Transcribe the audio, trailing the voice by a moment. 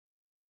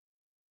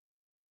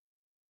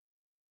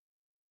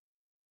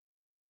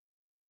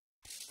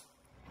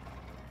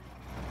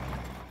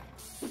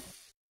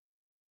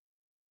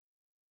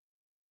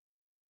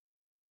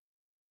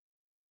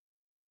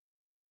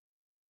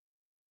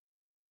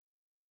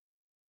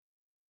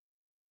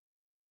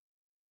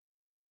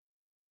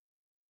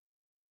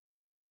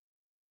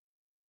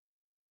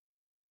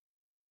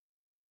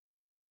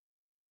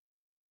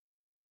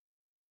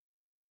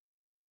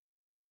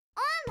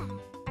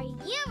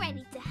you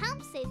ready to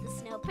help save the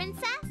Snow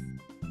Princess?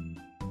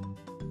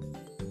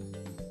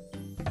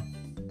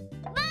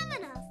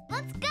 Vámonos!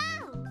 Let's go!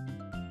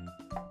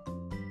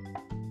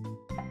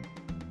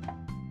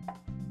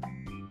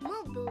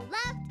 Move the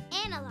left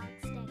analog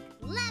stick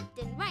left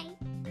and right,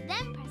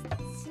 then press the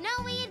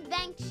Snowy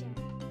Adventure.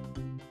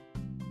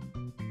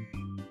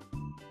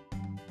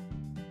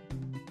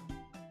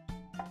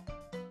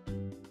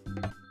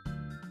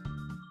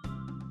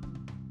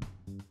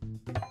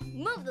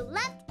 Move the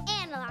left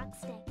analog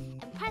stick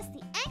and press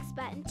the X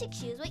button to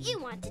choose what you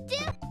want to do.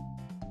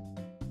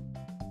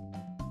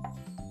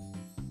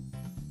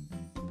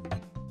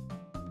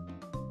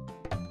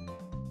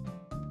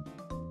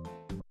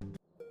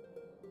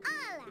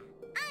 Hola,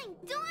 I'm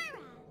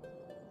Dora.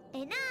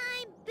 And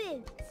I'm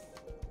Boots.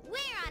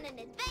 We're on an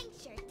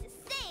adventure to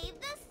save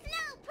the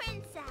Snow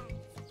Princess.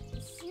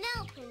 The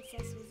Snow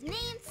Princess was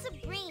named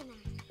Sabrina.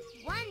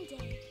 One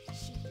day,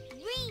 she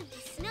freed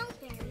the Snow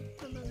Fairy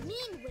from a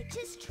mean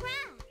witch's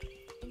trap.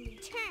 In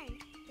return,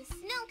 the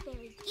Snow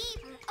Fairy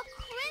gave her a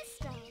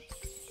crystal.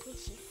 When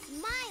she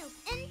smiled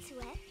into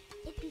it,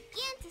 it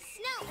began to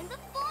snow in the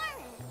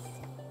forest.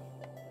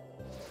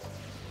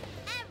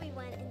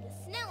 Everyone in the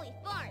snowy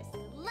forest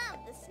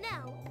loved the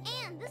snow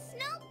and the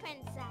Snow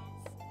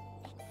Princess,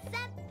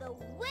 except the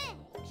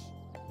witch.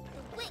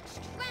 The witch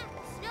trapped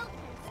the Snow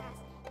Princess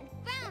and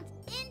frowned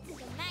into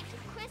the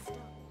magic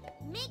crystal,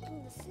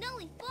 making the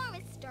snowy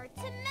forest start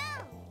to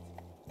melt.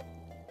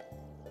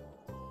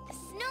 The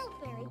Snow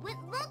Fairy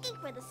went looking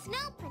for the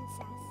Snow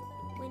Princess.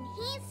 When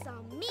he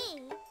saw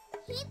me,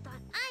 he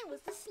thought I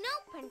was the Snow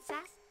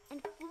Princess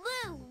and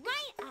flew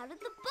right out of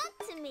the book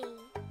to me.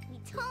 We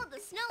told the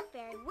Snow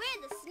Fairy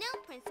where the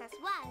Snow Princess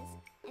was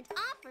and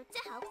offered to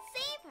help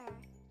save her.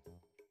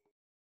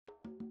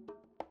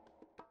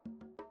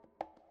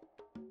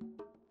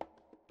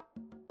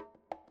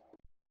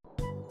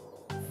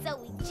 So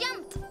we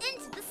jumped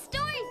into the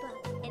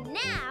storybook, and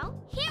now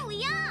here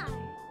we are.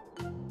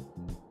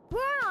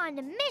 We're on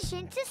a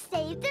mission to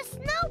save the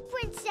Snow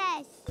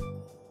Princess.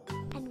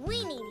 And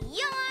we need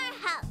your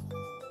help.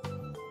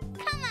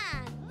 Come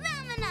on,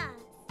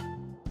 vámonos!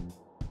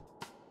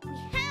 We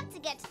have to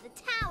get to the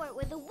tower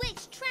where the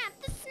witch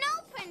trapped the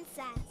Snow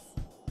Princess.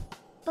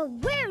 But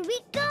where do we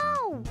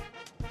go?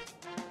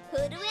 Who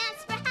do we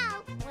ask for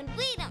help when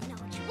we don't know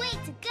which way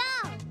to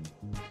go?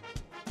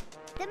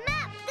 The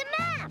map, the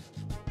map!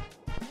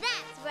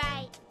 That's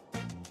right.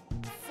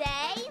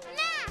 Say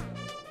map!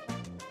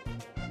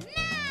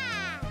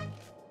 Map!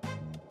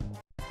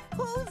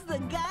 Who's the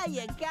guy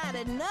you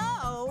gotta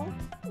know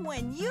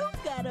when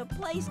you've got a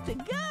place to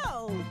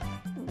go?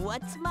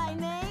 What's my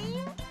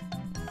name?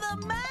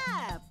 The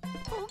map!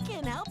 Who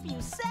can help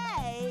you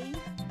say,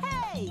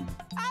 hey,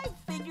 I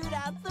figured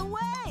out the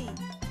way?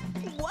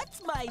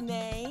 What's my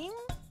name?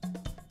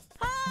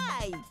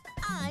 Hi,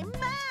 I'm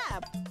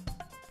Map.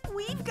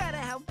 We've got to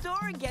help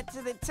Dora get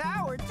to the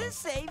tower to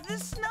save the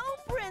Snow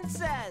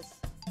Princess.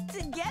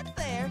 To get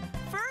there,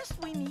 first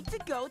we need to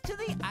go to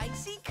the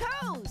icy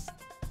coast.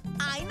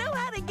 I know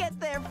how to get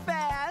there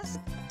fast.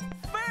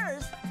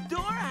 First,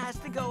 Dora has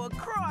to go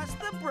across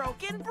the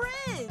broken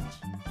bridge.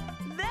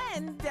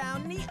 Then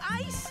down the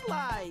ice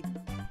slide.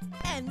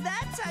 And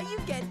that's how you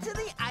get to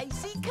the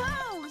icy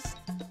coast.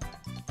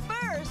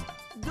 First,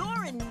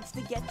 Dora needs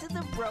to get to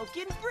the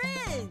broken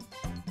bridge.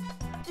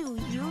 Do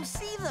you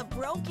see the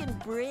broken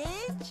bridge?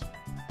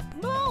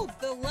 Move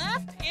the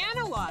left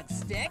analog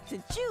stick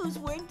To choose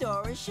where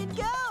Dora should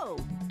go.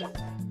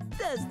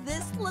 Does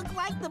this look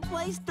like the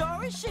place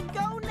Dora should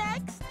go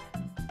next?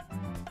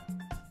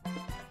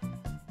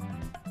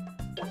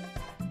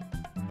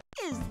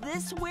 Is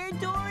this where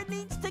Dora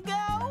needs to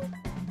go?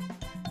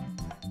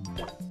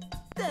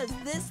 Does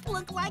this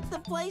look like the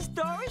place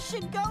Dora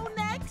should go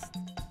next?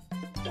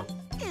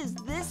 Is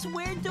this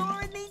where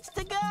Dora needs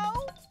to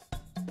go?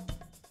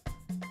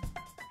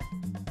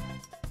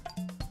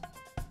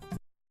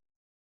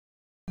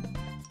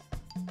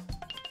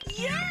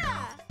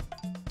 Yeah!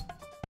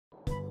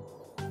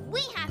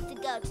 We have to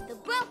go to the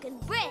broken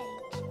bridge.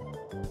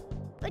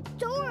 But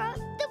Dora,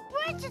 the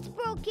bridge is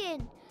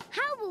broken.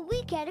 How will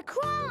we get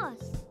across?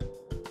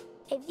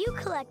 If you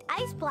collect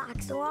ice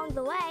blocks along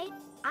the way,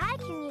 I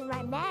can use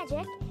my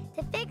magic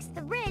to fix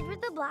the bridge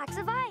with the blocks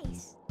of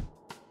ice.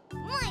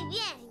 Muy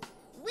bien.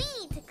 We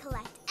need to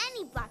collect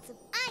any blocks of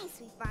ice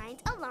we find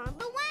along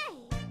the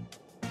way.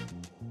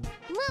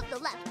 Move the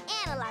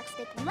left analog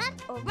stick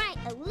left or right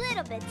a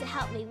little bit to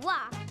help me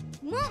walk.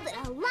 Move it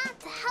a lot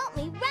to help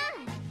me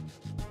run.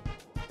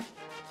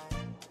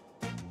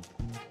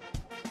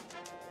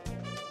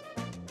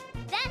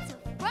 That's a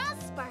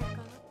frost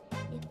sparkle.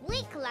 If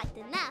we collect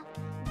enough,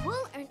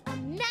 we'll earn a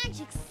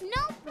magic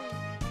snowflake.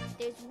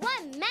 There's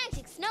one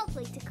magic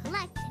snowflake to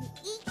collect in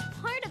each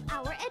part of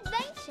our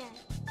adventure.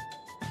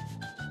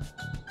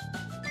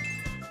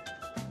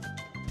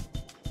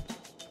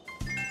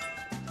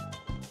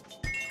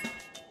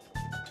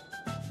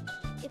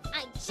 If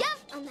I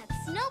jump on that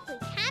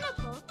snowflake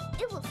catapult,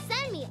 it will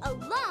send me a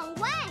long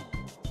way.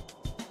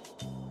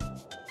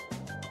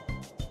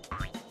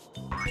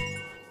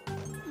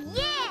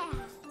 Yeah!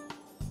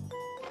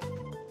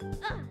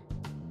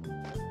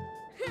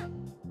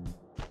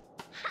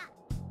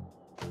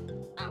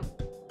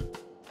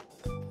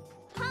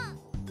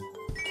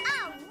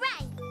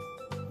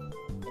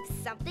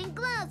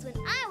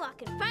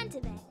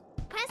 front of it.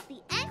 Press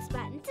the X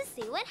button to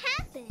see what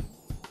happens.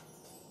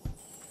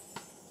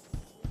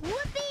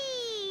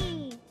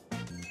 Whoopee!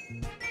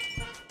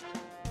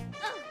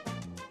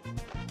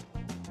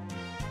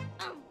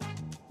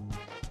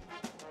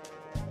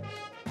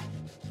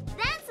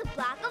 That's a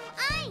block of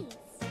ice.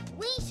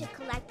 We should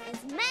collect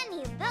as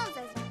many of those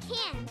as we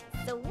can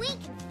so we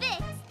can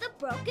fix the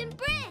broken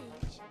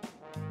bridge.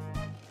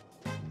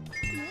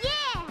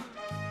 Yeah!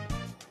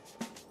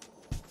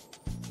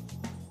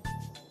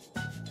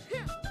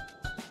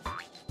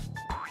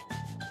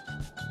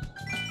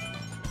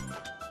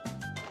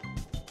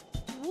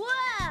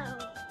 Whoa!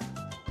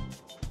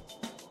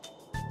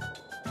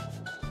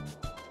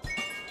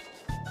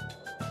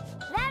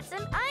 That's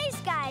an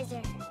ice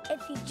geyser.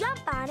 If you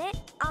jump on it,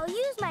 I'll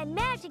use my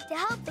magic to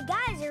help the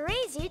geyser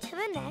raise you to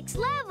the next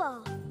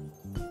level.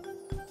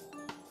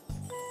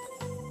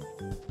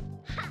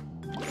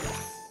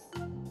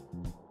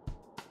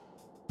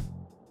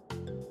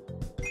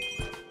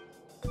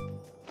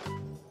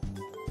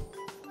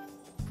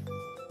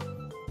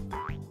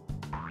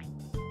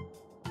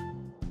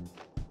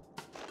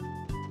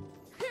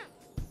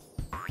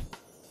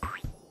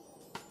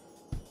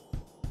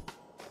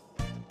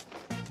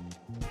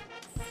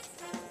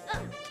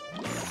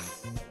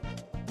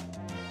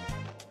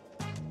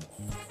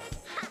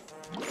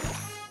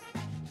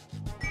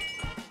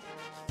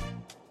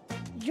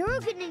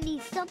 You're gonna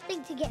need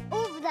something to get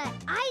over that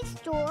ice,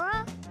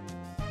 Dora.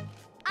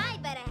 I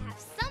bet I have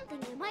something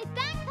in my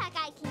backpack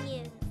I can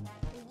use.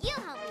 Will you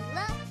help me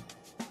look?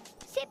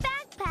 See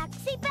backpack,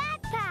 see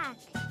backpack.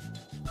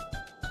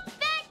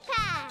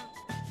 Backpack!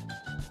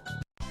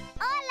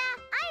 Hola,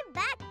 I'm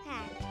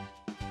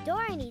Backpack.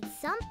 Dora needs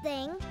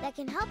something that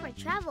can help her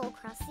travel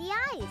across the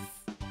ice.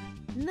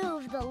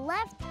 Move the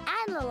left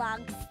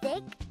analog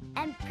stick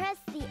and press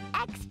the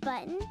X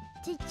button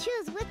to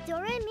choose what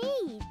Dora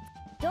needs.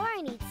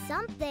 Dora needs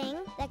something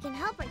that can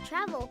help her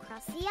travel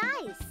across the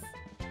ice.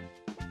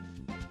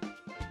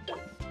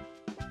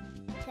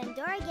 Can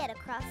Dora get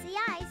across the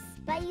ice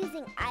by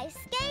using ice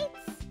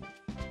skates?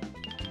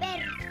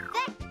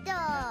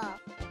 Perfecto!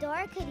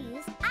 Dora could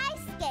use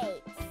ice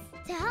skates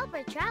to help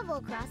her travel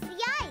across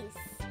the ice.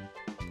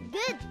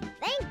 Good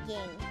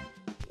thinking!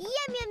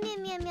 Yum, yum,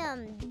 yum, yum, yum!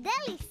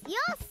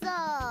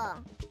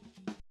 Delicioso!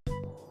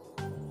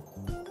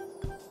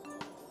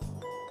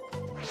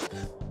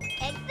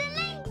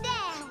 Excelente!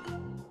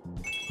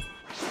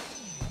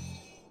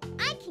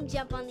 I can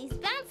jump on these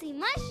bouncy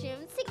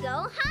mushrooms to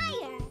go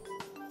higher.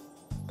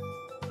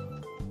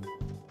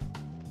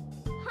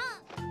 Huh.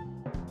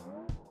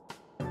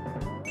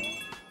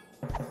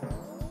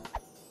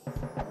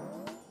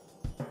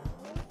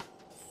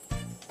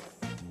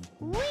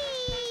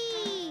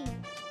 Whee!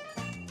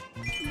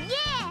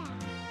 Yeah!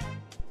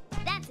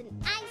 That's an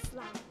ice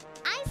slide.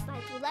 Ice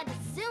slides will let us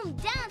zoom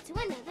down to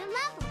another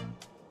level.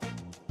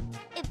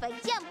 If I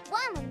jump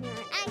while I'm near an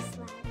ice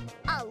slide,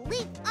 I'll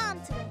leap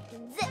onto it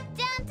and zip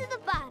down to the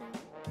bottom.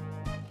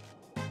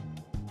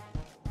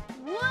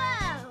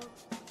 Whoa!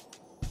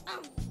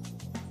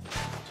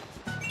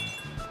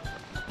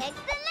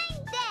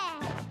 Excelente!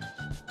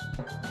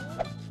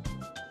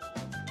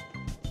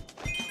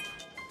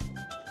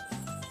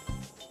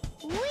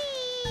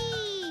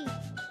 Whee!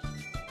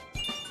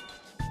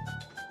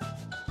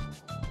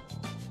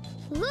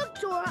 Look,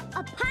 Dora,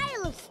 a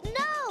pile of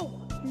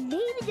snow.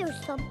 Maybe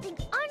there's something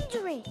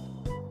under it.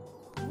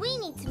 We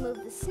need to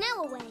move the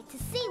snow away to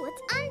see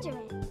what's under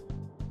it.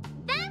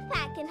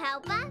 Backpack can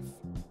help us.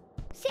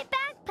 See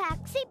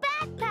backpack, see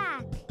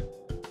backpack.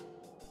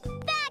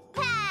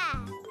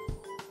 Backpack!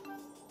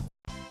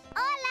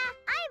 Hola,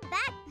 I'm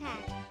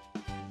Backpack.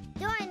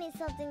 Dora needs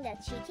something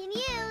that she can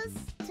use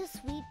to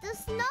sweep the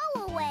snow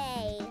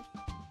away.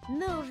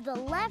 Move the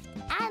left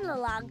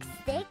analog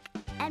stick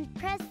and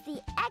press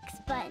the X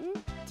button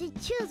to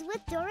choose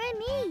what Dora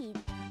needs.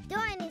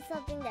 Dora needs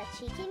something that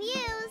she can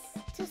use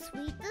to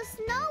sweep the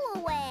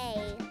snow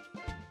away.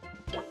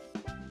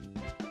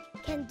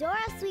 Can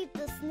Dora sweep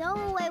the snow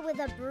away with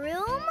a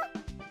broom?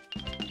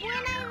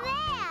 Buena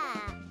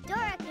idea!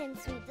 Dora can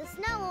sweep the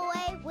snow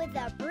away with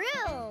a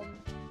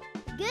broom.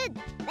 Good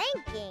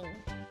thinking.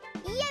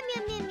 Yum,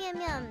 yum, yum,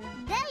 yum, yum.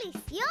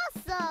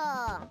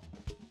 Delicioso!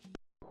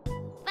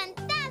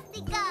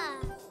 Fantastica!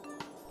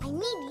 I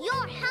need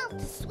your help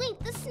to sweep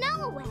the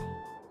snow away.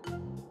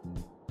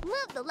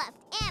 Move the left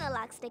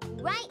analog stick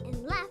right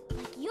and left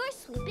like you're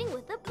sweeping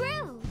with a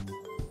broom.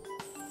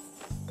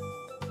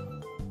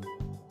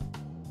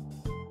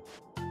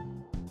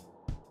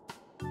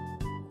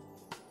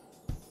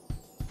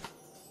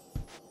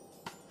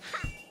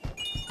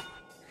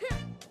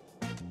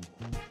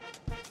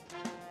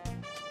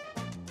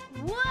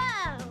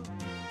 Whoa!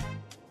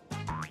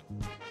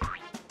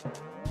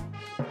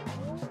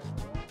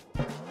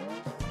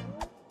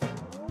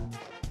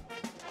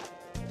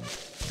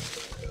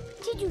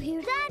 Did you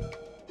hear that?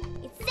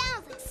 It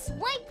sounds like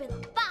Swiper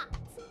the Fox.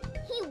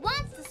 He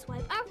wants to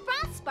swipe our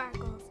frost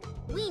sparkles.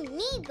 We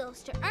need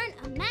those to earn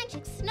a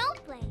magic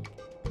snowflake.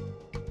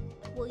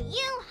 Will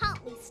you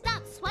help me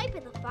stop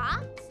Swiper the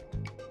Fox?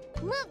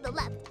 Move the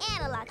left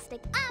analog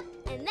stick up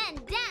and then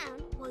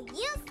down while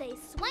you say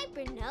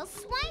swiper no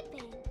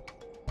swiping.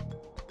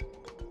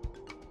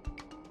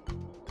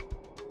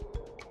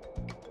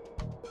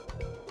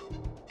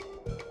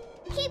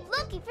 Keep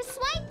looking for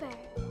Swiper.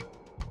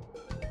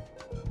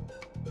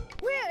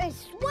 Where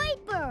is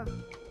Swiper?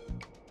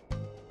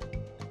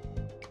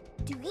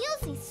 Do you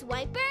see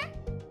Swiper?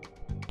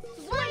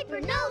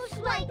 Swiper no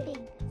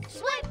swiping!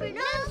 Swiper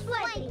no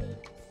swiping!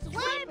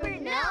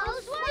 Swiper no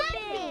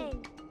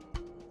swiping!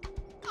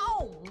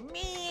 Oh,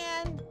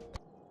 man!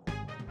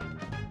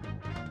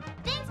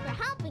 Thanks for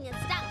helping us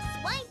stop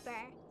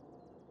Swiper.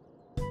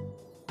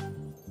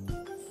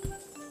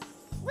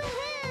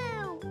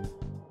 Woohoo!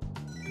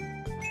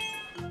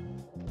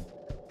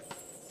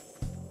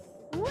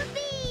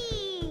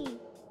 Whoopee!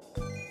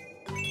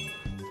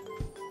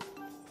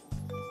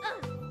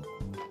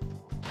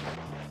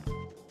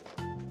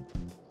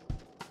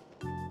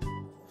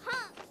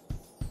 Huh.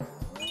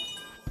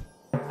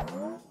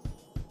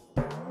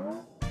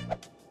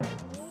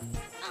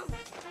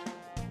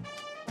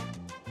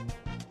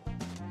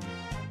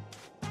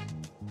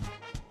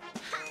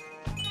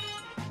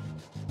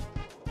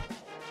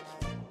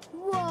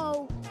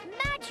 Whoa,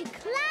 magic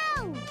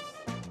clouds!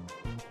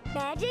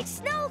 Magic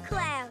snow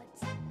clouds.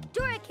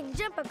 Dora can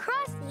jump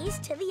across these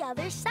to the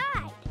other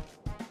side.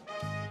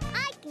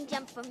 I can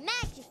jump from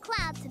magic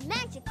cloud to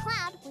magic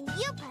cloud when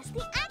you press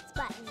the X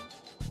button.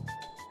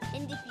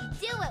 And if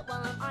you do it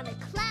while I'm on a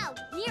cloud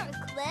near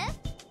a cliff,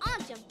 I'll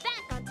jump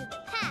back onto the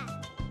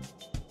path.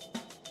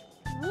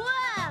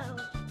 Whoa!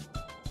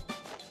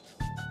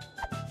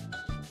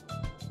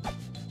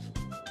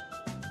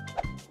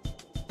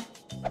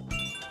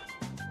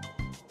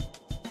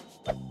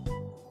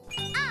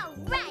 All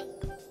right!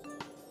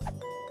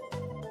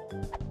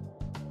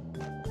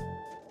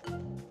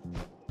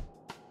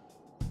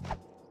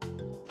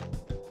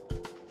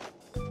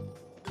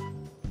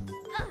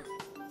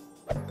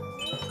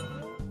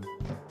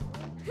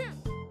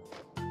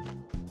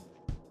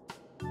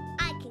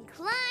 I can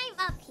climb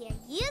up here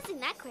using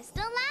that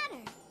crystal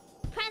ladder.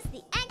 Press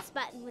the X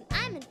button when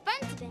I'm in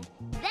front of it,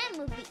 then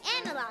move the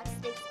analog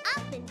sticks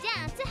up and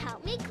down to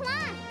help me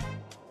climb.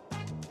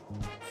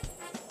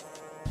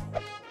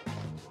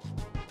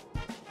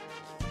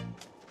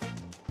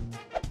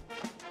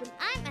 When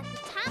I'm at the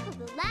top of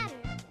the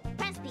ladder,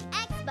 press the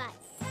X button.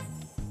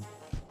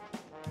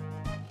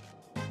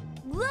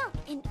 Look,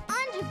 an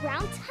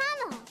underground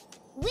tunnel.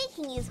 We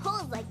can use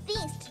holes like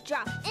these to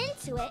drop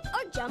into it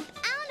or jump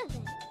out of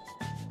it.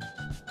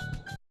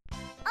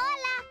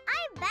 Hola,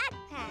 I'm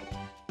Backpack.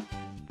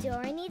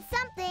 Dora needs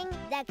something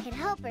that can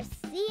help her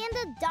see in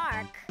the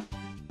dark.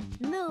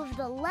 Move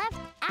the left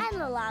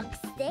analog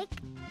stick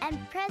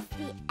and press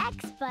the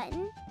X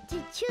button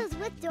to choose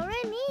what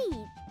Dora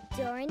needs.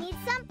 Dora needs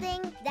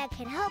something that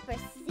can help her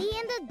see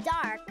in the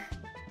dark.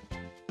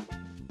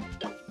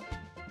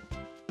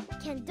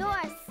 Can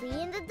Dora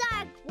see in the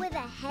dark with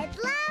a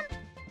headlamp?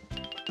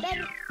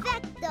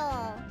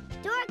 Perfecto!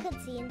 Dora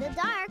could see in the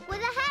dark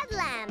with a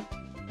headlamp.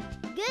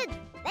 Good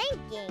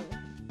thinking.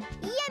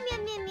 Yum,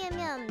 yum, yum, yum,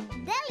 yum.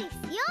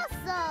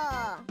 Delicioso!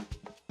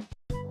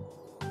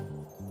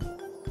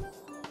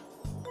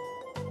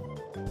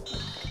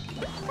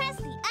 Press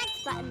the X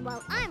button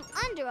while I'm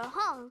under a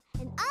hole,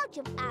 and I'll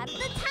jump out of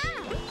the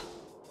tunnel.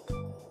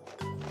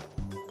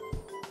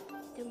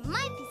 There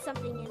might be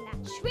something in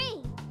that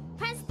tree.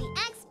 Press the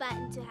X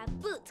button to have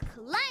Boots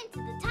climb to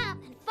the top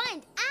and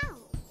find out.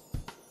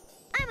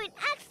 I'm an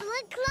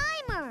excellent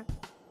climber!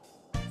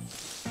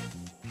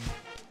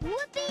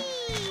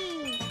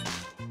 Whoopee!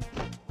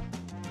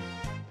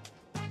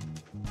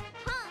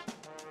 Huh.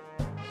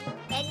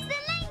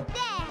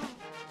 Excelente!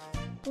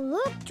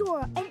 Look,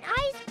 Dora, an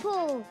ice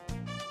pole!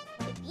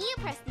 If you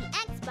press the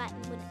X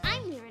button when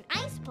I'm near an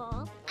ice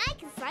pole, I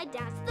can slide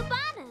down to the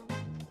bottom.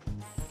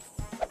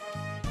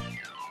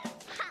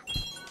 Ha.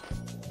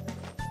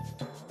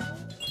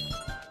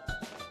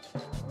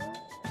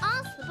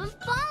 I'll slip and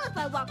fall if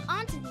I walk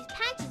onto these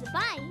patches of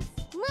ice.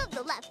 Move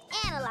the left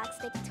analog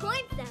stick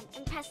towards them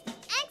and press the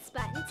X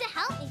button to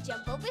help me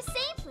jump over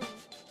safely.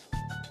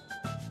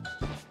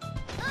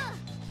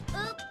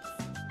 Oops.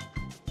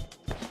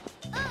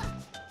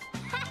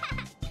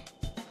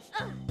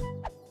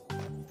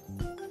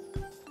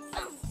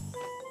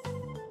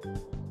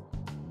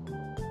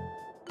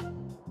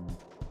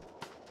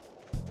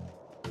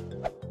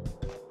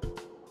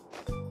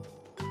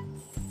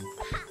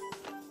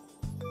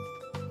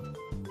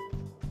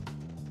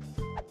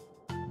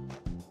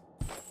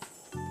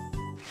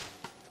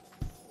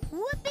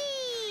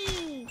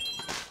 Whoopee!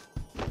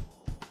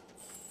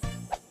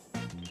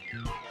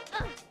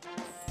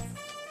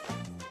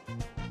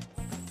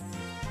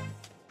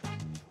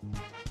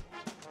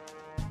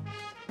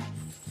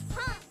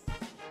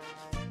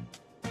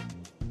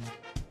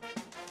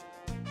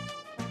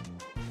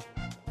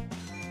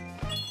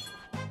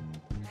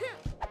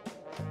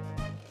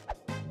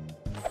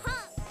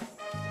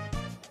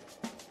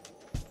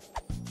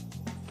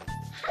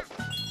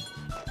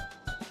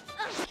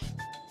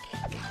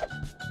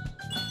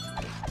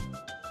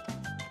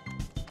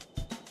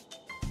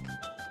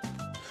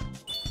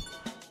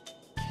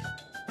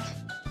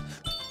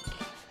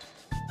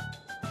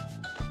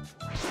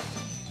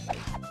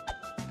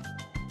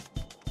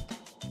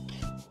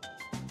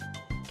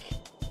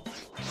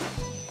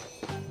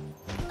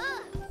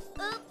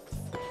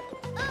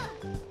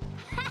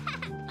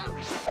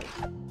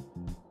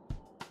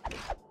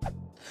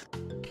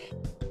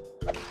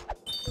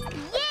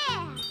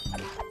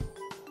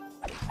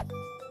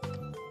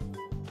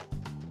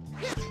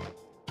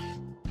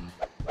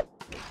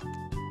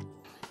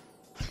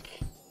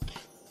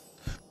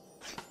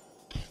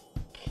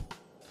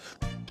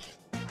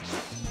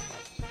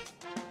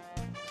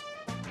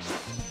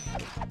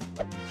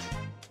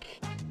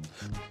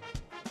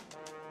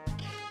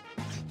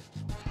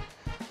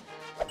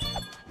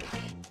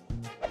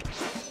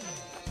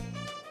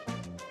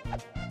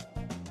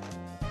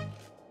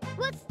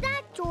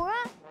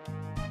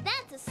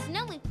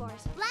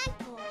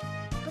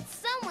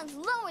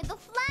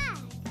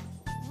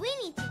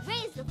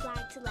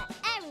 flag to let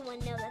everyone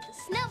know that the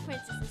Snow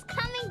Princess is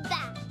coming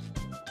back.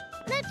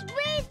 Let's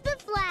raise the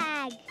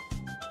flag.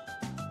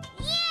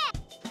 Yeah!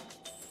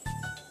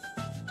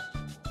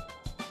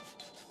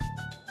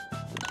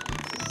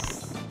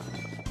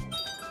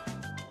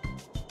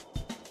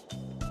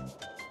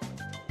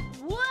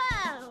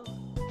 Whoa!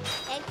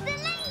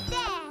 Excelente!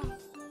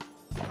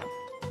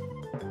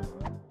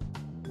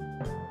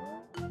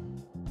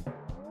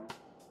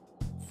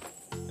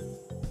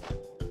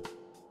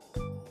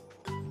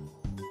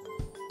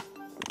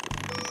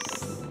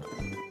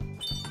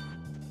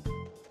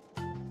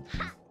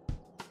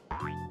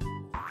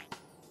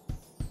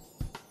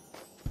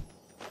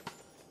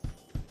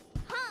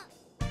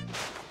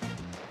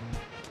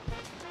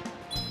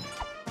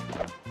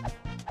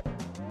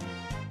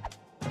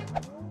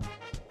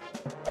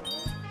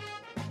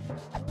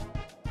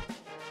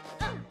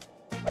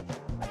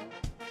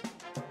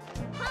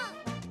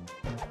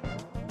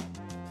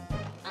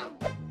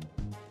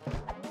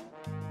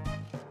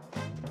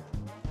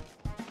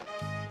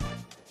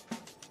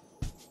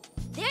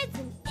 There's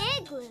an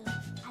igloo.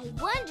 I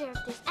wonder if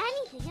there's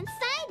anything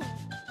inside it.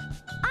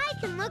 I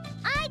can look.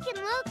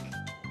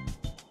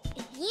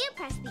 If you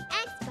press the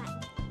X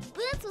button,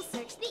 Boots will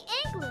search the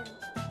igloo.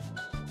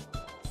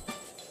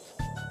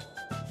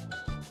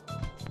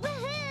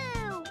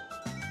 Woohoo!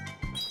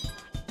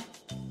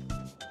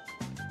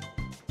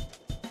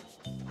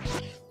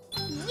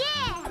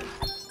 Yeah!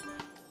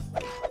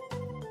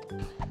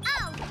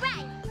 All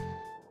right!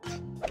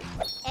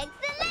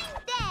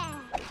 Excelente!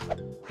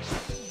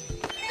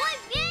 Muy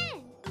bien!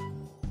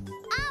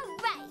 All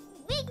right,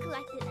 we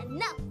collected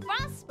enough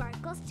frost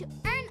sparkles to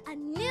earn a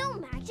new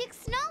magic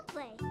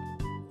snowflake.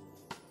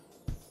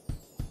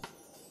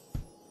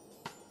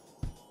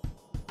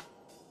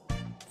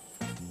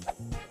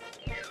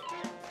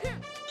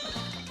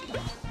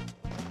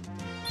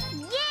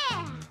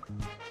 Yeah!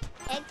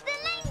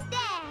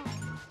 Excelente!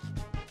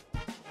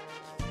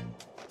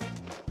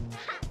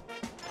 Ha!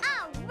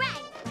 All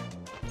right!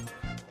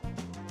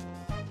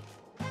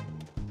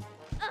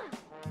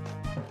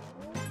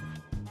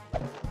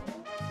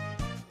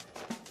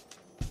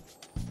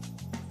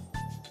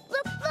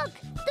 Look,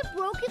 the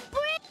broken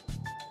bridge.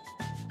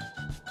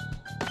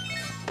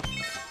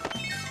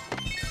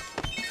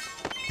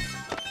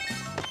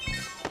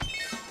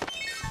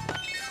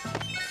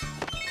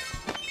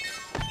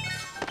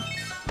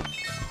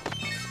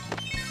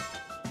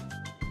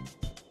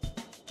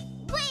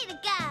 Way to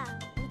go!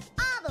 With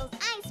all those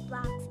ice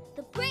blocks,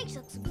 the bridge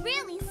looks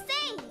really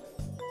safe.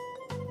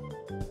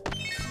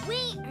 We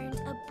earned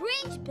a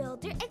Bridge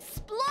Builder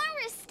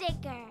Explorer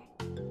sticker.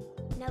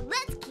 Now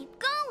let's keep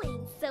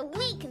going so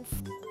we can...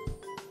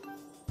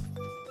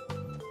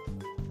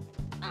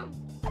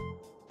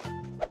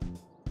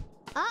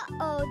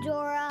 Uh-oh,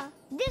 Dora.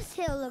 This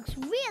hill looks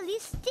really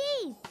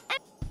steep.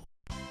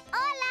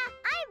 Hola,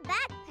 I'm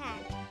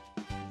Backpack.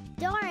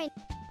 Dora,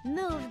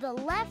 move the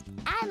left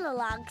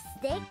analog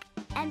stick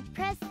and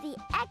press the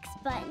X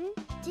button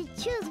to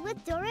choose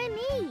what Dora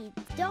needs.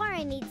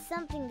 Dora needs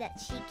something that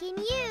she can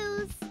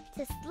use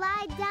to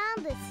slide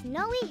down the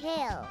snowy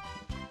hill.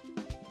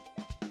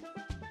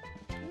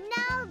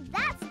 No,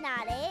 that's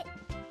not it.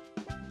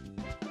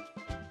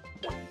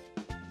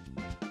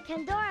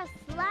 Can Dora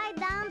slide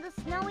down the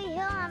snowy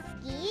hill on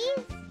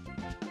skis?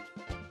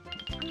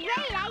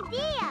 Great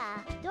idea!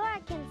 Dora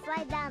can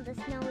slide down the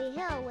snowy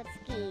hill with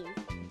skis.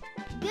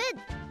 Good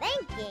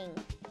thinking!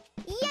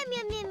 Yum,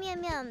 yum, yum,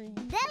 yum, yum!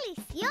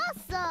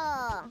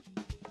 Delicioso!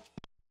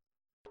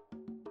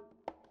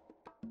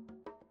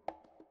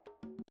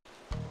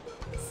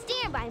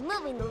 Steer by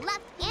moving the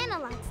left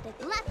analog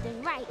stick left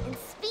and right and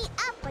speed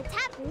up by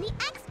tapping the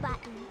X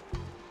button.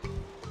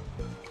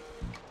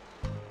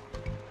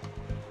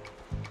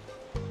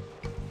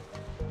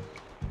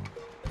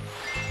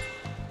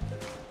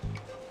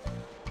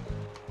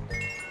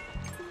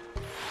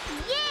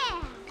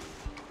 Yeah!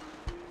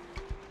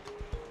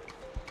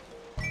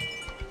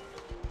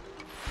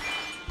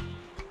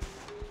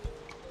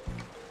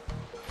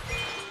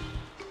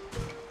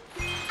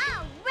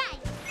 All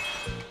right!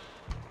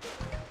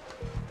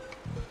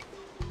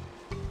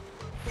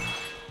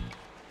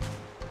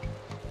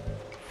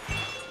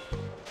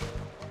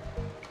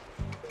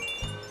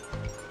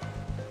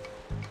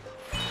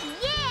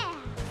 Yeah!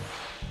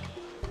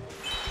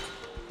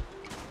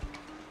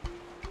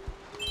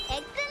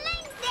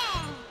 Excelente!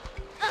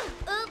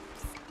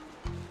 Oops!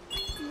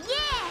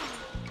 Yeah!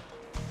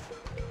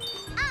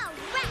 All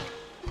right!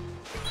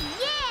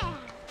 Yeah!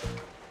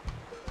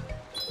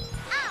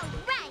 All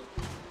right!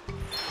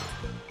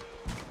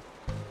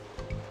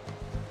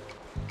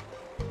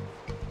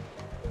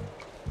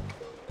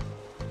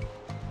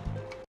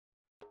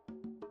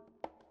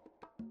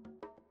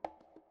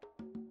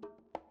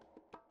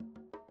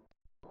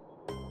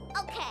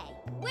 Okay,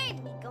 where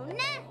do we go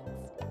next?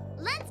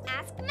 Let's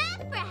ask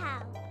Map for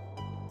help.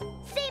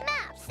 Say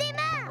map! Say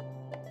map!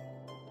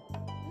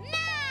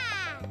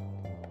 Map!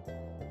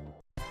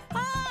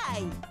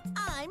 Hi,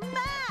 I'm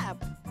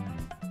Map.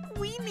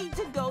 We need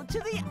to go to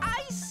the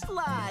ice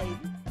slide.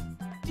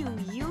 Do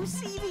you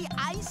see the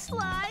ice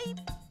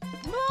slide?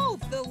 Move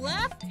the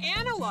left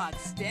analog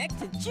stick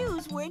to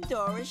choose where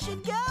Dora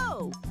should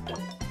go.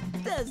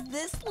 Does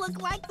this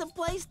look like the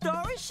place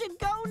Dora should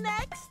go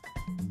next?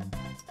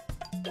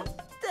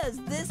 Does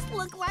this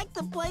look like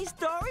the place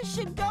Dora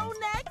should go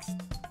next?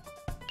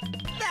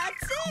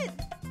 That's it!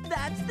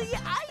 That's the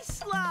ice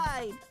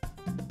slide!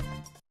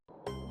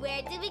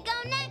 Where do we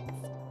go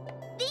next?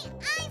 The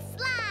ice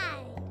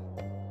slide!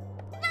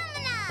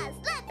 Vamonos,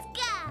 let's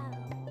go!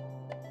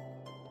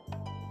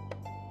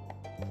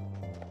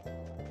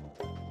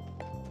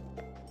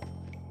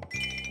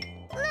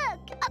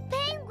 Look, a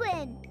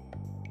penguin!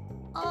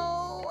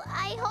 Oh,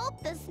 I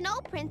hope the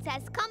Snow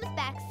Princess comes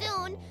back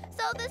soon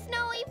so the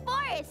snowy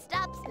forest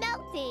stops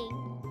melting.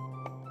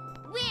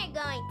 We're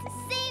going to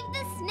save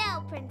the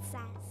Snow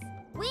Princess.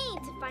 We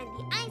need to find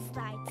the ice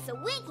slide so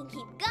we can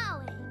keep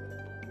going.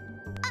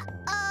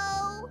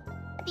 Uh-oh!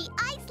 The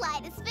ice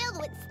slide is filled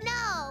with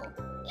snow.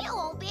 You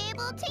won't be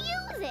able to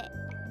use it.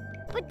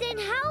 But then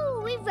how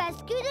will we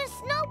rescue the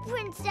Snow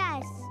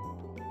Princess?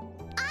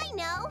 I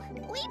know!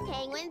 We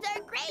penguins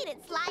are great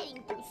at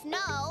sliding through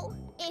snow.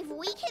 If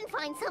we can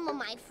find some of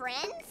my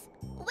friends,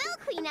 we'll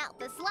clean out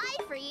the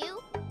slide for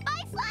you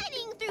by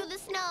sliding through the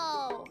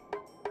snow.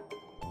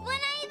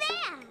 One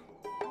idea!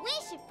 We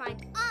should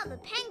find all the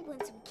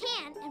penguins we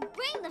can and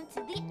bring them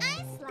to the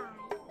ice slide.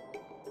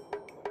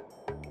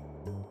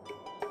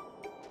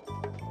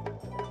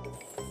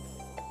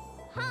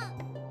 Huh?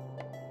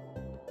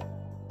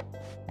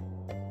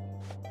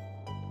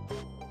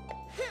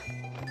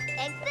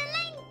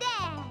 Excelente!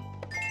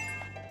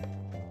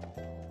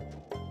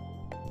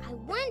 I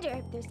wonder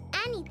if there's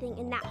anything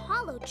in that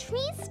hollow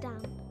tree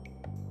stump.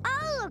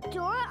 I'll look,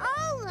 Dora,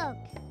 I'll look.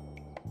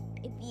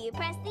 If you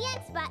press the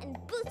X button,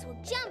 Boots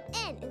will jump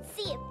in and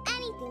see if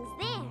anything's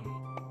there.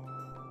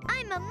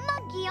 I'm a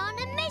monkey on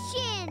a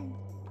mission.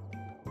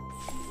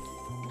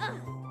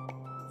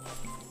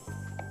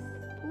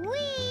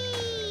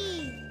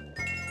 Whee!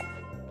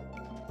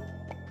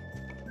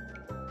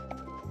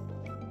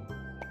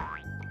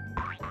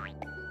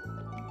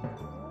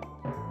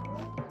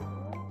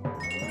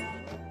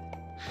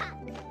 Ha!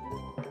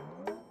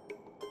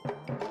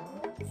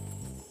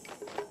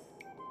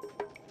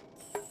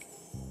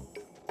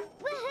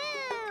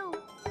 Woohoo!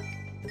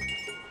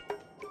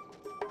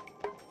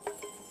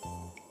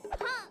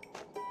 Huh!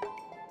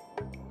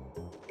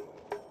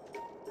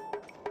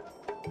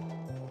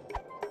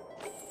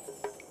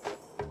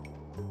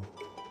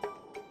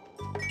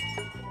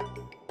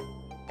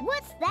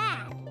 What's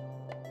that?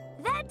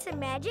 That's a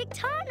magic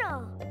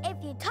tunnel.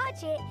 If you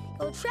touch it,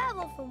 you'll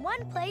travel from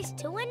one place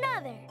to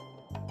another.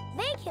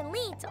 They can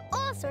lead to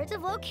all sorts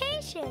of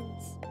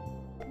locations.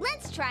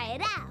 Let's try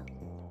it out.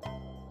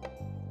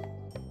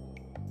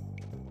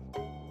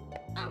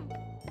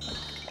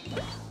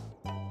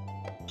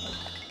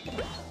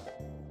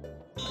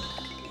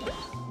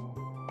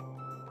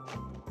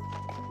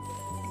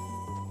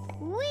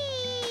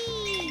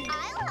 Whee!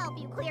 I'll help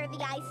you clear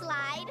the ice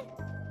slide.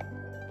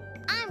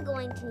 I'm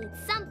going to need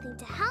something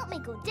to help me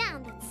go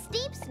down that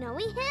steep,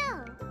 snowy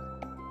hill.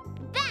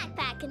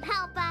 Backpack can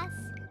help us.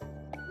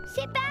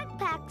 Say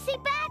backpack, say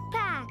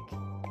backpack.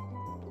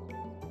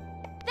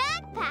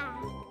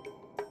 Backpack!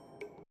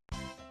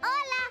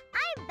 Hola,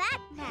 I'm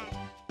Backpack.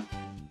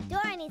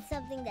 Dora needs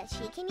something that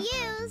she can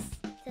use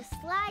to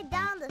slide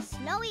down the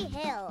snowy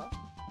hill.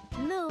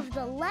 Move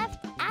the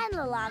left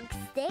analog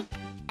stick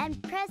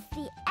and press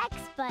the X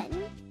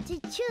button to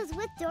choose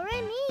what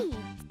Dora needs.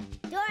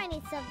 Dora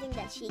needs something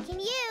that she can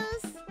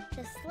use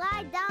to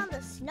slide down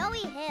the snowy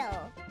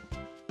hill.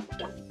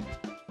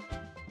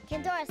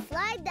 Can Dora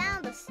slide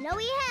down the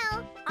snowy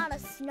hill on a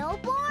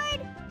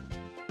snowboard?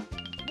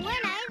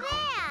 Buena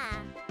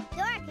idea!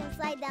 Dora can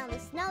slide down the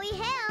snowy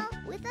hill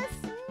with a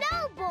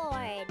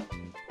snowboard.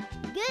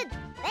 Good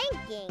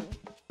thinking.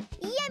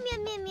 Yum,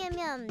 yum, yum, yum,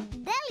 yum.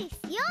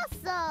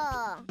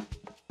 Delicioso!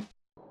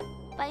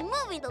 By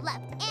moving the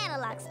left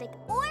analog stick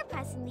or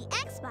pressing the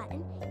X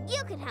button,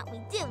 you can help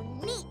me do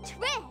neat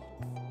tricks.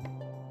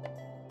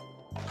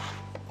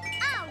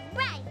 All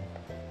right!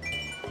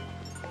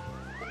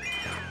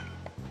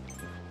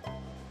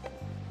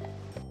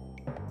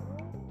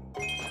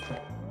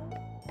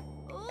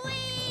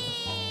 Whee!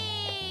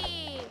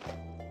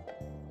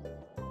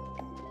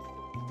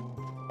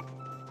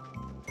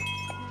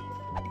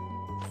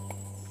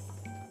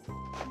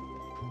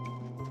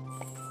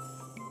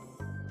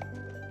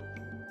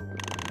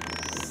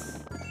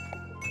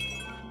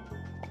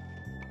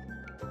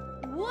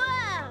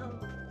 Whoa!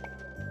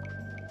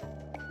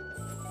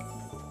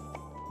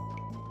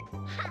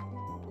 Ha!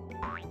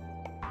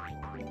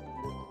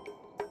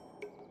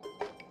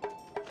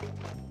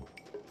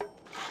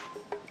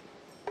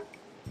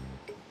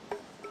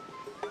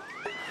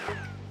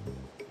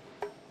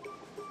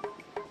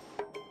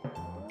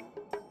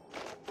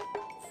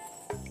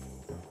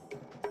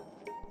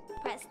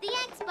 Press the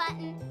X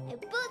button, and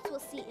Boots will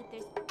see if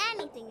there's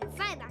anything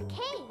inside that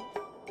cave.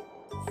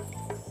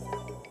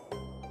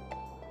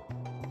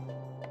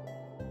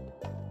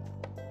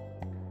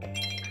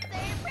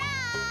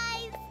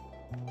 Surprise!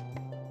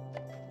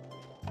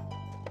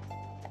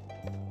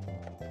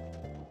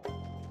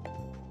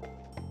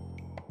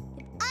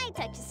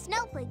 touch a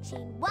snowflake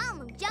chain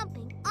while I'm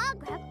jumping, I'll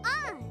grab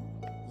on.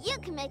 You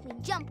can make me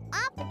jump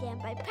off again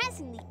by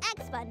pressing the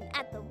X button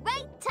at the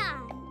right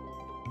time.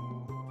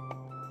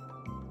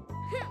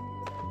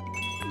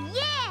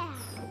 Yeah!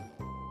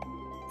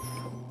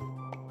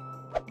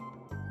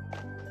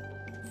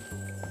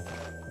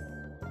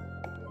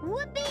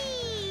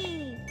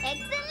 Whoopee!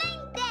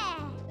 Excelente!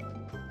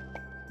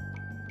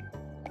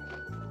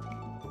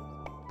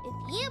 If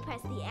you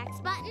press the X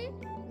button,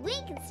 we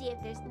can see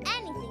if there's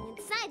anything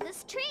inside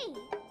this tree.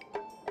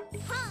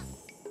 Huh?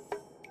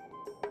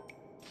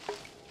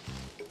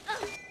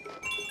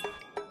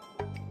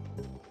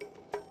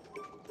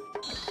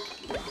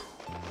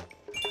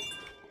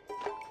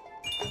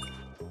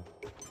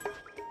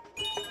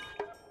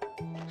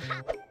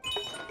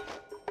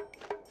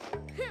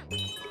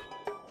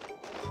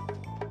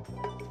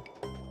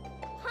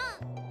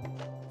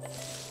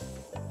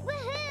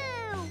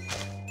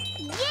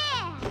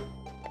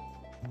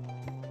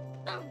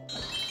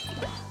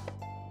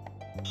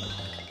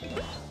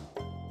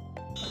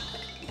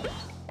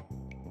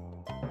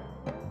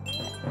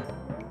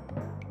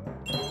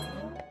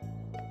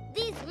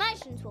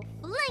 Mushrooms will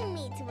fling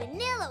me to a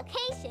new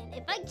location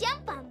if I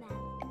jump on them.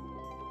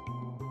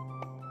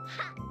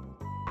 Ha!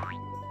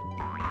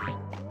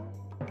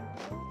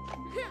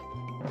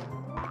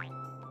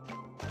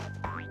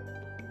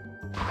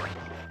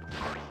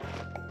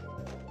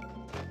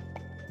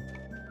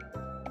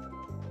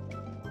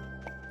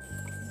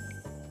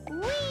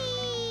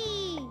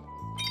 Whee!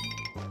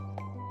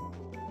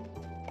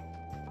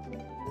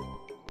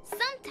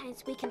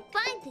 Sometimes we can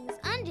find things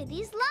under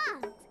these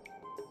logs.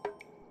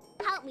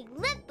 Help me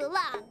lift the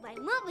log by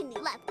moving the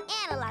left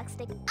analog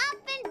stick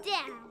up and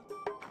down.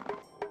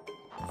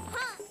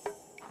 Huh.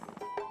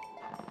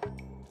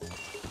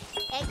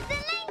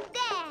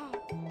 Excelente!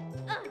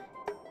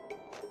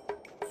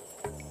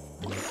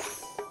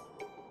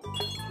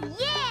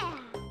 Yeah!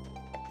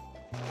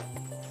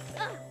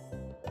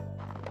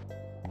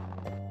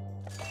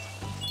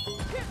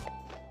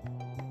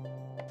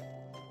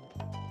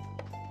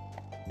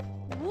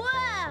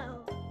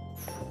 Whoa!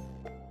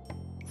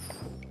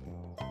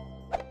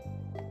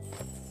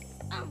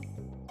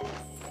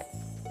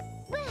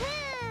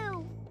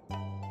 Woohoo!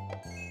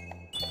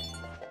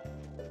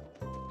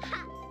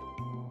 Ha!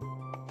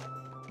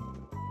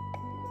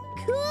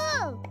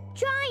 Cool!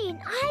 Giant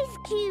ice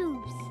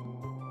cubes!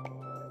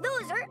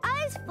 Those are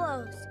ice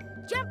floes.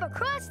 Jump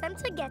across them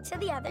to get to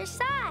the other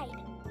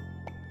side.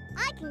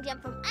 I can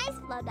jump from ice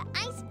floe to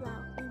ice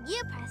floe when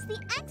you press the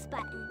X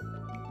button.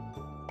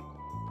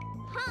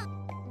 Huh.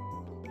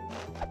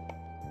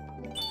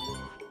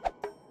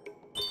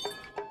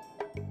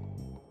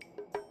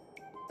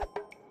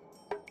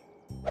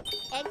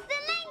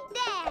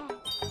 Excelente!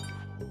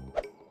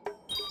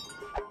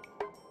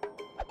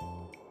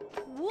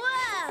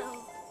 Whoa!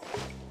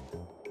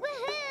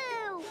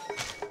 Woohoo!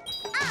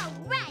 All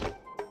right!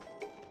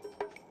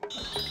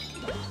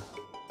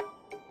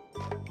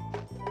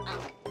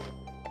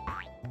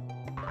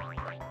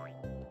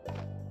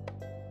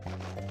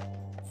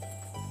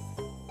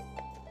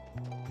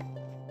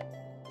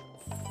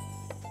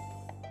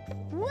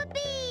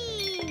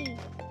 Whoopee!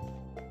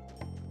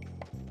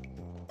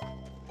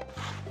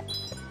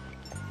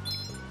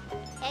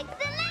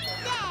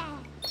 Excelente!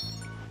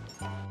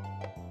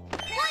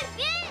 Muy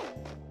bien!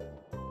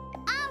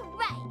 All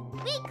right,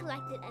 we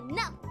collected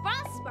enough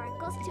frost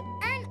sparkles to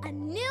earn a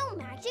new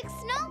magic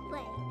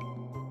snowflake.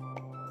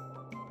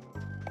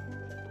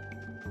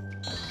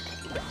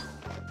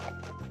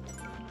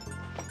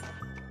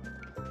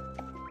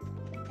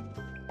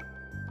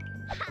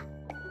 Ha!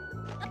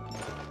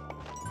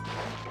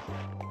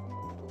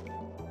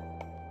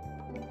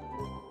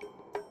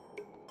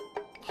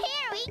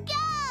 Here we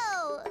go!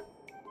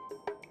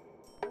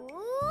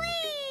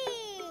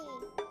 Whee!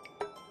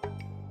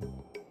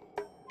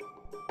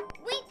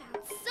 We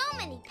found so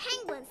many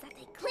penguins that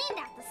they cleaned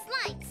out the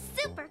slide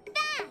super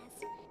fast.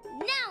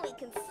 Now we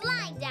can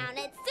slide down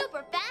it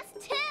super fast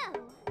too.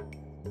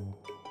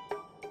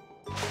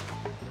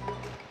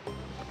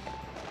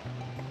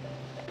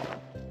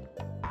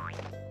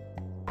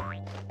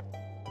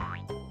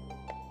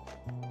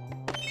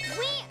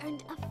 We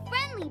earned a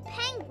friendly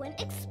penguin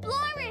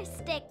explorer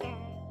sticker.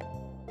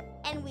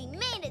 And we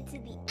made it to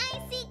the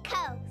icy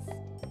coast.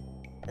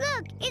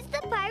 Look, it's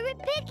the pirate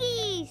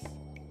piggies.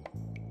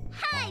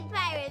 Hi,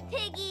 pirate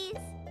piggies.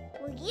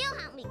 Will you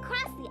help me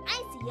cross the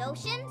icy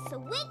ocean so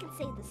we can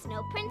save the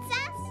Snow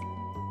Princess?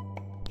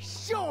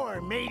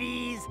 Sure,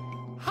 mateys.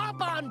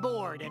 Hop on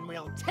board and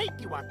we'll take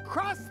you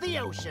across the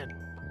ocean.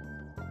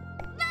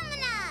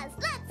 Vamonos,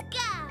 let's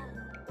go!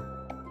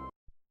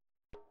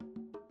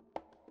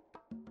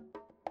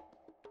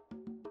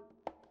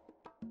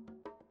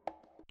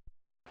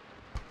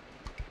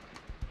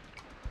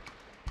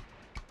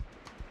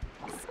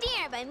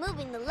 Steer by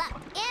moving the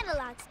left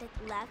analog stick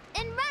left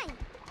and right.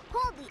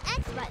 Hold the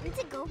X button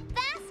to go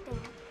faster.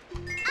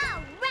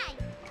 All right!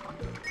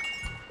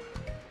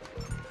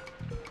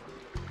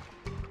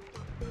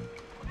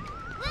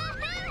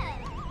 Woohoo!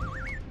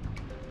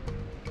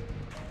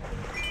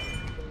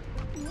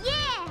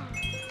 Yeah!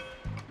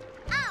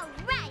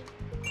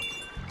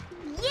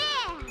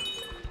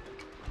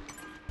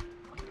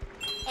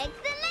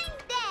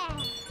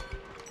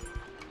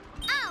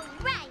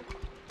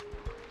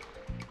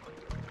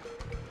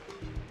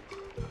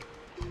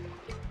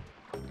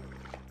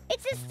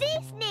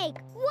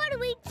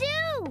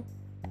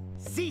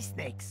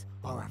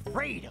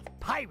 of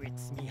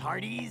pirates, me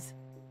hearties.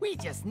 We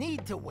just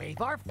need to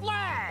wave our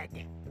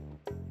flag.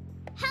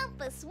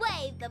 Help us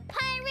wave the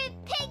pirate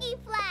piggy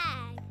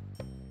flag.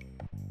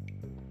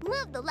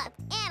 Move the left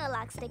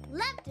analog stick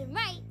left and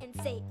right and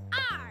say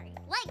R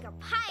like a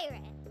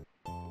pirate.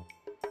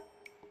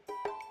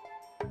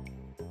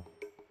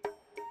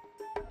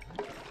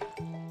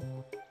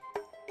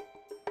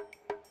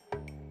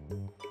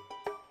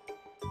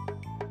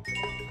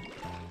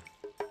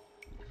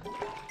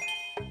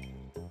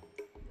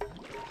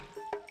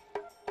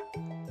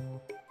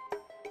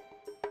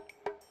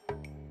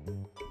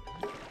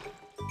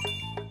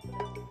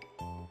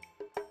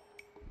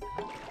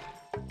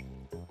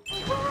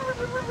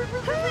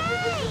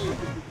 Hooray!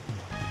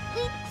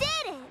 We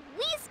did it!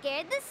 We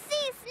scared the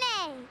sea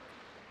snake!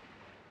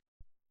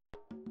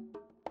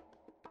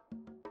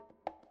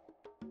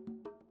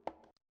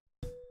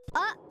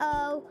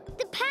 Uh-oh,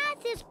 the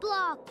path is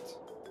blocked.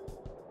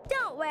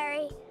 Don't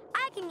worry,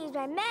 I can use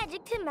my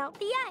magic to melt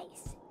the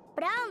ice.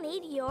 But I'll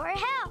need your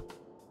help.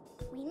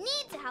 We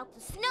need to help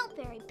the Snow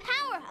Fairy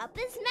power up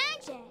his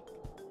magic.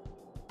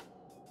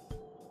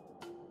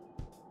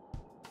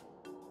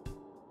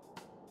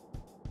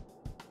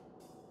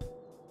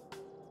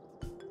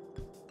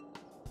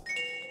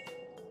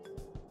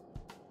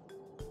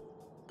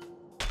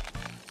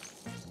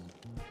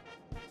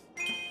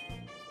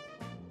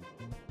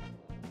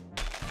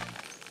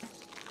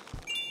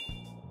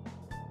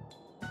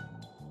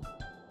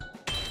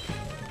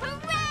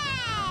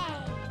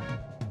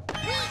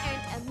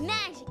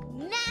 Magic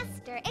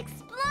Master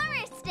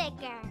Explorer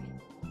sticker.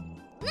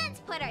 Let's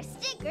put our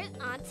stickers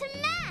onto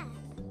map.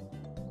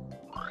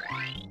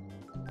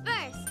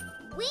 First,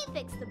 we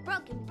fix the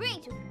broken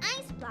bridge with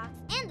ice blocks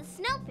and the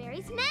Snow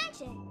Fairy's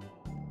magic.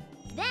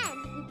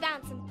 Then, we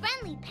found some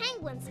friendly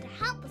penguins to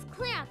help us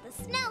clear out the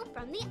snow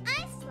from the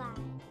ice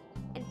slide.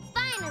 And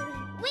finally,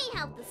 we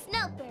help the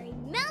Snow Fairy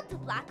melt a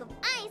block of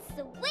ice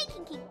so we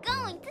can keep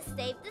going to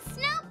save the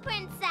Snow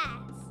Princess.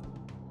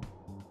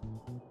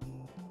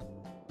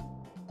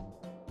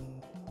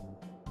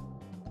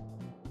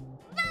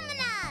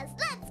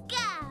 Let's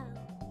go!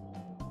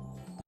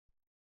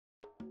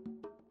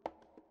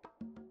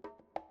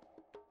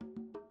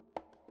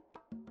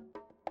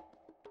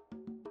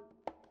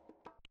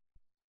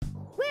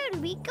 Where do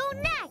we go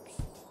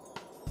next?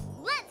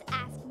 Let's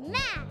ask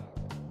Map.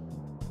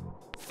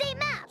 Say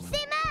map,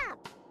 say map.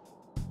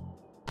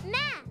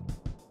 Map.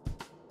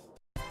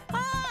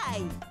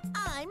 Hi,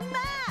 I'm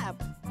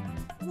Map.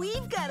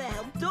 We've got to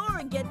help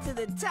Dora get to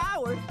the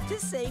tower to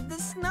save the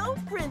Snow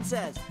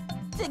Princess.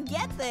 To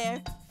get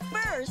there,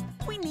 first,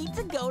 we need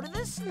to go to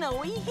the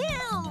snowy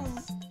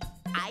hills.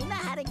 I know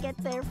how to get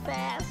there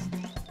fast.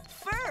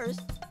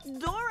 First,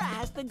 Dora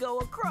has to go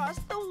across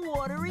the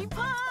watery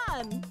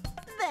pond,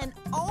 then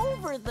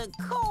over the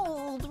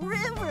cold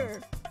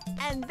river.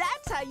 And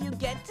that's how you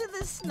get to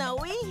the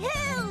snowy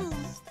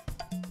hills.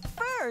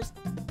 First,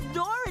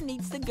 Dora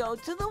needs to go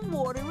to the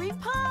watery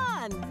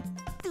pond.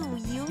 Do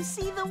you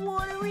see the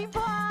watery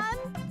pond?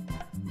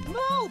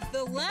 Move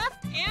the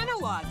left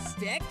analog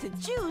stick. To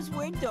choose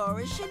where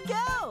Dora should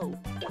go.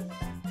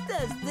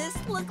 Does this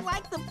look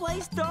like the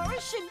place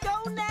Dora should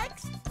go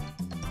next?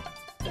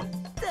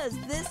 Does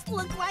this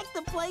look like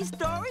the place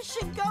Dora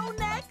should go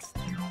next?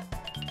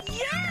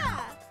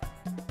 Yeah!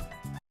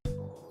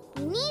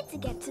 We need to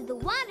get to the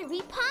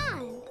watery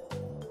pond.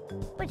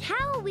 But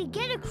how will we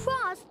get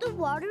across the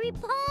watery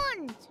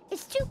pond?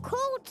 It's too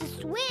cold to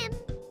swim.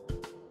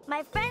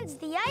 My friends,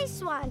 the ice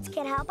swans,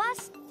 can help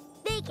us.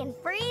 They can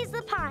freeze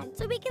the pond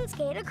so we can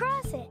skate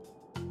across it.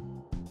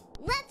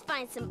 Let's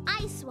find some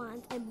ice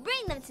swans and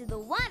bring them to the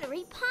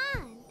watery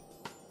pond.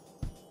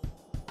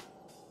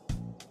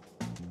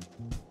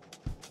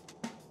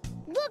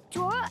 Look,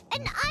 Dora,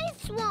 an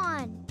ice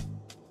swan.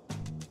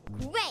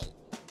 Great!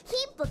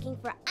 Keep looking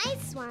for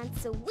ice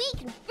swans so we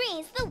can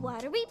freeze the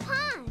watery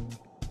pond.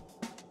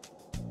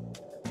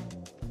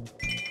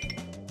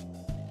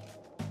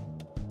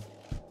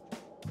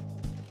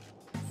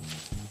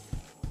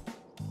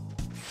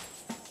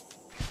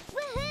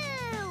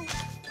 Woohoo!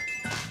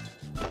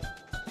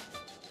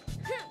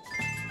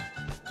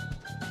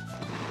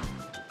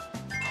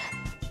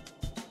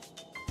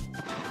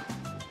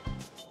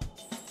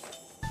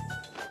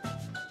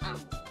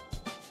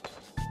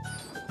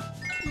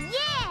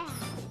 Yeah!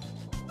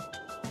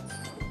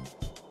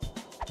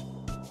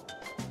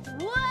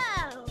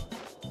 Whoa!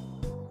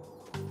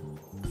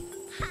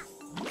 Ha!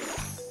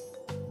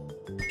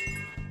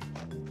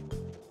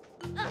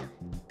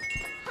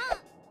 Huh!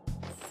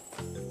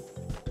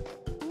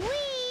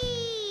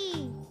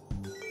 Whee!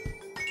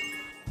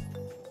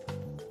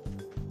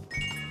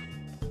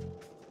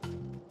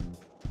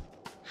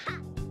 Ha!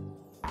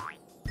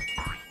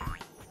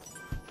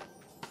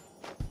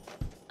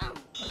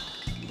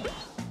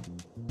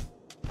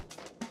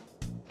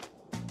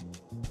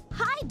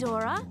 Hi,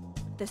 Dora.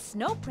 The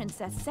Snow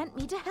Princess sent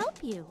me to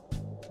help you.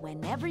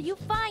 Whenever you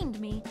find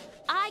me,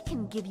 I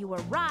can give you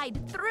a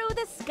ride through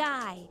the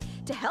sky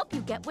to help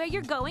you get where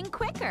you're going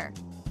quicker.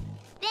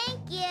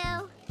 Thank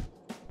you.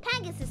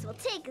 Pegasus will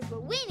take us where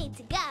we need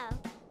to go.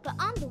 But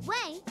on the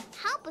way,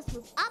 help us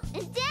move up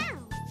and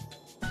down.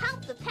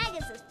 Help the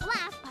Pegasus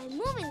flap by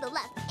moving the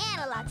left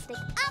analog stick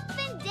up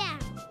and down.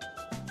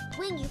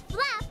 When you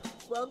flap,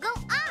 we'll go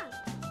up.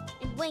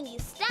 And when you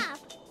stop,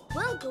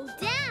 we'll go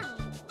down.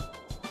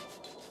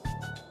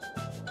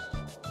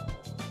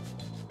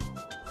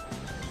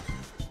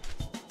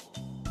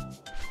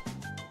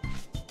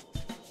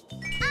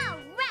 All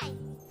right.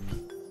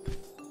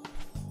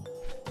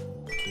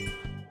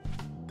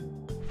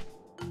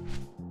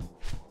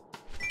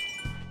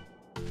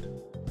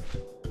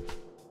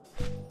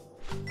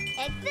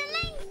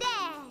 Excelente!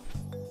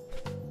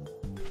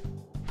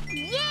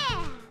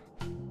 Yeah!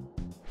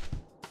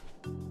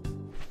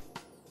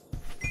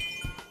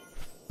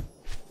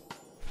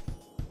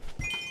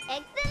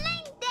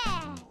 Excelente!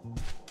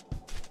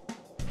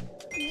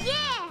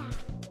 Yeah!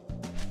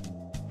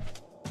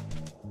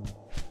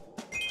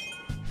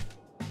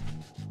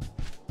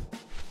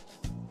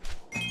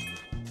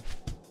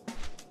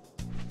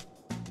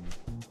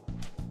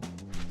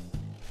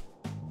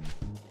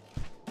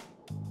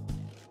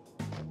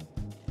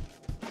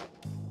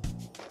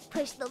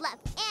 Push the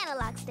left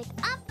analog stick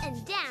up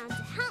and down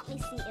to help me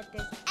see if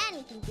there's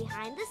anything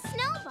behind the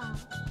snowball.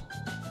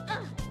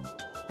 Ugh.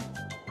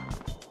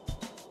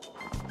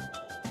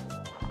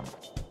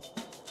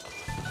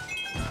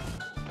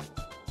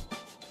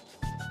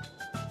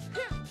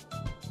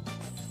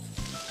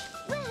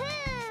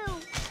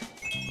 Woohoo!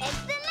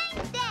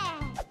 Excelente!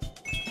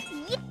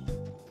 Yeah!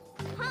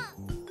 Huh.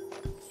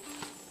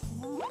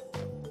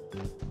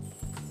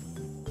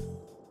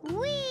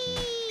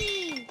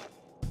 Whee!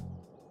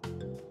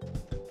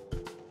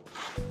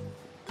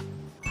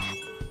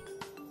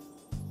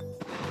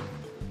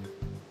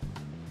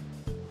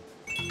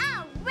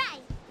 All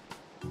right.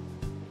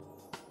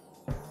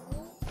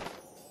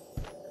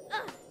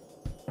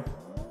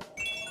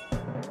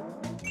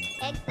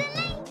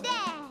 Excelente.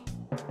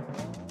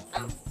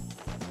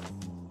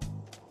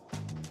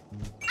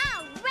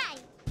 All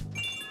right.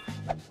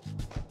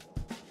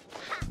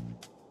 Ha.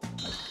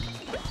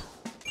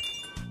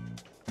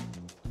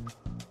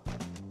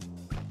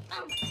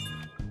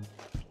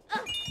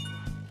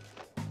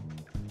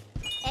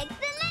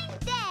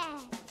 Excelente.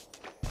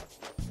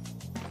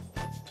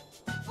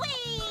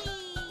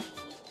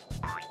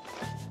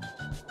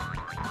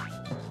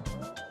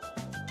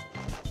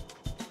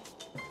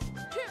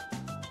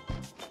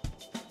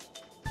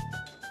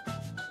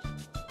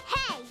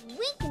 Hey,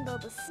 we can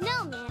build a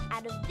snowman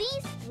out of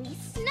these 3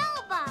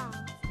 snowballs.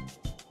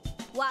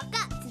 Walk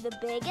up to the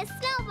biggest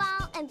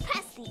snowball and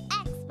press the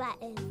X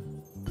button.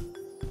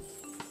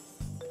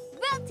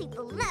 Rotate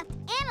the left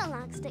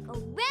analog stick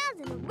around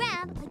and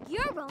around like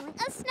you're rolling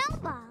a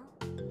snowball.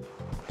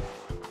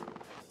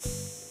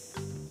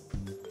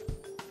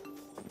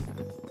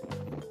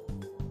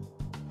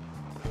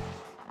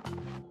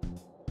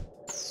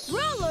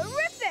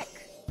 Rollerific!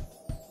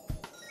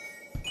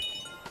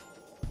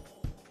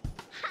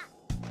 Ha!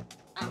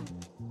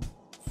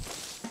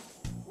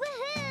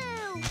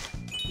 Woohoo!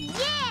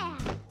 Yeah!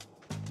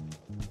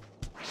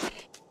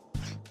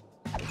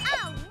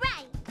 All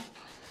right!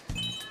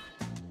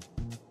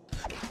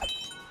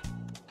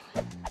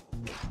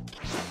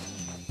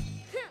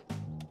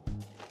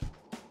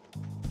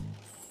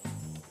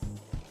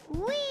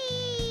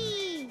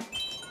 Whee!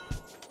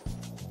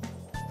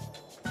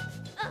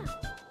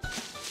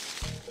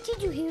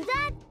 Did you hear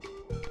that?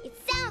 It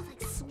sounds like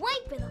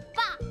Swiper the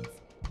Fox.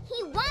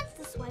 He wants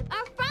to swipe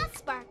our frost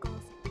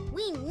sparkles.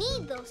 We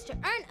need those to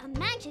earn a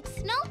magic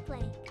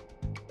snowflake.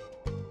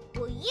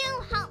 Will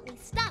you help me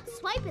stop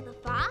Swiper the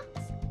Fox?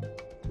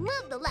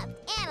 Move the left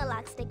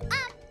analog stick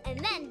up and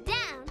then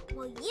down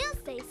while you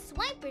say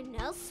Swiper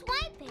no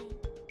swiping.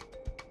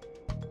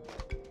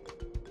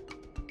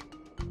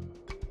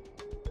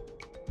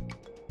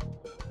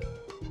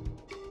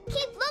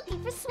 Keep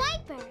looking for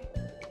Swiper.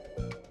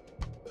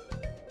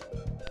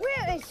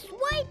 Where is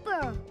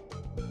Swiper?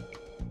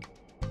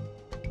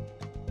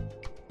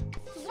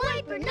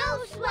 Swiper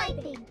no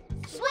swiping!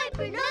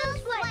 Swiper no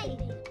swiping!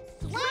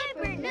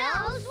 Swiper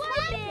no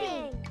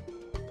swiping!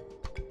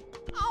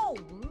 Oh,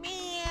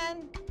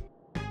 man.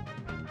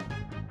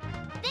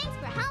 Thanks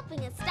for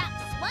helping us stop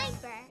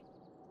Swiper.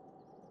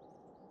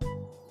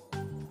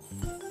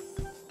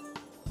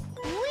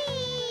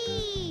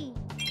 Whee!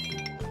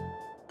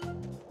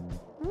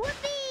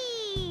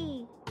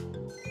 Whoopee!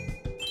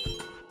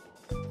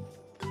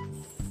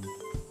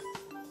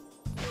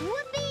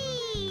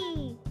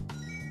 Whoopee!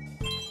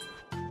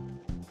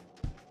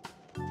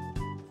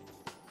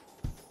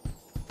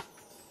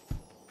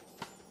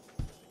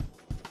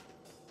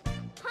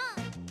 Huh.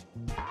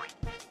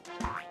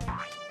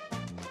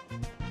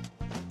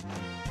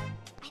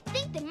 I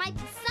think there might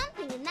be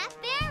something in that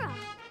barrel.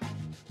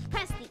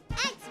 Press the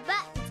X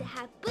button to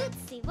have Boots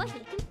see what he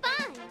can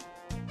find.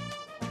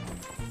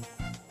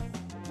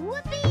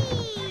 Whoopee!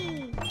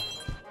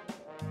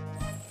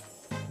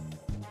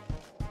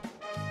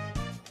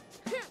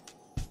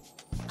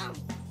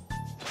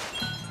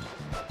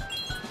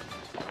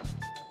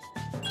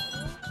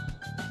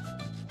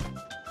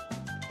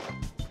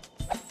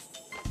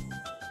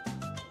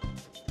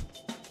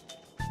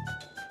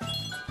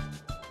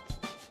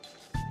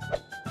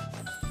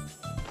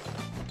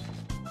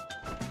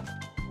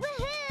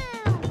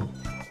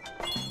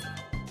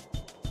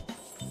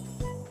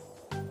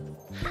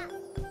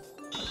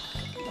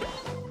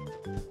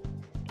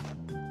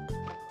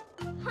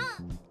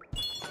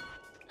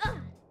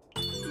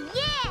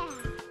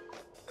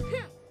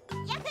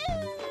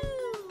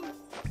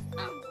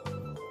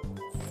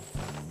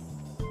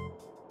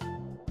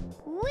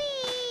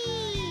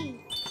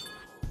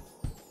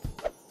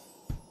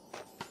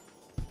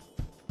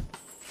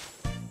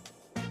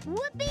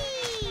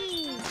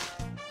 Whoopee!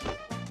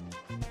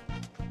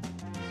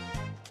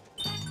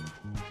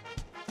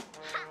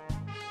 Ha!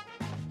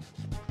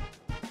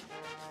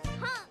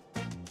 Huh.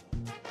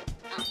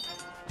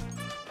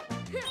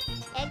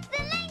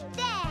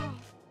 Excelente!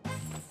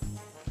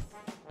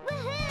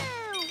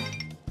 Woohoo!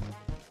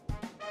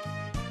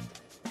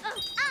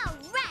 All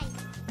right.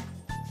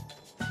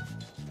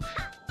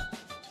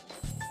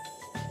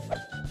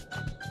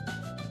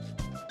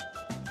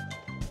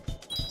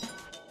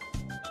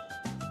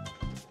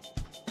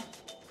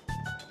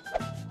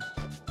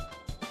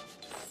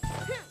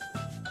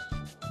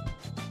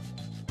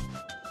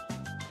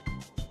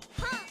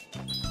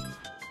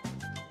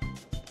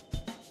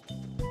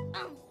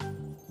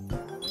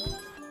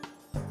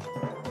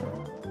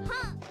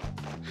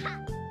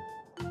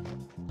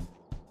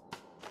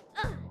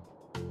 Ha!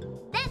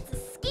 That's a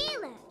ski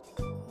lift.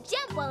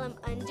 Jump while I'm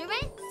under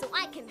it so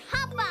I can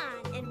hop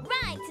on and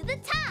ride to the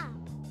top.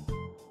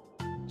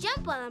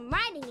 Jump while I'm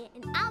riding it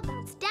and I'll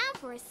bounce down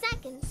for a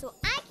second so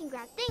I can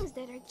grab things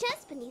that are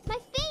just beneath my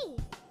feet.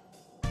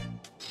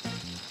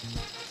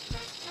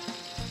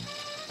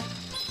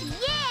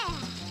 Yeah!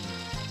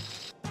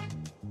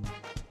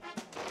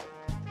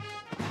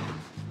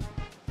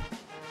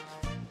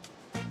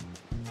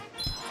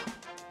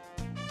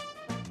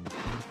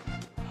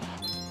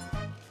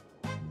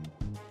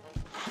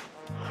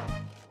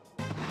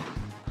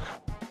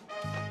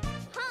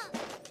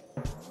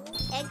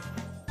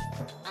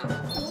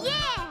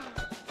 Yeah!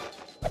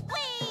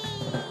 Whee!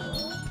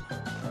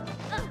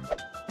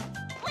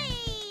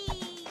 Whee!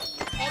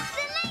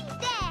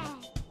 Excelente!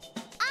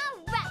 All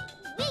right,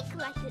 we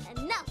collected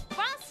enough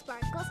frost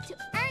sparkles to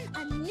earn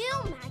a new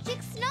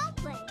magic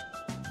snowflake.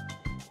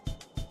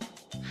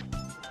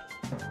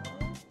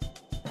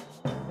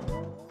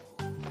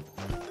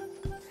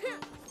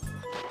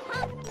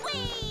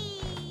 Whee!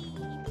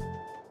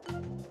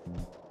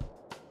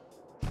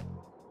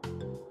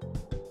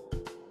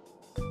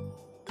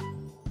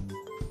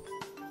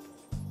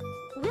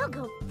 We'll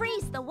go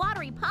freeze the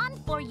watery pond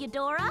for you,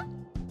 Dora.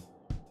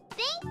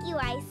 Thank you,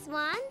 Ice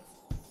Swans.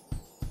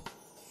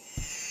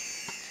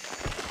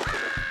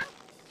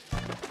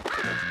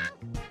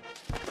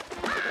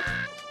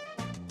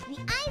 The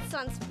Ice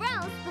Swans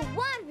froze the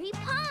watery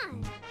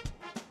pond.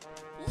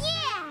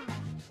 Yeah!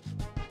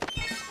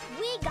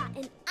 We got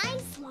an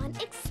Ice Swan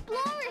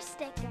Explorer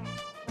sticker.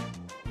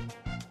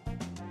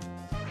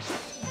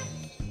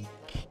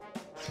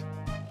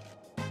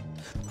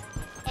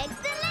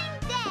 Excelente!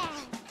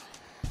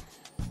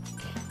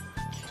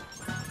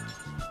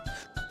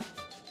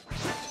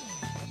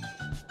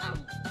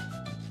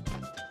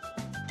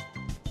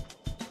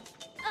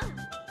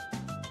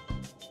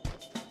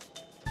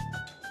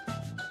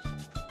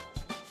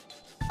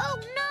 Oh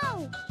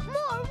no!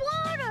 More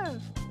water!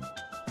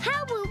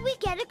 How will we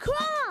get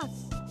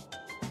across?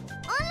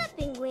 Hola,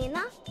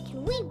 Pinguina.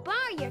 Can we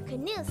borrow your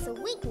canoe so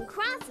we can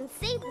cross and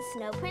save the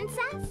Snow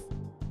Princess?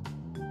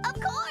 Of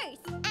course!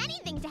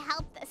 Anything to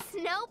help the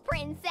Snow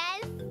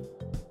Princess.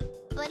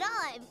 But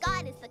all I've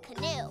got is the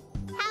canoe.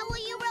 How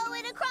will you row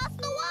it across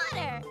the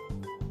water?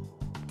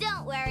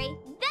 Don't worry.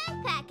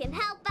 Backpack can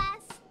help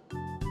us.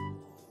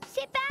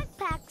 See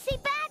backpack, see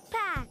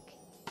backpack!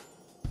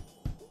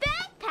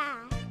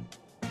 Backpack!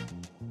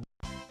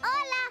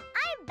 Hola,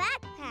 I'm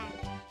Backpack.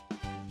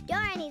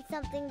 Dora needs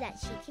something that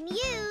she can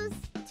use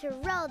to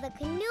row the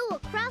canoe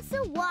across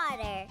the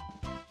water.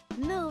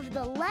 Move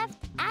the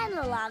left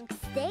analog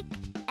stick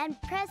and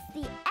press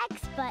the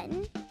X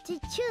button to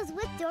choose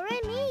what Dora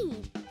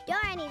needs.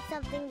 Dora needs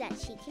something that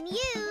she can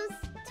use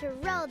to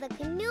row the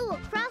canoe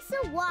across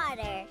the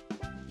water.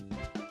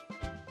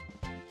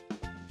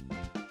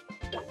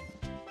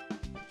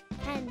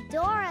 Can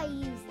Dora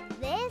use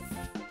this?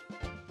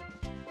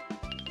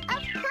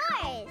 Of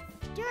course!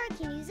 Dora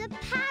can use a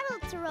paddle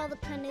to row the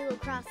canoe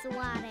across the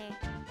water.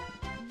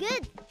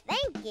 Good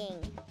thinking!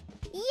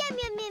 Yum,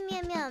 yum, yum,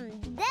 yum, yum!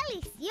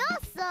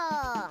 Delicioso!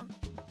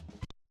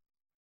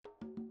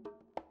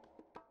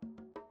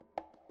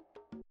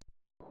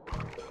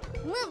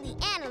 Move the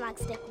analog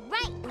stick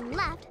right and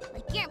left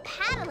like you're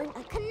paddling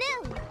a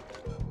canoe.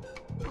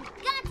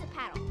 We've got to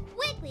paddle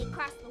quickly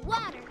across the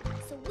water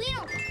so we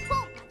don't get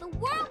pulled by the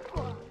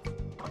whirlpool.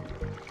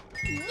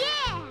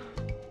 Yeah!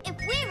 If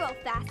we row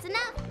fast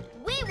enough,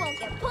 we won't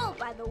get pulled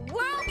by the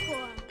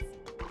whirlpools.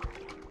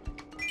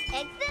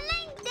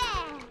 Excelente!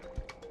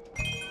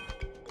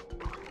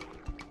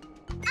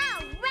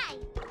 All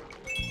right!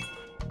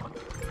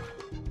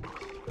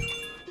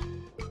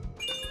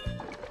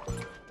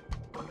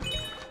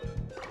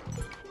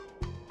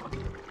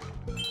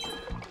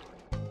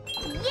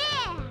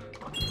 Yeah!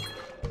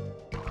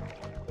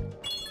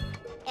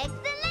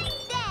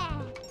 Excelente!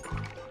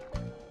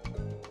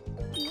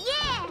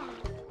 Yeah!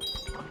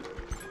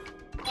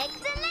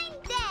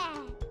 Excelente!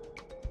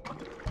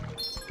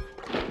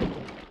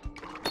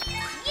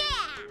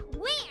 Yeah!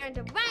 We earned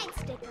a ride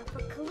sticker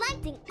for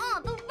collecting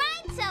all the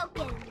ride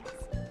tokens.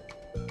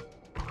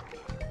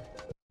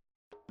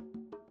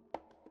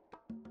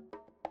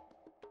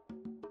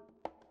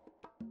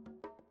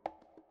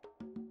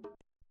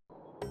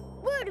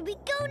 We're Where do we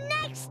go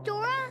next,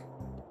 Dora?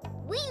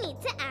 We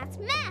need to ask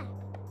Map.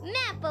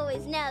 Map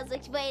always knows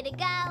which way to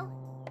go.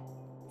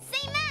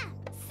 Say Map!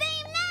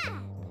 Say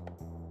Map!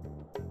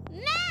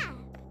 Map!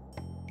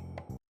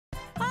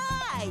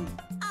 Hi,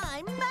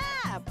 I'm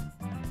Map.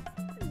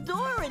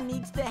 Dora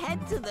needs to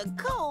head to the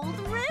cold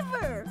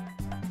river.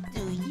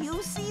 Do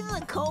you see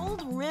the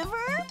cold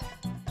river?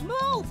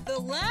 Move the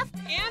left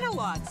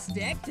analog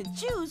stick. To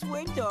choose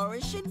where Dora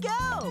should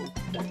go.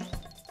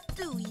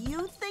 Do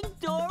you think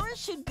Dora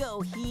should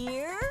go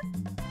here?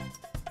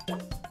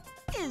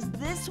 Is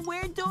this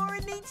where Dora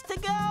needs to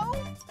go?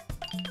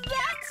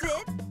 That's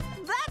it!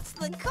 That's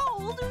the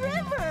cold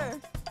river!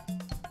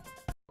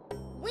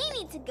 We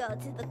need to go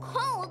to the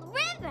cold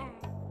river.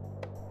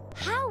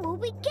 How will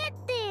we get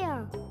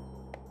there?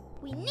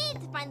 We need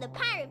to find the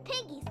pirate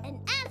piggies and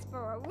ask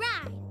for a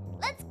ride.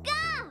 Let's go!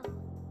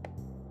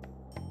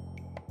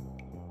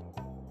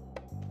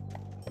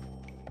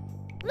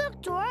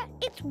 Look, Dora,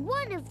 it's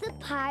one of the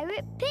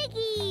pirate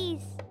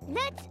piggies.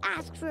 Let's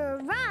ask for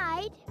a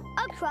ride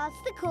across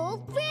the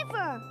cold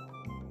river.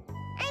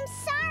 I'm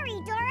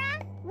sorry,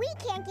 Dora. We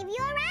can't give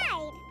you a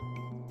ride.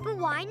 But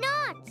why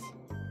not?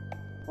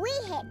 We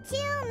hit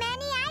too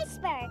many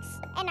icebergs,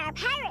 and our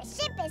pirate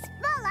ship is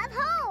full of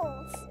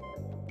holes.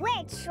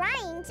 We're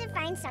trying to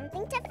find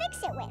something to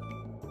fix it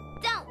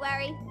with. Don't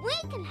worry,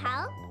 we can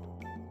help.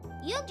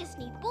 You just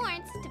need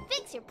boards to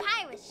fix your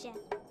pirate ship.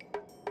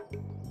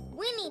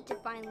 We need to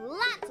find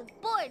lots of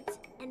boards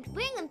and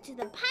bring them to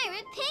the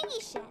pirate piggy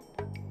ship.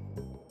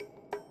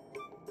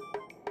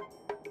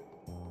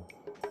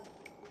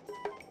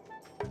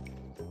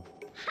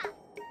 Ha!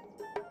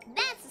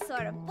 That's the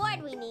sort of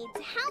board we need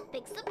to help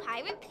fix the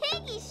pirate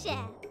piggy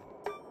ship.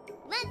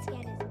 Let's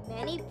get as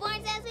many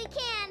boards as we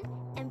can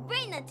and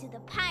bring them to the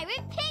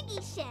pirate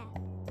piggy ship.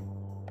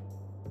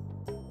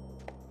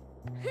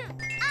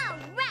 All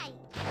right.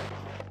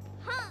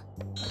 Huh.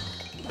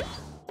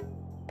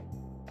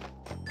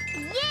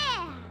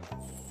 Yeah!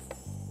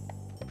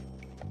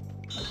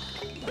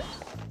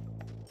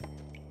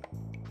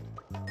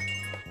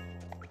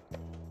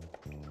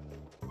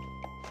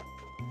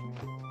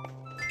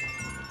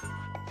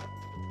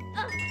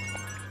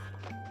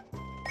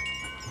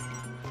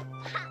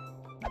 Ha!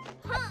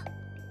 Huh!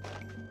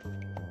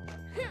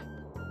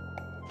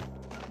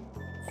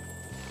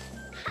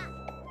 Ha!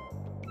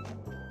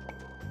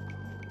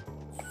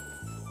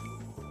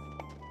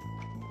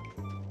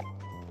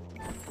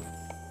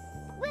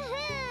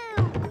 Woohoo!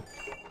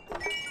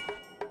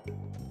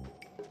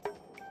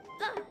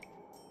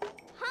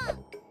 Huh!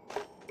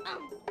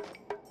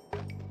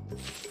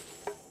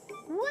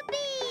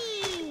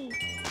 Whoopee!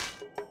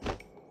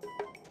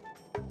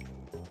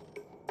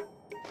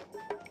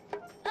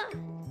 Huh!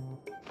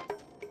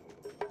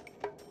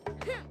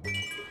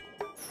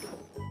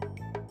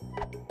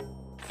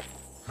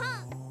 Ha!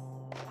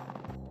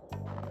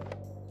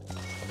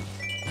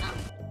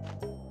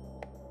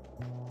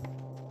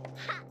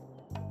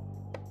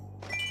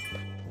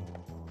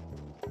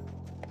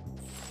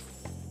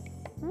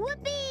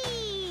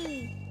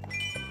 Whoopee!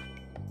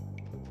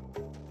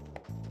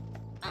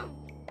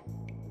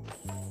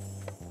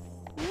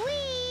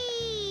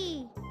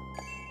 Whee!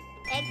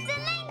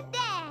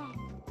 Excelente!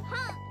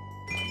 Huh!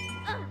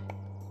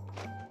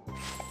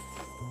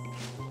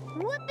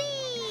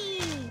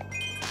 Whoopee!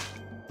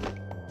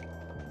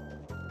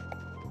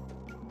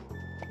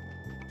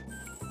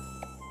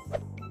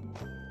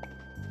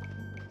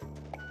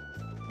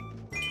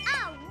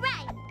 All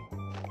right!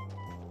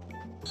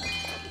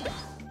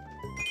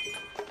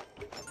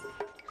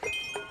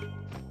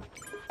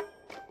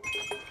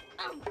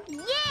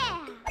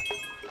 Yeah!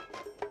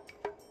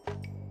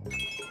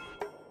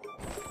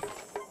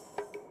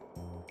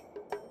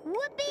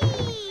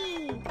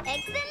 Whoopee!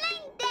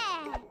 Excelente!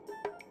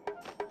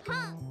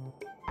 Huh!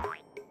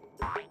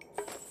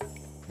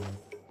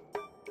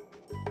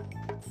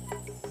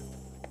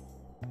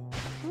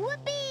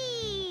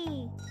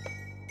 Whoopee!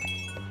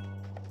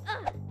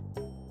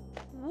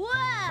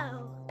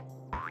 Whoa!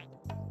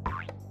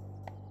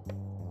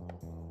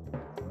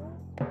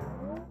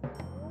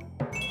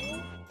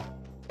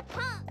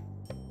 Huh!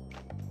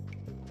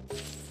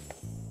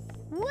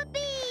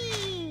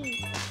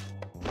 Whoopee!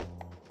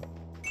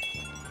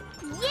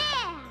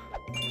 Yeah!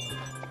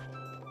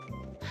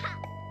 Ha!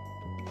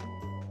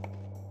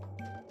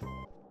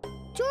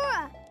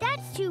 Dora,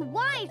 that's too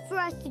wide for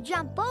us to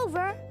jump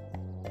over.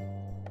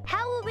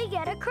 How will we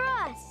get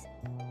across?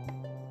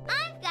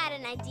 I've got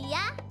an idea.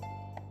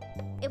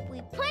 If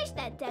we push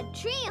that dead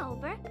tree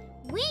over,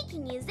 we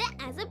can use it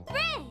as a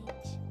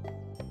bridge.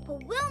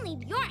 But we'll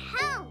need your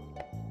help.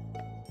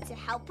 To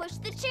help push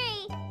the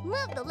tree,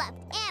 move the left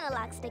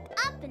analog stick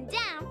up and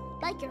down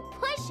like you're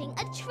pushing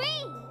a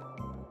tree.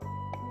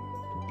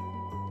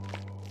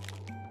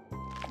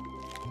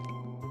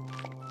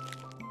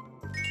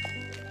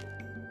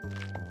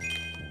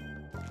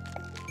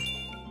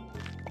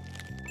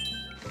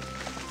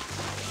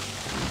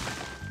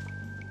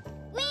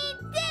 We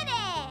did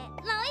it!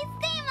 Lo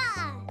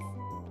hicimos!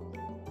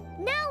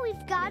 Now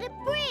we've got a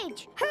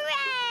bridge.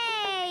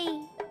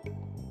 Hooray!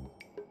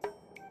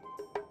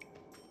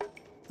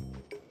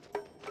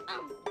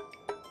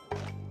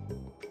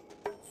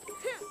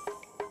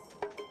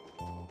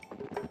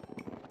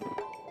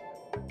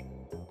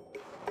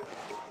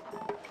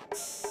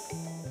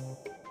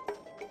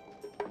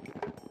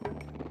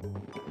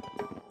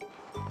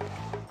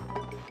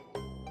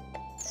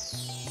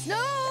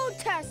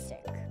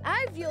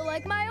 feel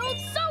like my old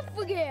self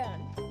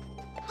again.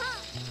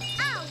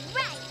 All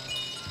right.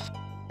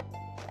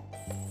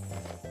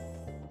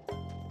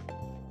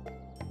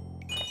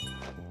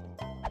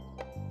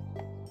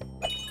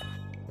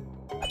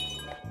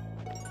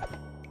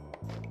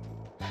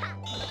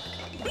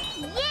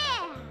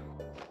 Yeah!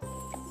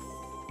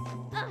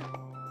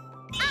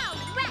 All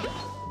right!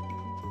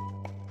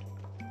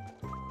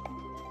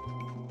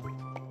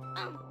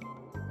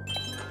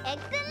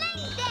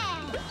 Excelente!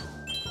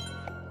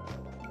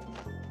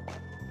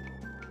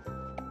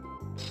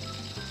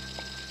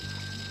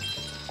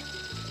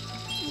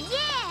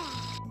 Yeah!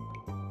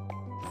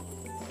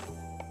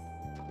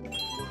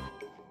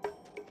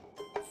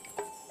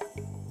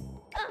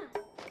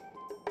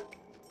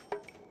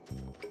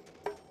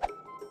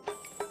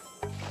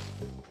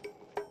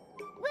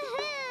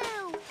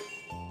 Woohoo!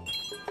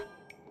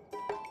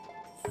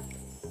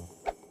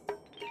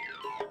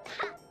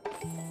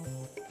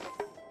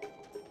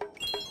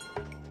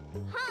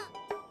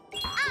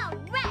 All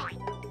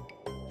right!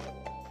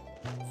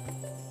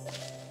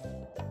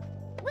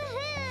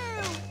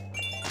 Woohoo!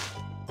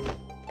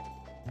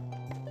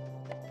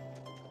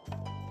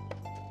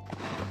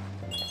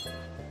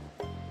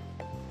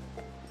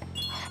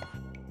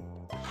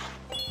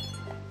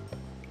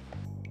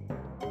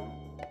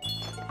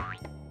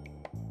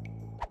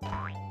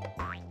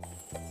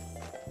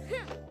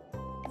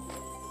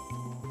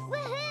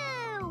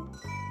 Woohoo!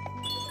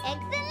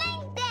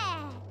 Excelente!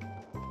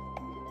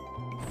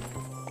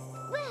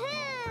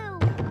 Woohoo!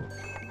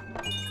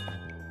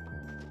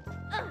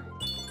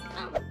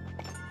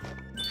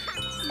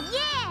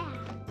 Yeah!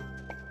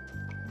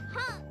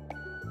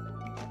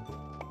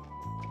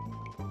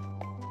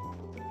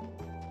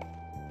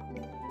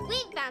 We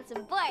found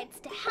some boards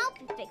to help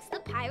you fix the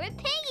Pirate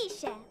Piggy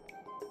ship.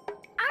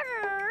 All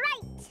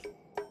right!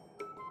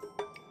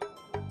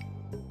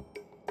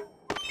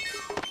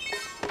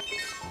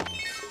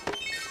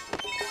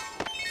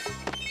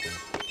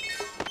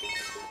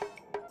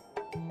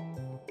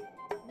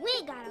 We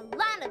got a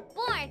lot of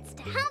boards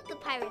to help the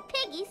Pirate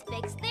Piggies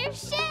fix their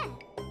ship.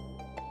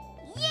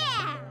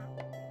 Yeah!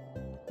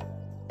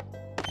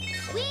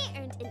 We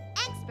earned an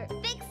Expert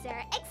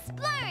Fixer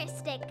Explorer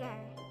sticker.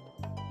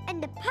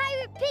 And the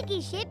Pirate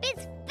Piggy ship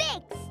is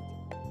fixed.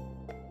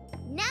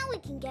 Now we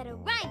can get a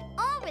ride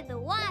over the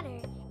water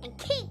and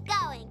keep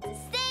going to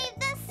save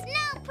the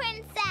Snow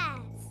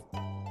Princess.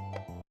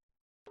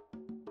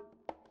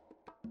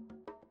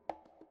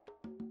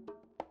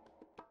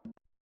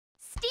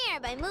 Steer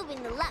by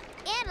moving the left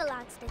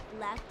analog stick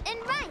left and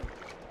right.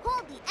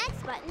 Hold the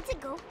X button to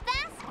go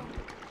faster.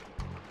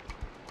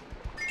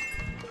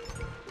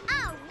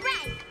 All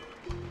right.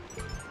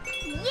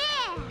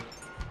 Yeah.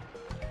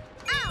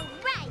 All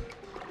right.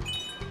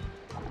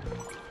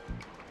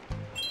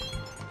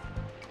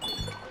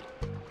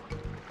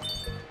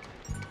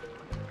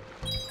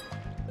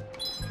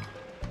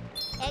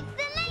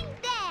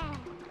 Excelente.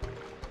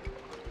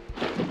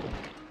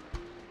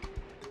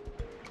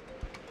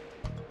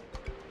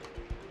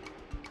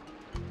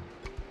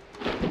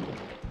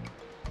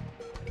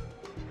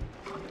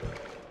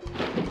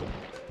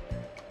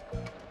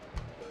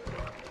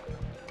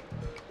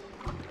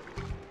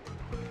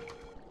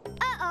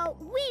 Uh-oh,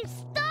 we've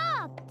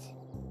stopped.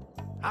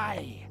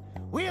 Aye,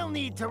 we'll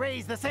need to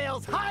raise the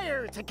sails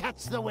higher to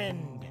catch the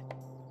wind.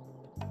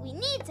 We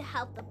need to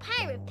help the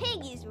Pirate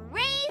Piggies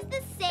raise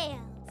the sails.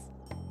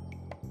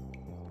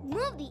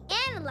 Move the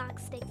analog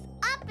sticks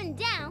up and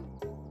down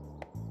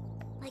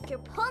like you're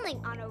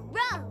pulling on a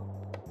rope.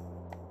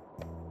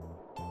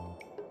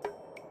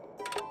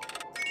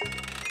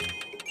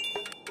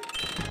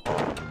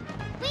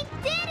 We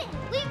did it!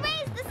 We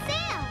raised the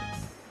sails!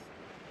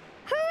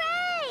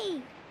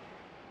 Hooray!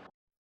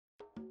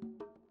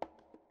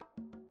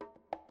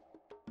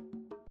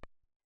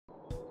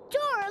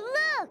 Dora,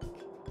 look!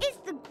 It's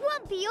the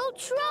grumpy old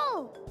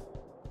troll.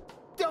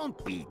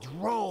 Don't be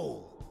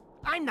droll.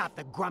 I'm not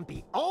the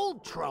grumpy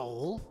old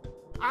troll.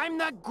 I'm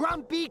the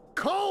grumpy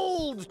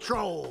cold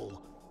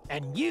troll.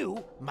 And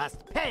you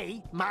must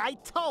pay my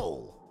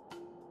toll.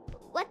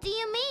 What do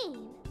you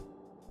mean?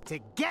 To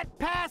get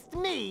past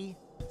me,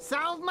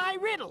 solve my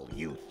riddle,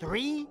 you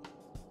three.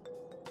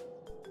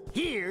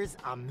 Here's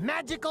a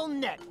magical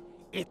net.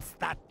 It's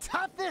the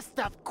toughest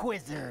of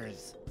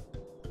quizzers.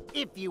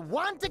 If you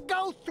want to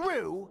go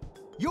through,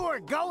 you're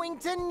going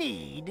to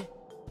need...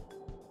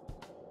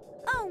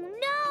 Oh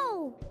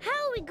no! How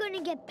are we going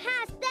to get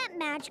past that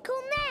magical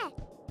net?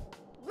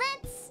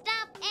 Let's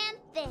stop and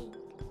think.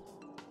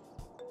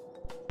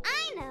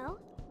 I know.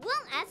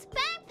 We'll ask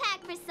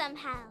Backpack for some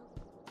help.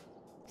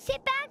 Say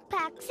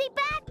backpack, say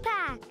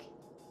backpack.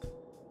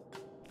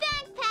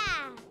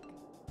 Backpack!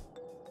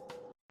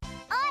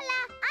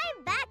 Hola,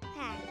 I'm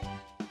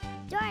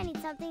Backpack. Dora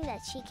needs something that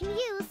she can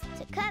use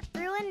to cut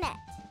through a net.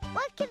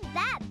 What could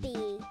that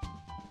be?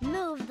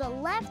 Move the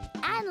left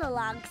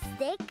analog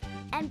stick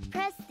and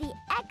press the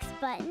X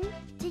button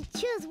to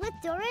choose what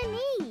Dora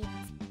needs.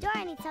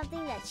 Dora needs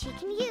something that she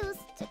can use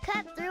to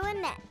cut through a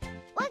net.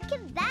 What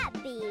could that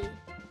be?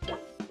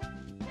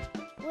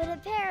 Would a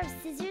pair of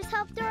scissors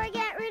help Dora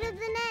get rid of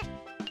the net?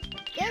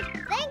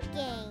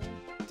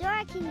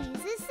 can use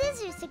the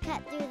scissors to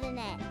cut through the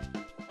net.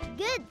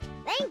 Good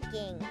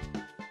thinking.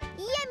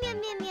 Yum,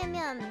 yum, yum, yum,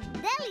 yum.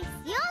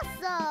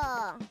 Delicioso.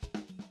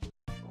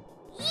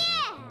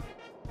 Yeah!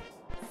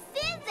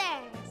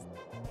 Scissors!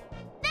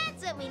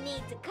 That's what we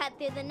need to cut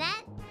through the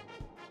net.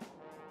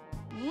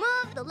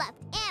 Move the left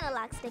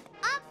analog stick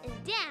up and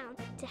down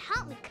to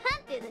help me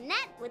cut through the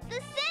net with the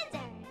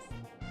scissors.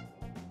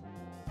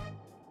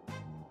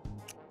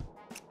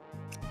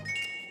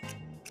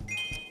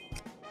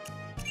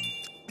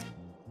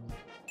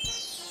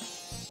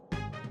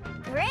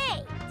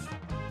 Great!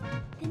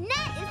 The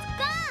net is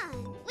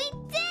gone! We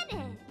did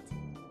it!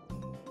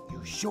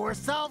 You sure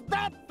solved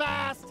that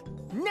fast!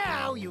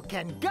 Now you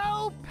can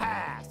go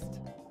past!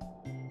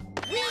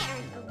 We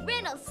earned a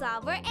Riddle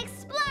Solver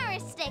Explorer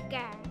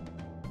sticker!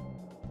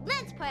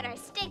 Let's put our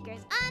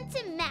stickers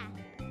onto map.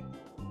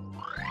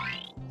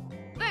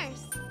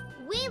 First,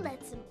 we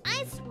let some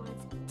ice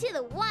swans to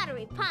the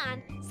watery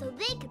pond so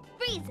they could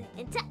freeze it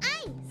into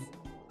ice.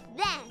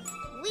 Then,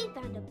 we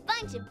found a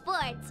bunch of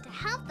boards to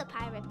help the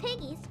pirate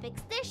piggies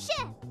fix their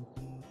ship.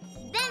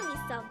 Then we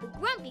solved the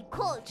grumpy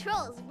cold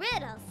troll's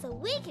riddle so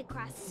we could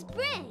cross this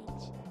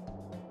bridge.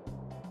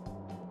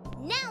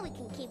 Now we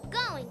can keep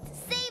going to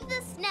save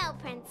the Snow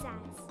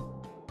Princess.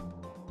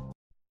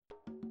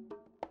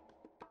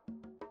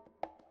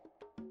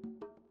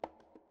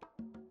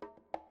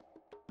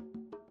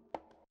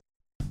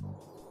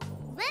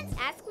 Let's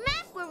ask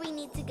Map where we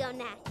need to go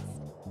next.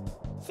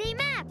 See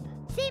map!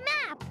 See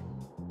map!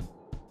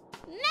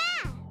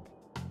 Map!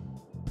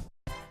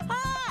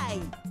 Hi,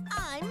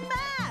 I'm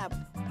Map.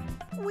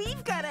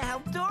 We've got to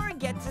help Dora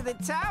get to the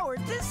tower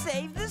to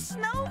save the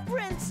Snow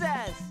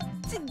Princess.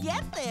 To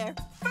get there,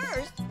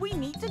 first we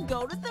need to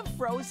go to the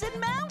frozen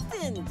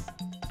mountains.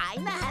 I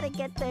know how to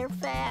get there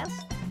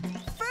fast.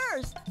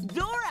 First,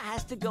 Dora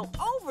has to go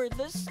over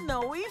the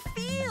snowy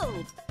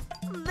field.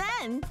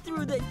 Then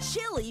through the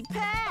chilly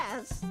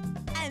pass.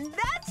 And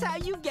that's how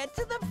you get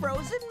to the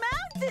frozen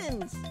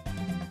mountains.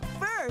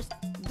 First,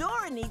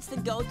 Dora needs to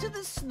go to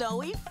the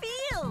snowy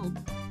field.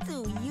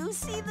 Do you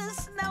see the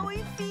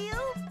snowy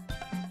field?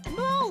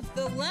 Move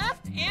the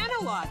left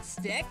analog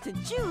stick. To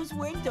choose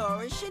where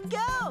Dora should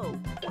go.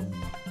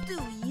 Do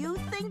you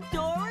think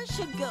Dora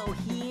should go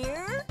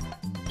here?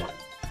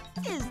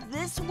 Is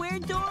this where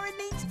Dora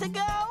needs to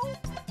go?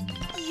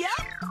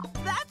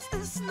 Yep, that's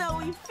the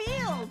snowy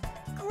field.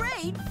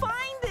 Great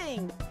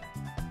finding.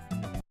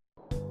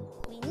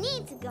 We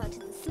need to go to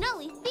the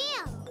snowy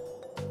field.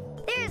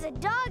 There's a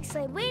dog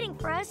sled waiting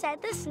for us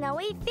at the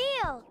snowy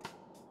field.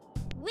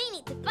 We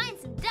need to find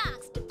some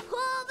dogs to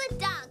pull the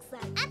dog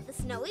sled at the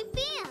snowy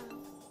field.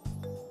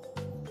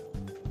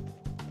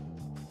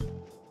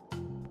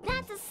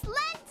 That's a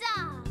sled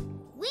dog.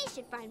 We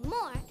should find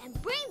more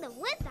and bring them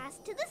with us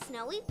to the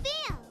snowy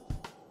field.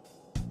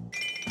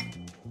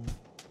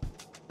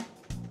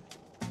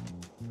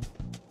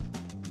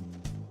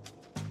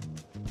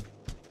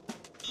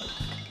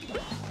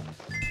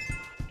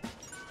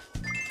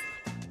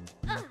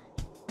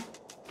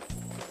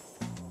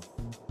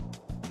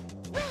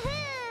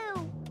 Woohoo!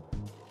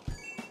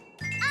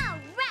 All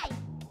right.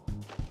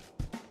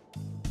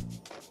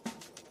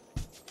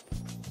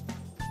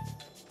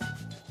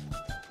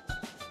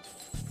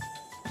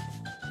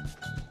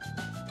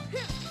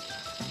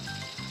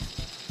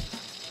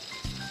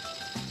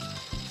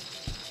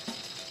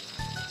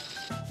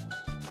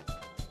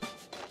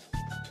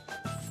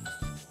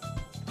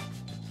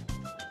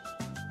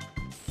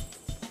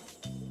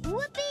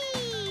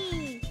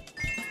 Whoopee!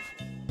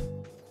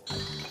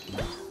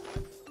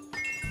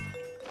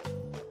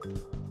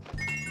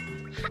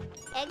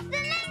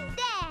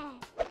 Excelente!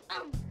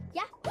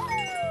 Yahoo!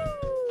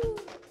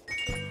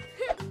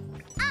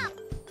 Up!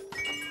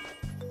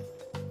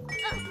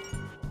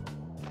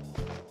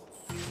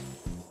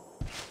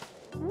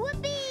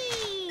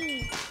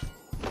 Whoopee!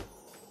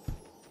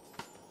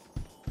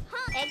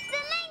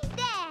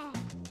 Excelente!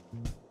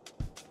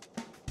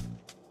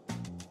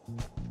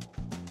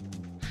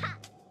 Ha!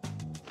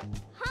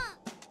 Ha!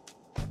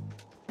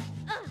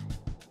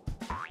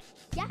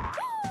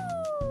 Yahoo!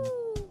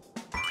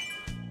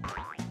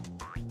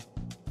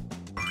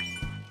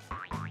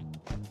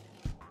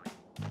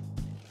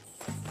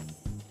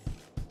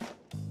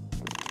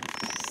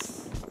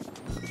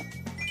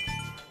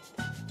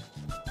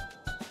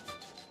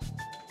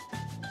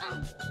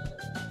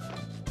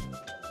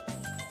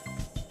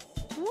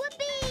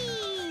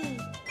 Whoopee!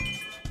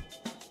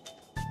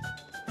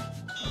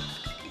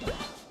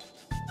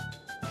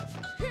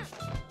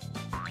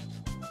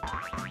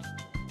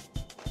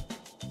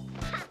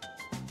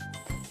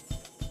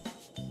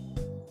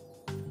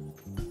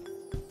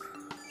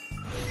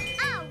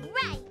 All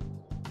right.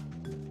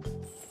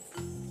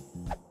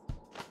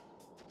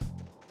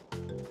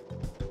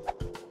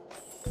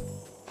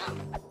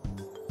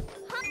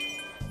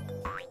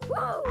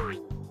 Woo!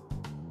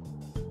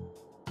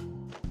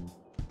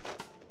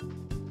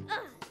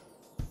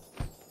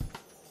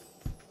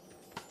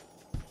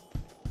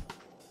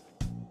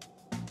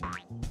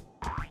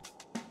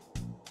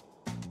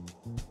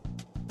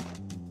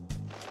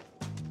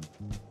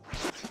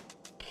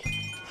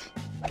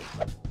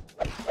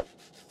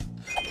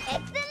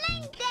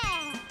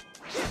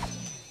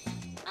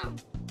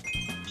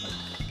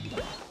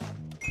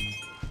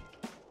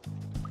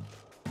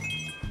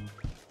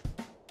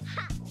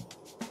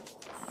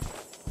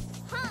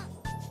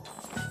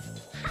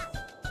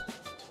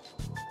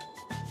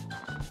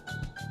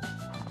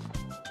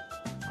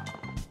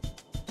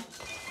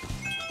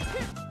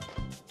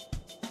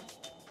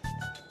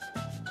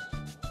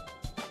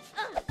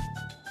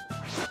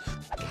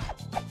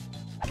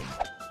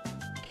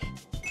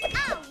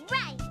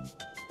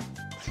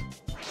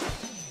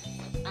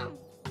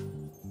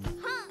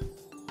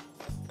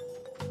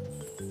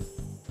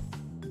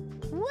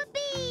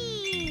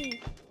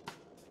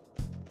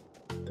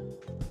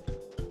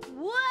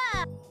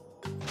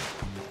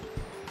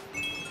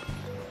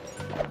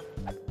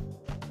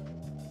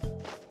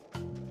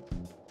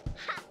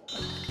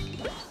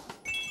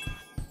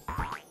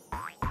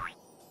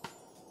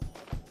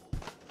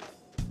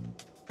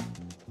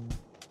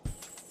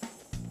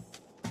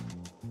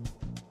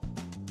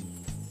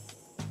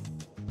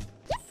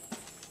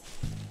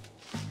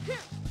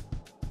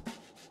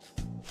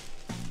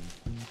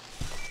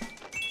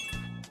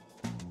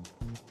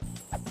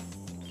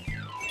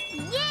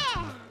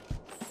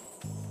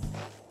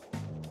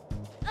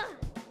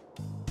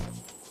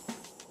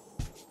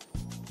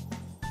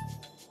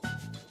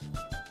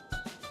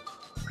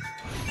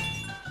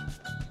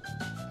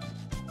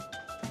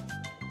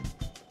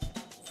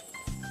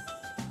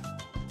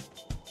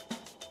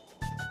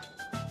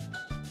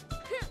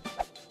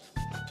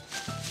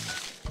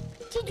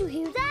 you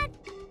hear that?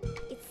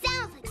 It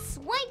sounds like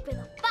Swiper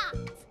the fox.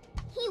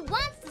 He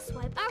wants to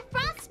swipe our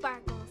frost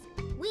sparkles.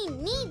 We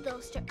need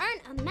those to earn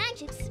a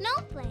magic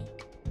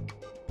snowflake.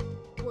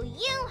 Will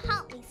you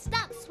help me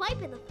stop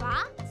Swiper the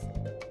fox?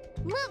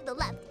 Move the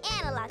left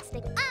analog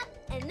stick up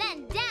and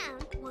then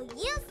down while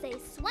you say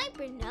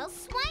Swiper no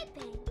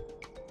swiping.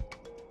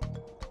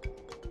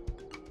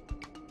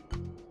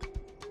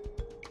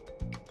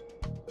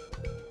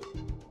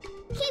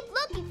 Keep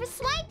looking for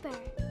Swiper.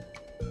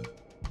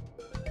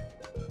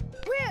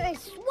 Where is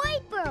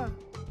Swiper?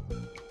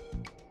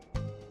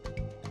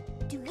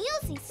 Do you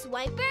see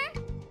Swiper?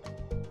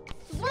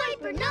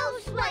 Swiper no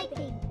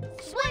swiping!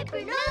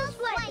 Swiper no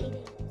swiping!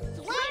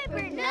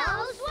 Swiper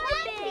no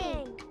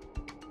swiping!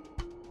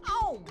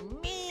 Oh,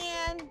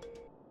 man!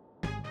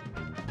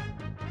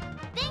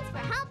 Thanks for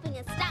helping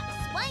us stop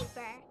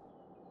Swiper.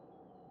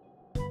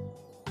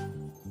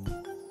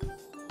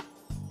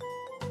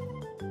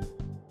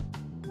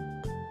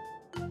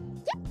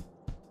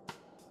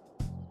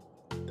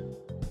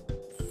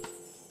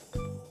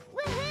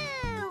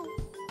 Woohoo!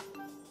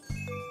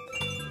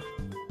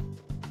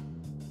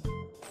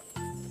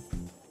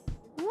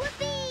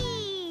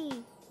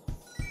 Whoopee!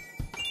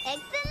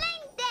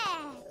 Excelente!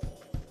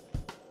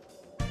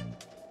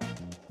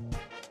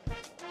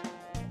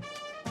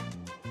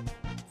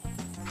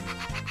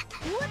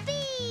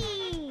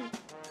 Whoopee!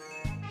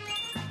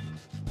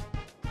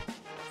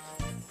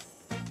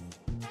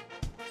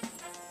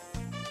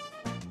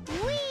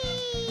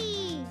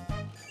 Whee!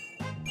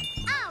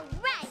 All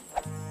right!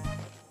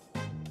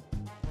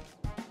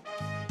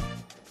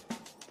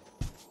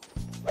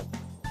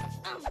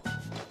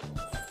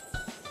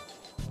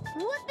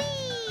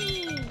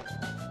 Whoopee!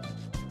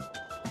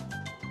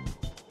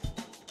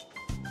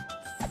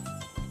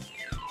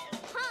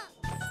 Huh. Ha.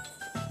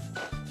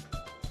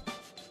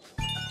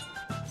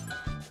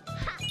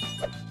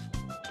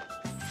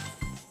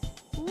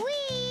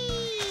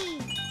 Whee!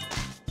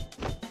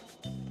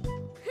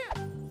 Huh.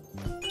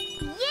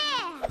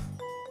 Yeah!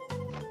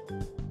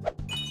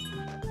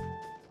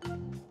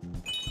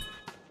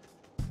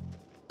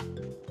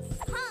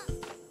 Huh.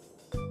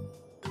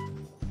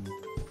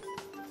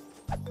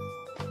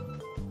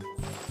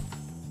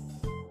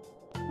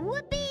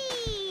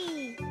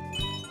 Whoopee!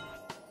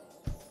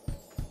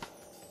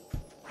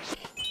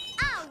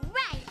 All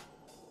right!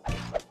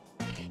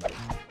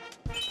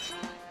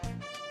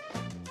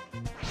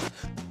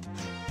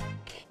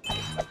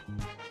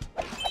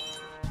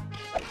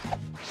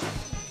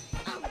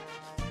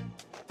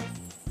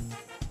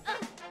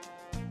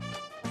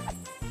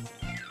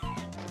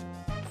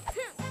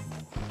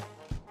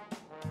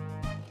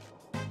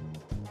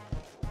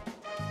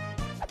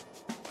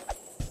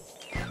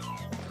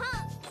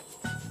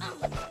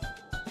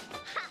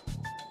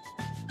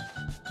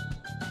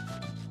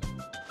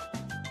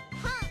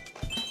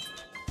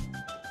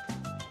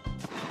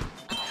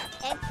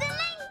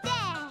 Excelente!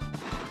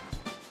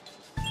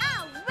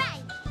 All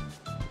right!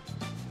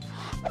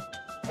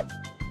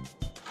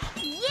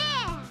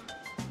 Yeah!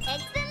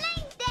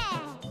 Excelente!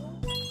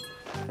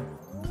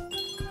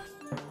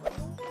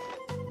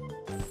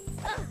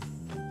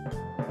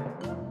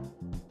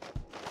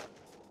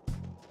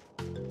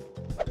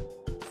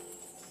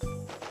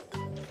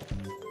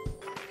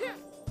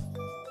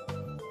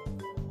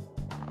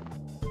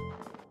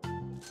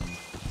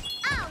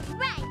 All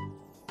right!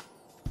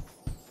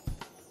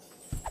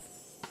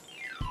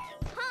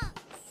 Huh.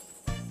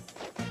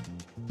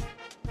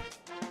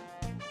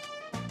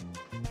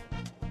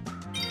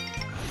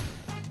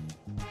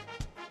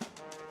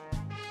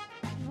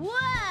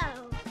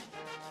 Whoa!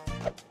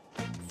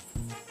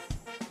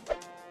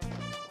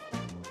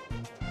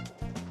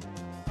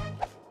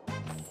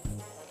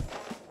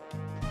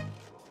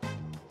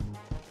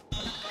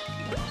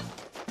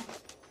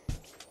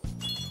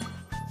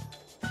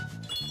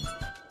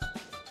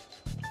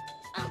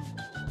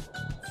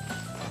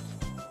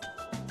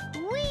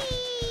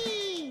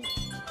 Whee!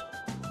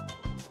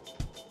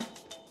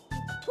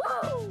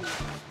 Woo!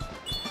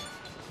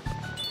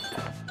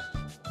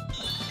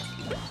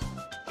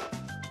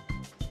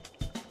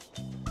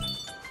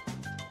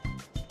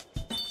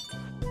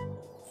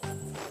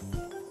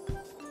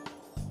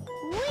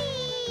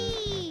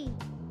 Whee!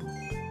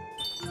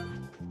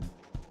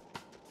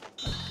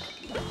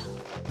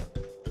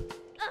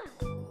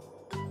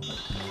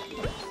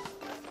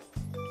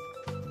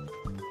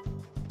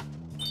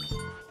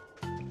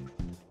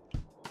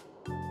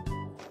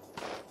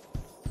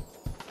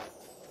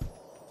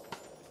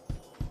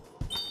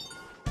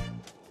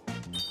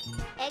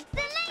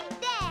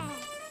 Excelente!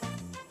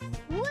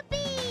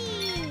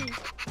 Whoopee!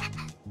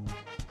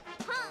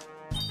 Huh.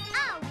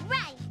 All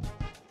right!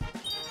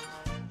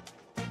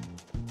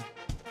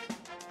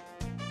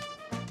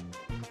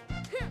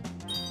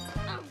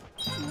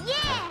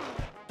 Yeah!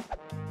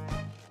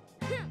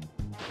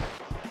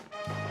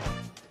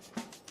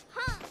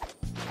 Huh.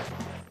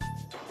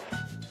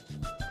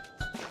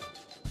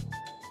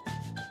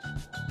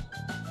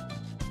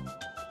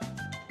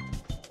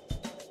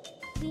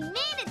 We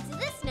made it to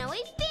the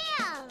snowy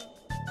field!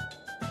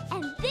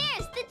 And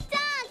there's the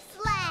dog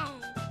sled!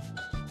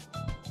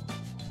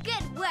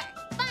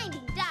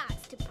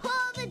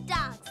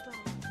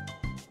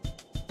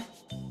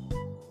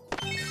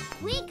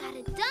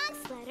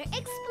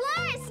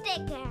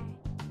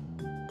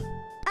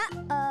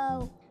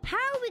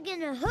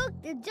 gonna hook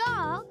the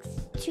dogs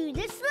to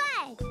the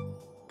sled.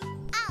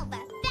 Alva,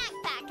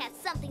 backpack has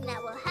something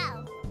that will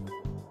help.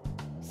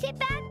 Say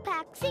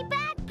backpack, say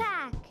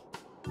backpack.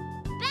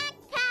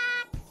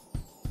 Backpack!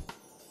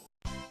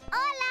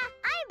 Hola,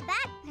 I'm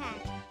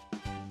Backpack.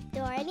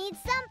 Dora needs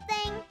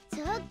something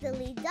to hook the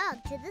lead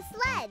dog to the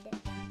sled.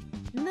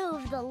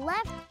 Move the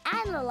left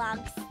analog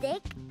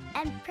stick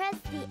and press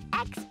the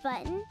X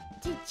button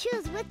to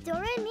choose what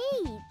Dora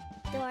needs.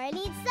 Dora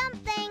needs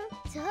something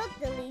to hook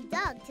the lead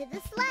dog to the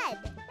sled.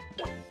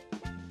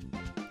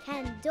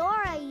 Can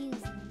Dora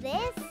use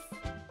this?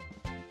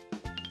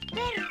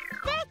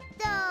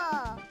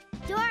 Perfecto!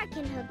 Dora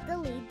can hook the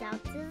lead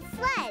dog to the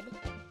sled.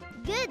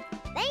 Good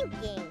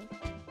thinking.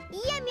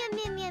 Yum, yum,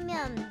 yum, yum,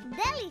 yum.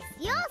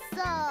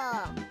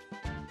 Delicioso!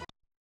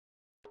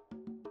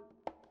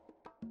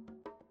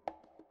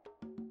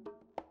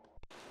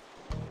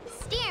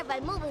 Steer by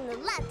moving the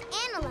left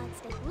analog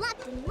stick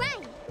left and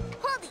right.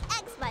 Hold the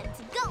X button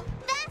to go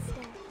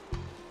faster.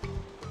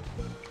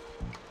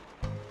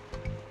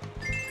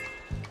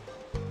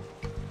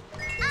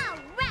 All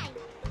right.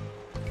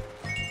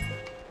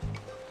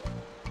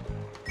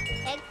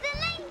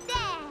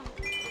 Excelente.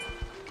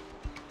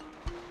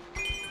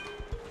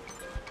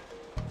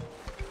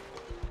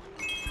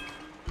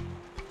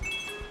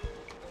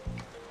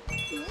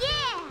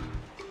 Yeah.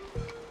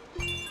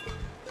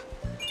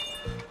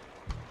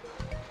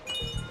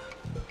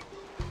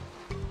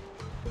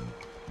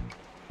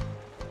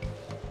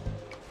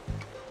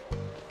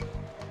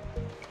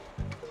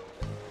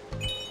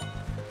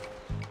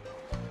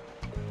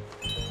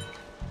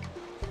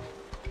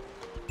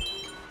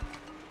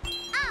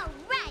 All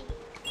right.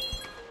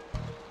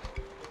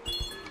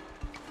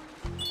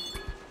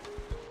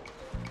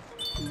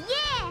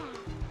 Yeah.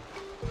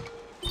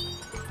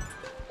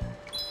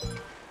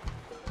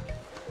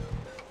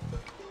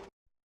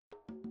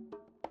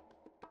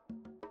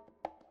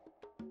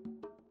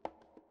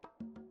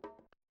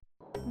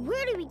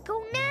 Where do we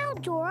go now,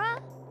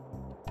 Dora?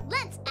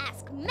 Let's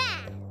ask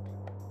Map.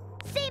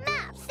 Say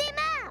map, say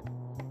map.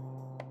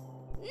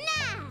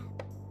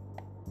 Map.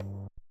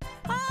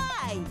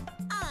 Hi,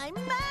 I'm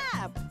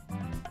Map.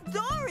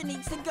 Dora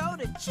needs to go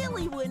to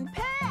Chillywind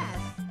Pass.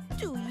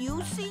 Do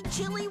you see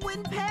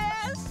Chillywind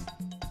Pass?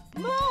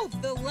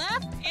 Move the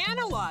left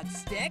analog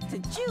stick. To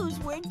choose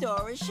where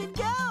Dora should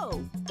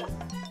go.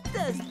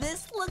 Does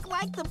this look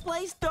like the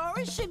place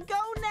Dora should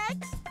go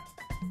next?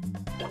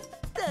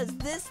 Does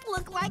this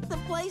look like the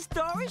place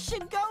Dora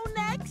should go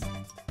next?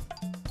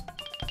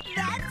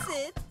 That's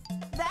it.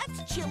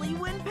 That's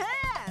Chillywind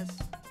Pass.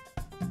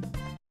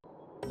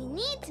 We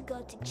need to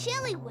go to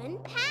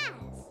Chillywind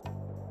Pass.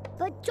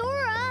 But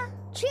Dora,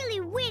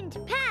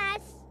 Chillywind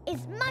Pass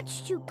is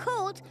much too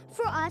cold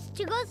for us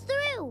to go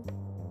through.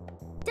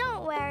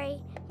 Don't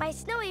worry, my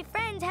snowy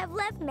friends have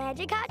left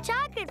magic hot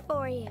chocolate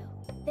for you.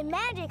 The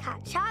magic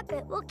hot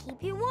chocolate will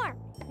keep you warm,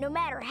 no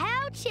matter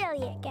how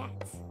chilly it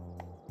gets.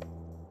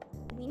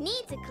 We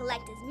need to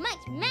collect as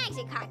much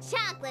magic hot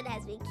chocolate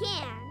as we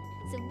can,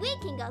 so we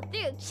can go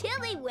through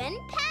Chillywind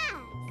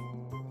Pass.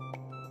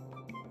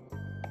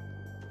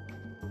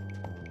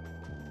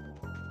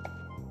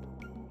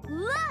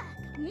 Look!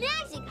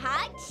 Magic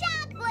hot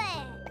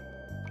chocolate!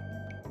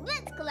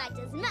 Let's collect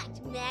as much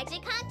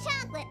magic hot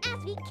chocolate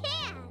as we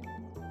can.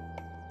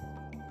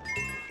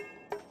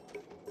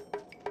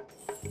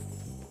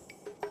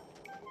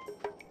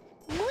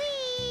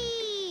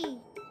 Whee!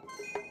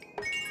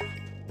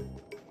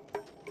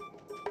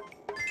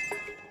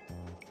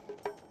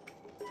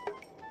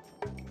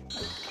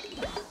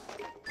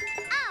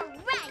 All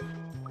right!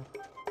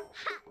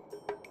 Ha!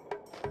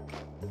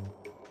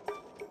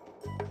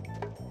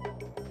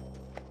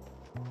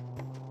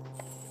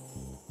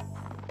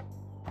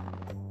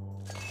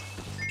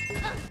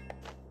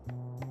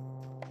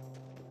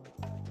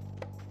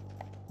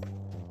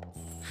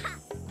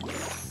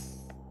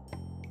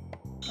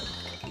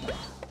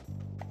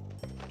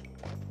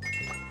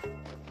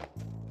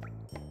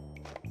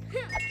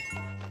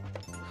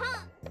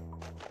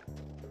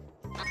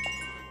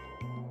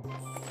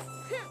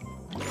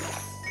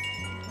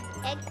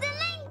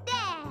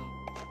 ¡Excelente!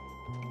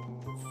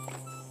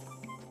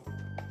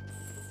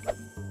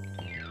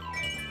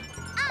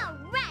 All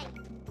right.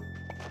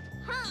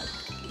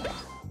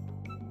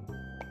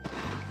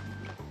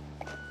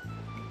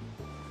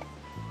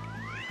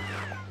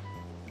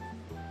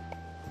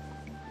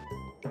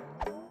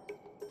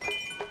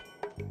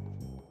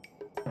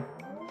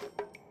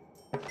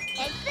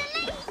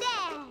 ¡Excelente!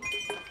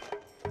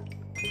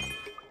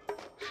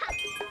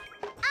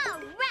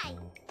 All right.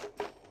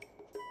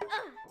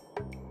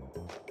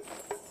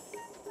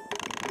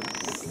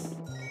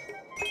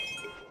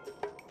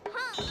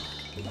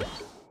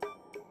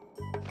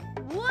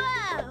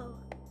 Whoa!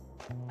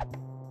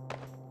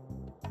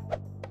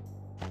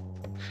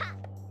 Ha!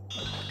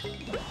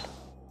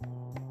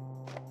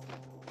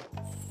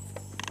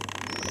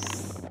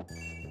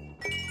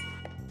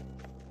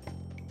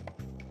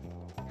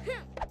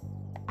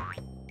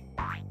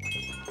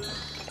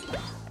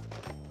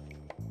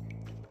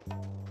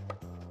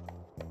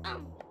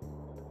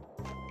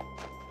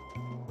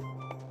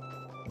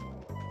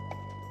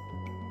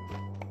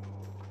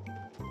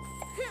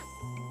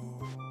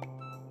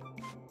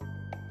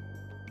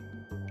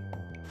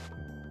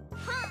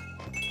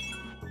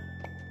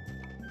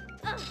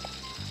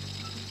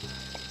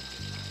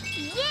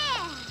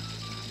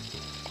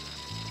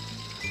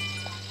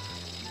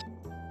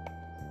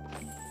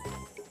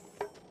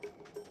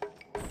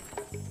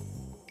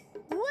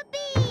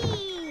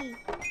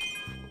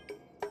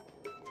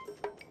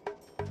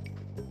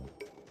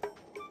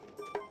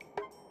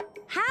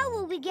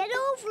 get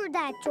over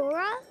that,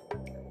 Dora?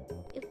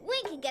 If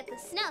we could get the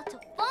snow to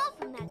fall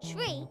from that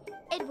tree,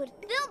 it would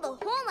fill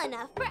the hole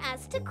enough for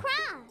us to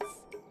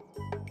cross.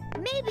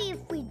 Maybe if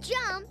we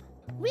jump,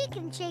 we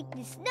can shake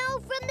the snow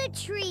from the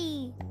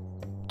tree.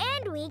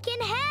 And we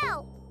can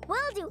help.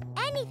 We'll do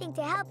anything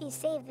to help you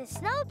save the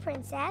Snow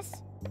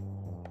Princess.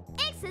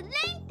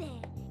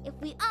 Excelente! If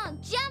we all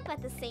jump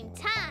at the same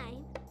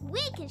time,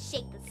 we can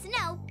shake the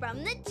snow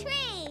from the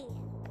tree.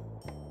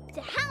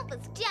 To help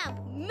us jump,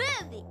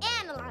 move the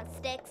analog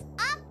sticks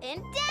up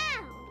and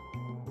down.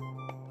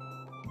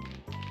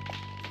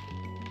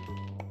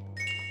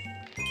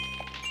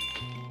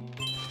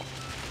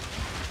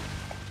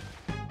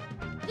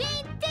 We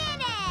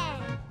did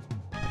it!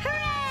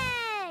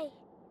 Hooray!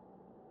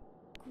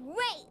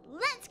 Great!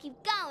 Let's keep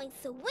going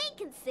so we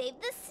can save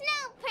the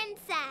Snow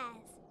Princess.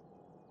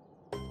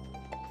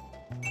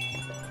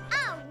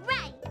 All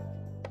right!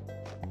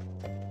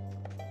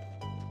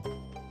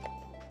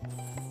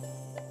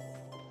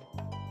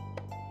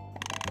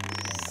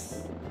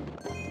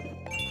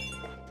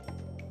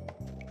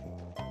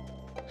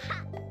 Ha!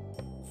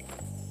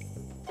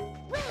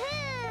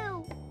 Woohoo!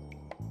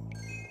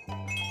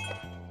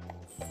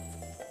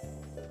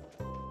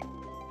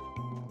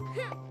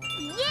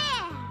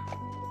 Yeah!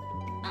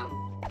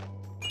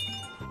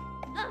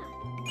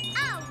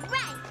 All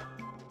right!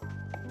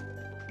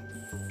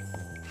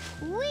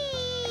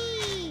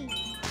 Whee!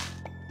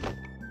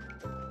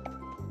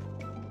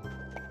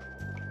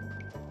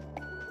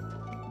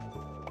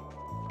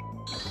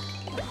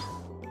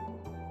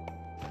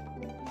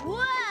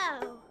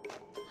 Whoa!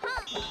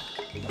 Huh.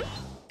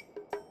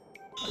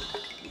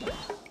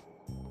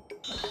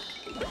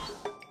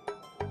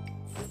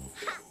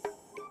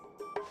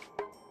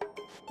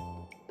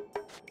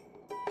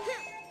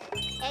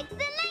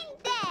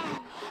 Excelente!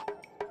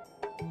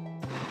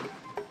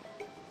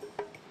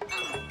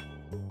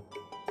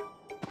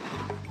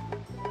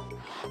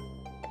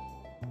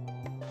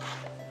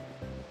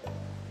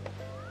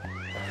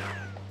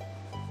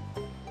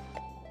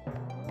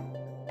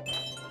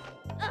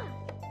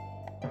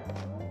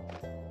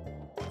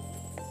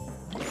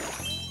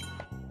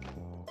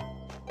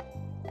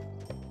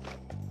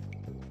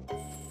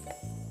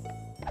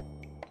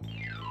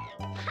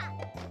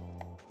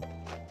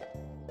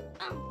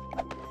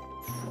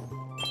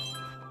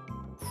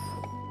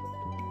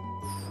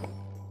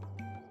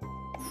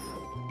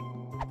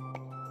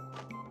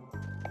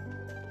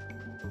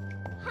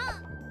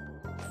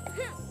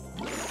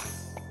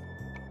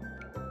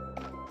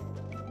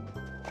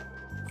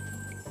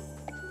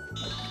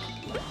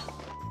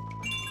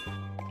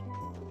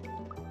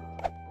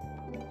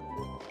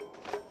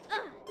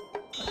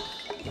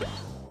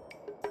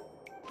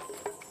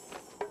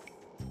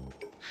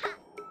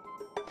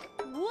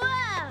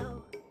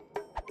 Whoa!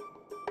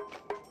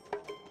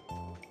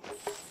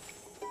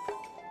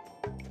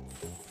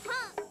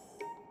 Huh.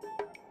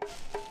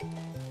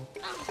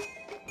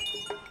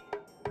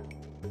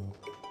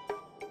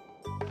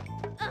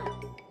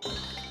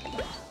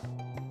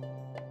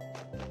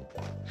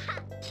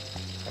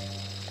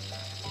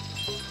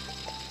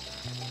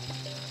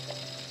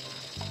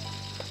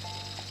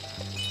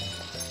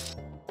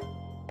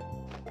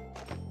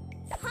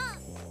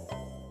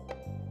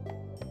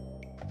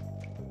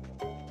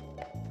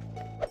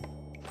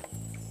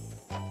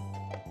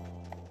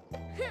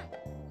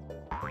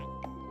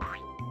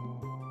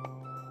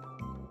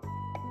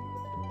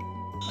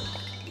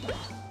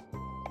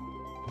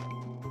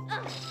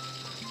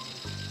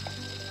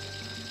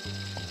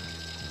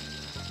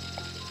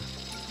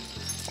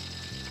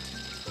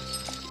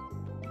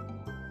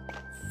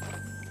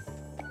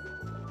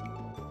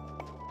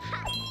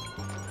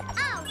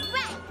 All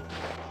right!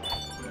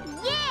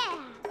 Yeah!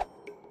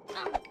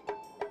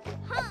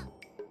 Huh.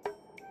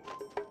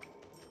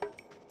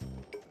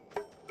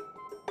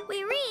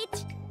 We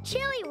reached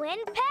Chili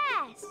Wind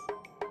Pass.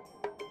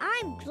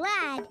 I'm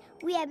glad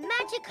we have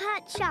magic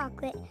hot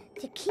chocolate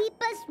to keep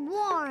us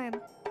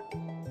warm.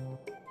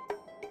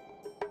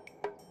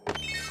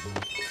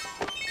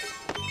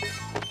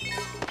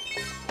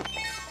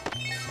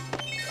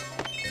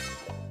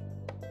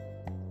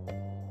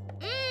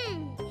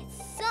 It's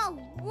so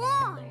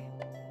warm.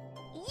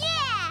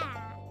 Yeah!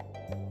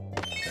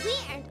 We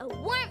earned a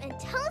warm and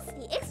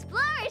toasty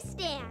Explorer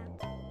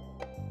stamp.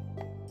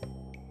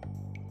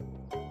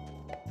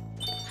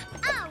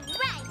 All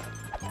right!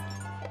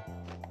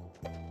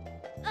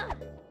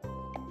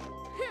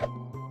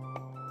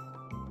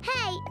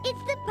 Hey,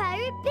 it's the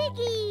Pirate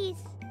Piggies.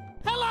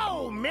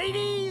 Hello,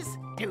 mateys!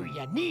 Do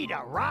you need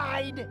a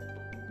ride?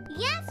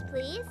 Yes,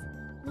 please.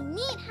 We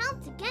need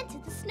help to get to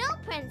the Snow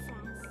Princess.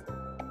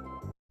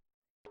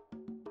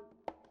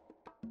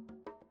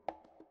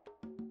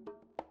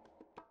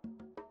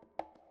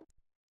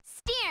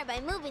 Steer by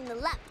moving the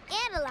left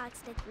analog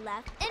stick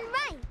left and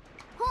right.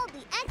 Hold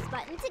the X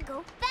button to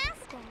go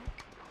faster.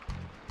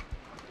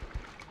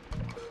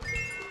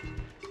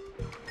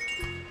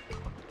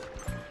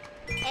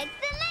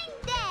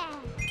 Excelente!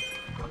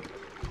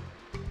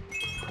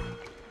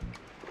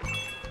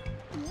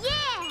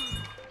 Yeah!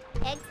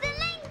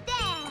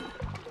 Excelente!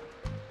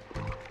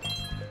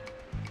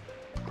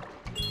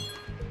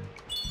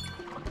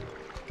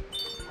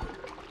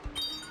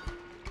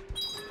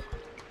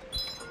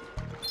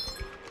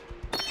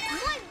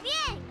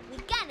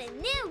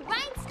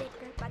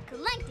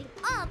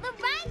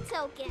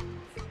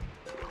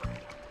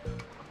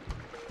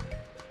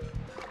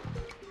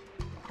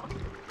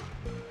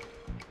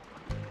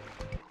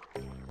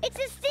 It's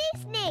a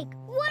sea snake!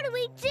 What do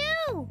we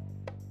do?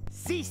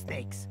 Sea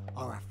snakes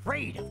are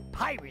afraid of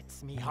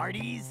pirates, me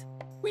hearties.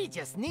 We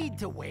just need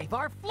to wave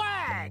our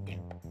flag.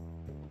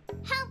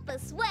 Help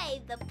us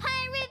wave the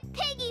pirate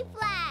piggy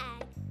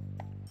flag.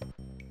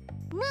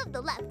 Move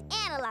the left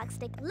analog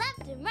stick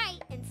left and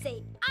right and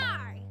say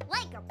R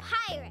like a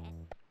pirate.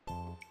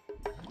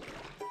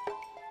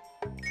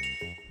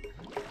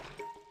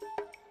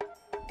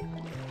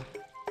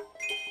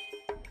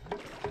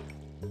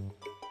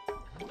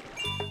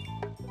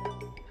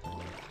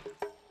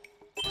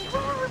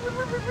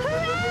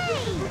 Hooray!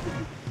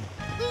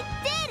 We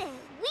did it!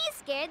 We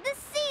scared the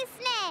sea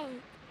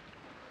snake!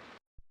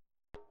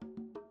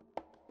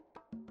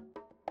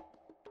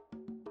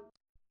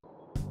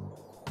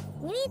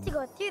 We need to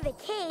go through the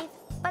cave,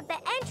 but the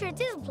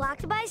entrance is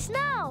blocked by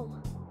snow.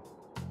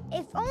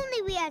 If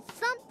only we had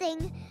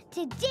something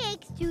to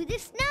dig through the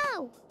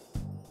snow.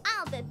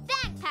 Oh, the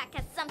backpack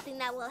has something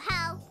that will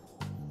help.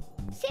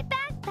 Say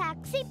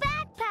backpack, say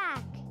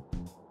backpack.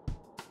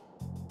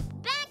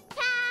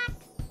 Backpack!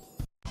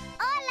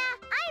 Hola,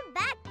 I'm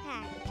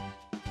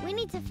Backpack. We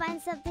need to find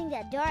something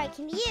that Dora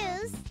can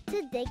use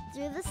to dig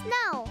through the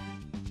snow.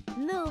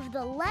 Move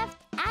the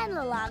left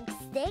analog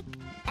stick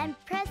and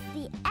press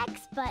the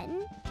X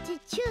button to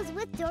choose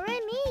what Dora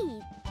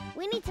needs.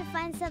 We need to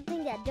find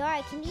something that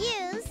Dora can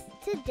use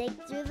to dig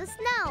through the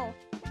snow.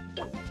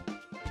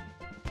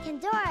 Can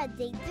Dora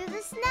dig through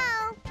the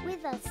snow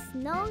with a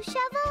snow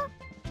shovel?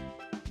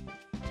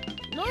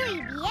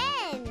 Muy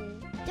bien!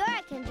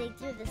 Dora can dig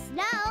through the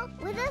snow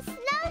with a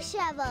snow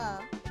shovel.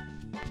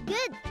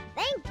 Good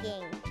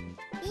thinking.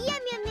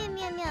 Yum, yum, yum,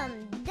 yum, yum.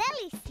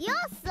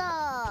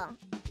 Delicioso!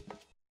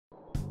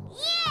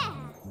 Yeah!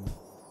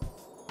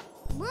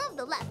 Move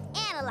the left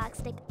analog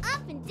stick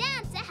up and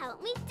down to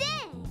help me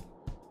dig.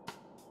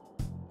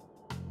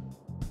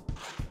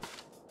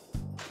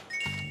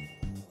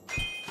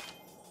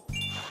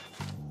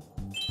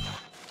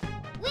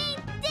 We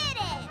did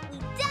it! We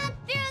dug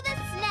through the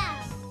snow.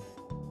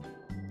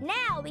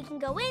 Now we can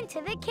go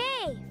into the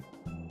cave.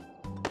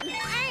 We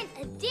earned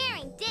a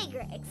Daring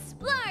Digger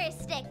Explorer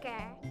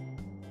sticker.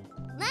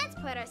 Let's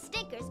put our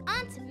stickers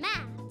onto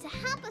map to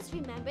help us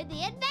remember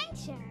the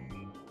adventure.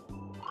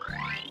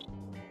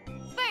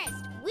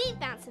 First, we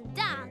found some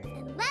dogs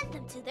and led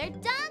them to their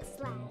dog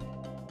sled.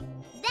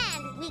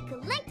 Then, we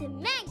collected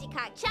Magic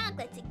Hot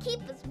chocolate to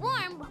keep us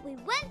warm while we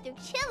went through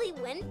Chilly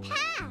Wind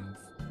Pass.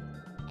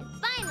 And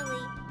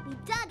finally, we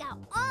dug out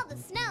all the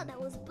snow that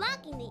was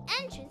blocking the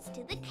entrance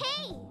to the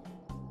cave.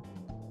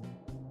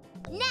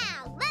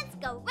 Now, let's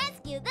go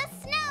rescue the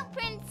Snow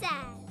Princess!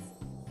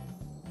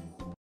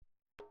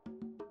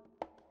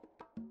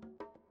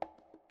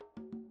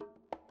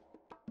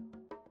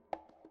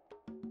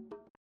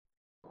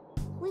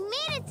 We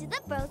made it to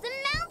the frozen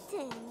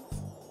mountains.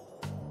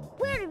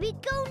 Where do we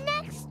go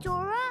next,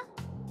 Dora?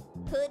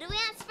 Who do we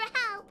ask for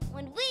help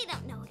when we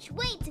don't know which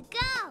way to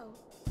go?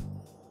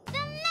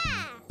 The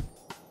map!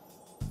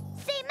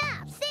 Say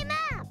map, say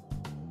map.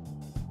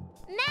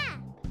 Map!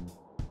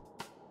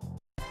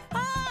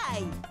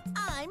 Hi,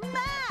 I'm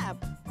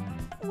Map.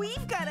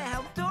 We've got to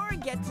help Dora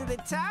get to the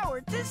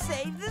tower to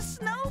save the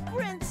Snow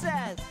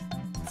Princess.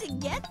 To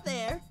get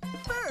there,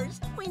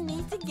 first we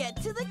need to get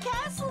to the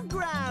castle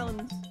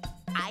grounds.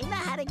 I know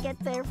how to get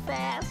there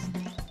fast.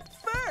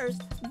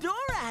 First,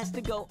 Dora has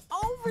to go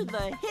over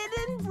the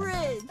hidden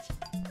bridge,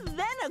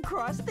 then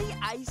across the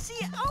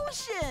icy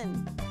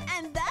ocean.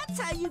 And that's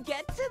how you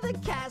get to the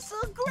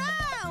castle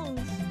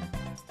grounds.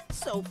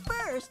 So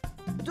first,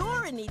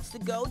 Dora needs to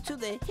go to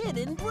the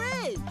hidden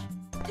bridge.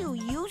 Do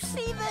you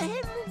see the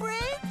hidden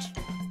bridge?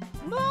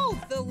 Move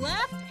the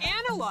left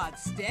analog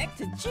stick.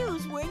 To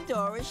choose where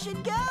Dora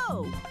should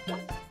go.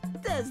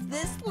 Does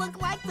this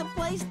look like the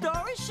place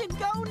Dora should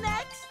go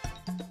next?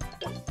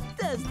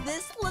 Does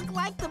this look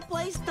like the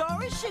place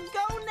Dora should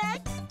go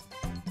next?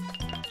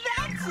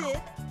 That's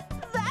it!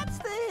 That's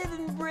the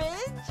hidden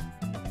bridge!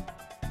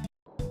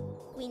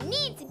 We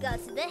need to go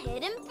to the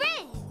hidden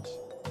bridge.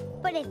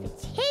 But if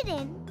it's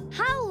hidden,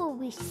 how will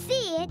we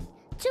see it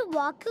to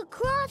walk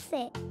across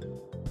it?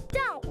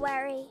 Don't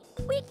worry.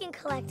 We can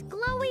collect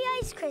glowy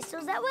ice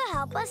crystals that will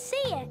help us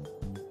see it.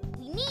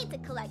 We need to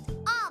collect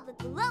all the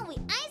glowy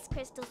ice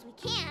crystals we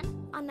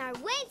can on our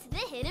way to the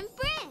hidden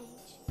bridge.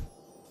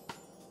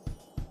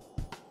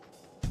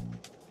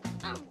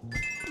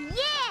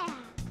 Yeah!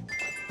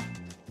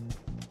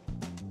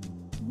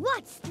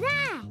 What's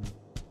that?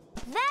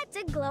 That's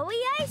a glowy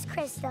ice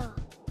crystal.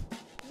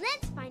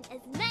 Let's find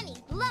as many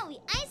glowy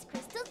ice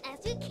crystals as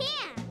we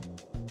can.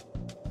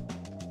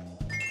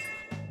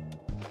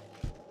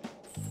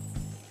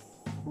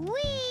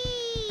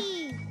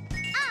 Whee!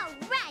 All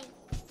right!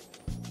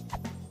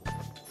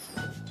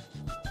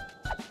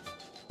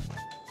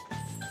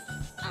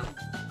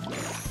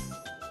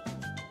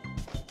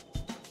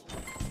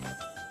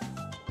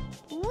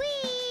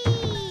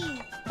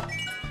 Whee!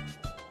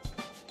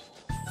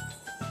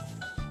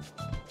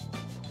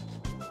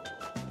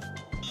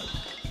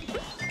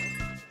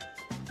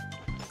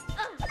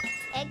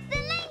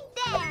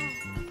 Excelente!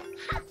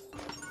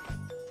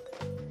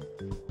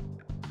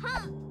 Ha!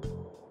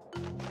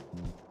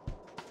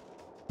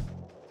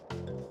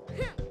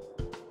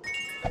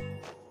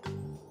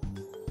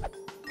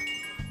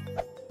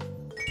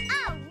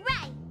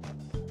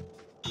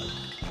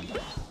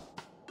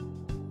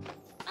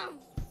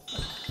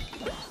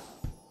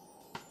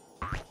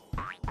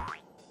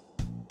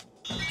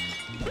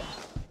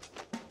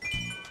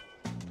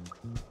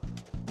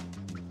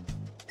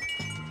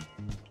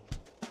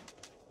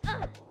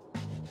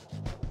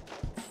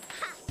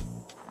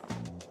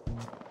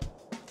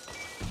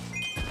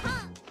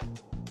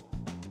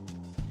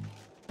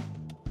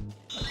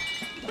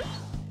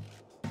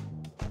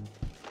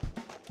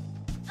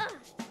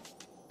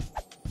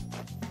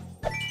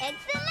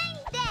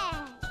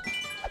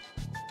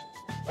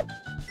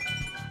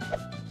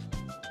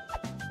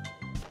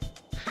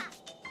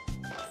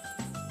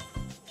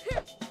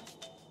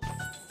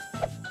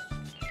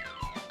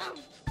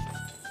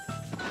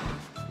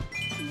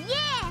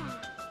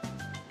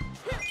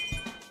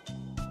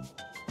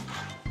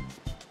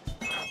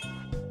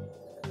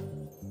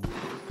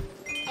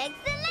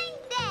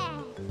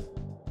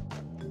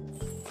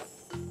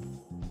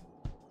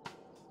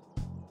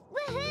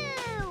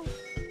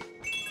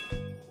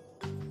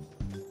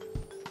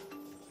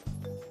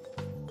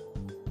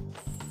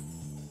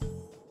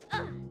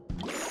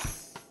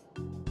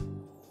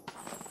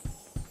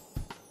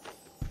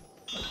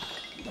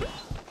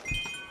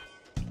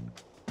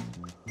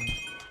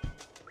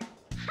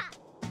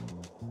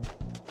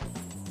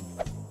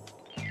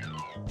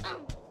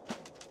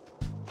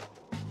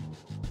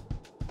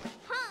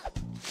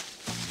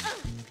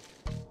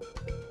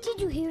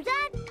 you hear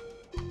that?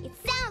 It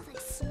sounds like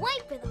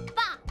Swiper the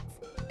fox.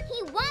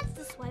 He wants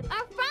to swipe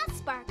our frost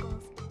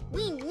sparkles.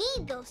 We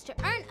need those to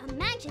earn a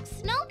magic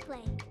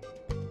snowflake.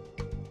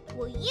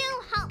 Will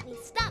you help me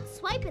stop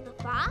Swiper the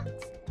fox?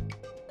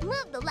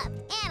 Move the left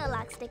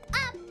analog stick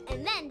up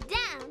and then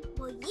down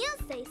while you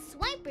say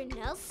Swiper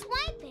no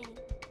swiping.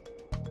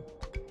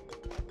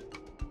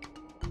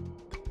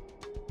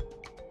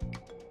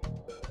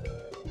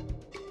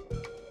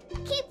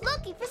 Keep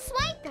looking for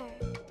Swiper.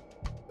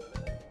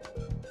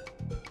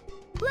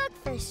 Look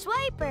for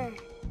Swiper.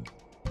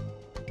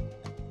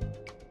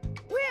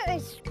 Where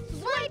is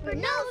Swiper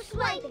no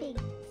swiping.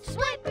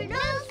 Swiper no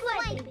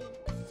swiping.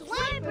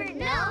 Swiper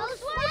no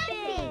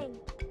swiping.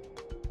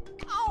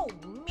 Oh,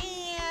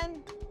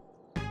 man.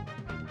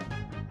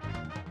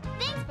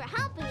 Thanks for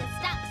helping us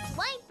stop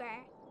Swiper.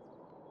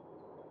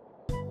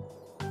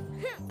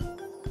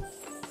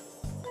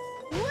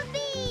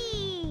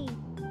 Whoopee!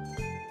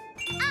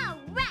 All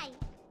right.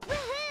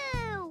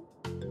 Woohoo!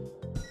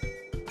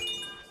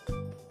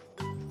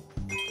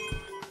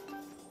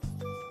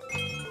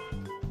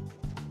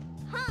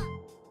 Huh.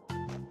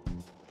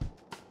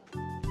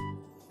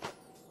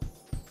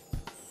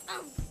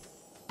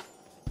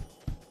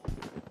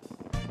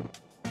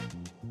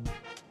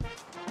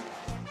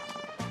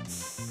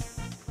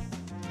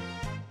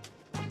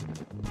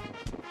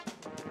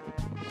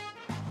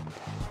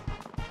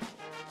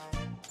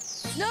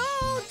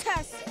 Snow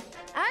testing.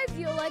 I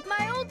feel like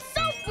my old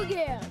self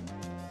again.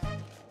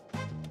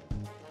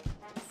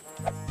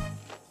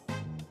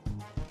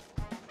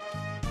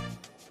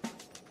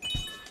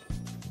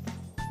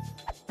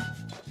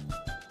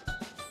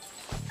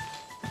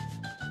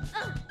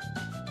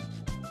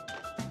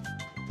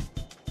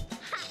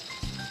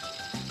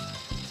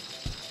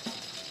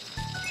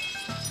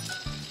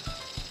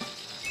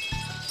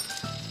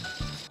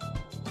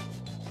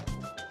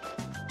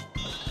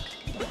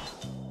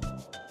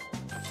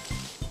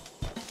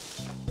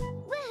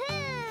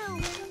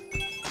 Woohoo!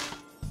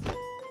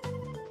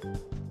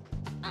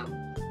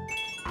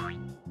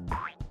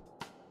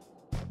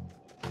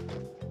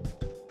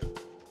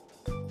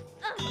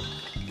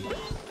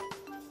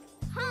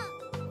 Huh.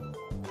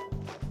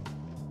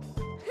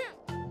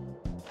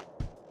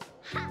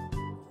 Ha.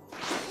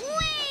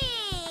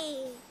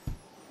 Whee!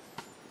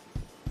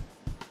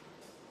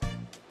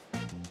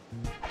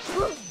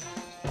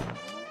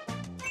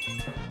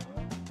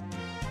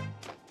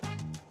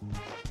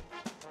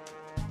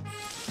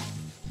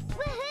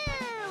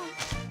 Woohoo!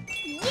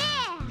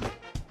 Yeah!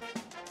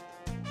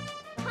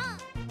 Huh.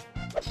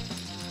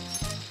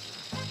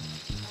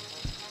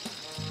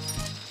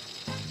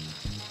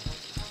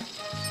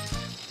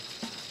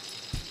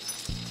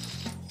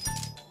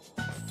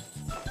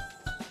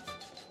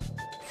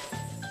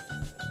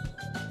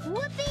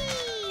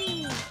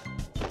 Whoopee!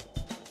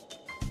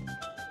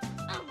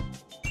 All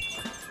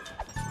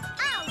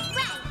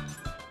right!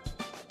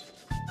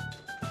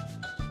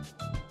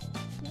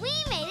 We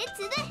made it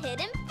to the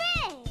hidden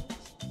bridge.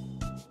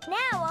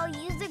 Now I'll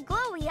use the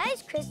glowy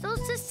ice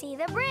crystals to see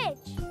the bridge.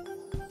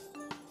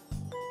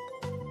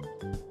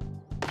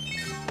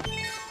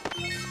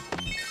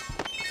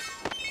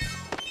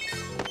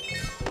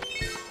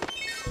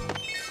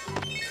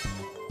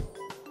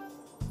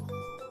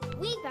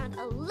 We found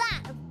a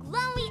lot of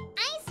glowy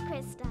ice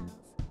crystals.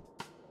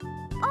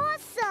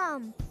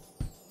 Awesome!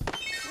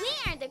 We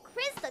earned the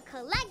Crystal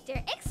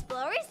Collector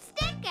Explorer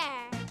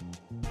sticker.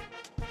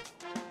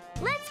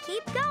 Let's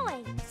keep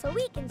going so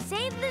we can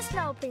save the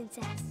Snow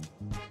Princess.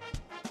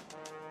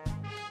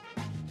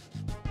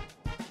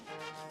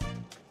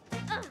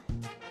 Ugh.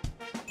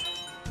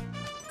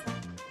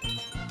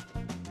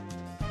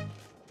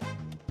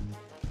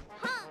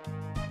 Huh.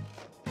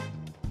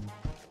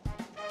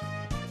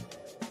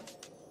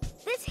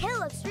 This hill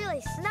looks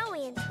really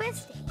snowy and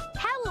twisty.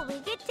 How will we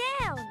get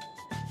down?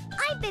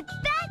 I bet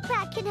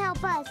Backpack can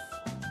help us.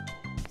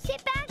 Say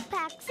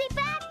Backpack, say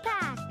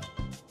Backpack.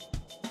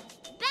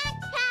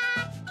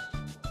 Backpack!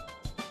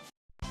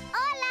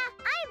 Hola,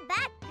 I'm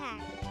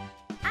Backpack.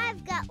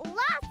 I've got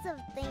lots of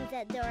things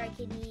that Dora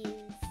can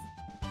use.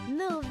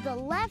 Move the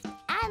left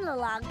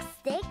analog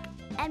stick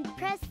and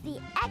press the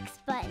X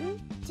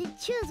button to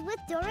choose what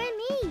Dora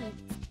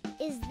needs.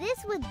 Is this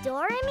what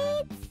Dora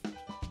needs?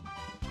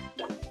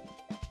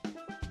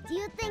 Do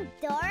you think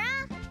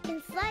Dora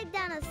can slide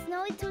down a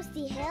snowy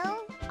twisty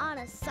hill on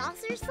a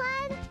saucer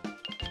sled?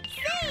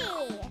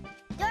 See!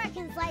 Dora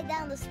can slide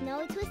down the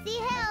snowy twisty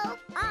hill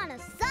on a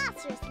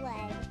saucer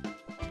sled.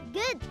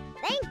 Good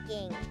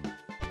thinking.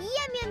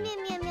 Yum, yum,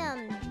 yum, yum, yum.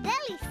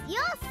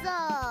 Delicioso!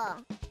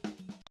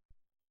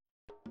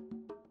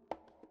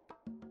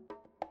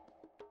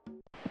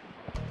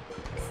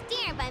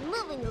 Steer by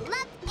moving the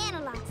left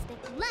analog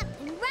stick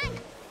left and right.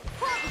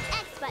 Hold the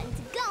X button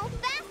to go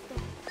faster.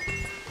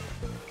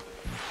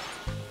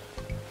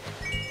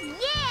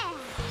 Yeah!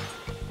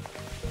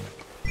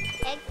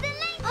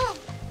 Excellent! Oh!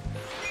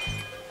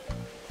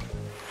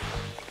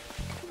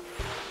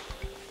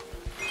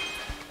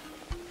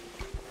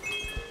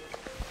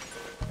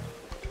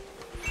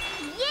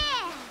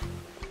 Yeah!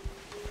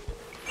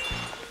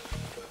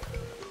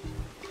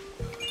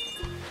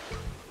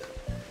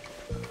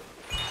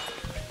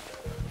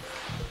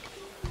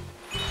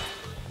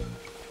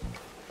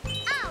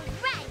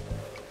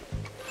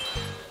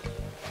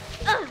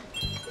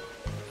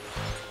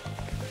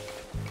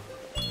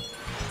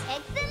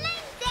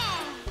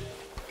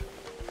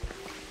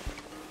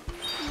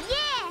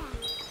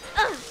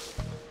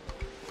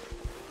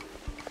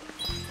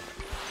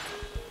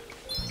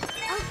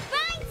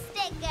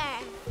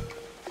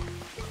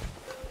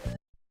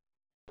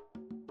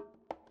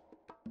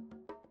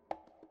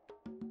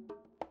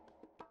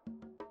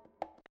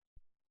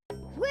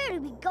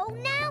 should we go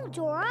now,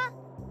 Dora?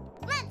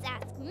 Let's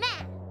ask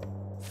Map.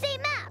 Say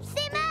Map,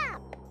 say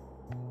Map!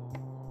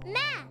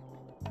 Map.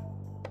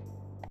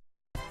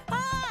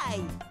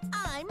 Hi,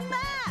 I'm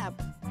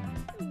Map.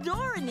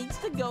 Dora needs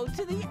to go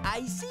to the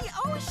icy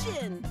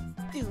ocean.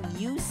 Do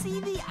you see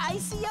the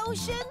icy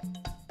ocean?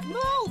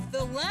 Move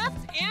the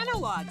left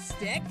analog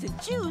stick. To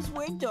choose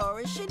where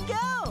Dora should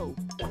go.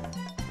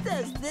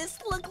 Does this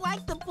look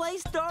like the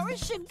place Dora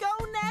should go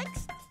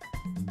next?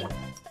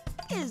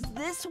 Is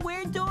this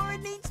where Dora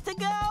needs to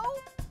go?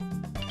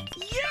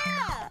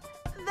 Yeah!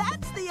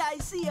 That's the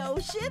icy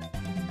ocean.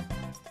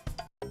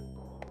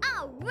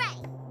 All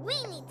right, we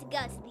need to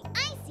go to the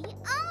icy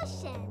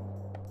ocean.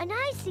 An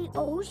icy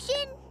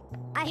ocean?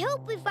 I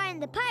hope we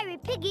find the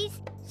pirate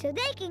piggies so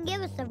they can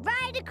give us a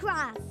ride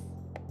across.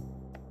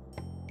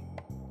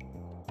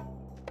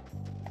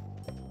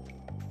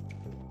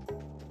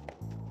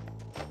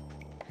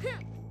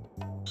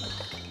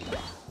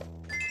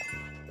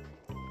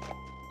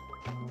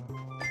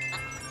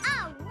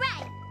 All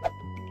right.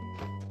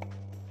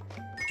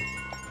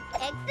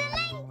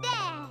 Excelente.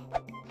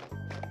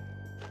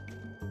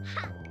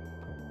 Ha.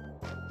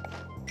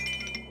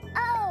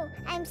 Oh,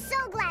 I'm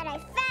so glad I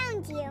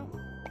found you.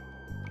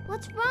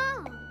 What's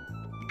wrong?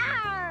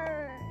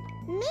 Arr!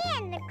 Me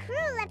and the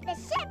crew left the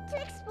ship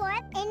to explore,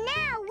 and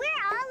now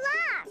we're all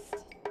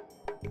lost.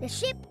 The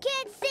ship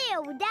can't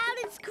sail without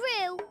its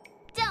crew.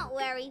 Don't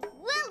worry,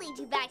 we'll lead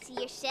you back to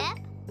your ship.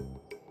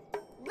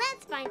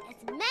 Let's find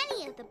as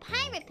many of the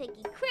Pirate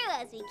Piggy crew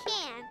as we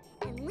can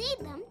and lead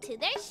them to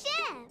their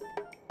ship.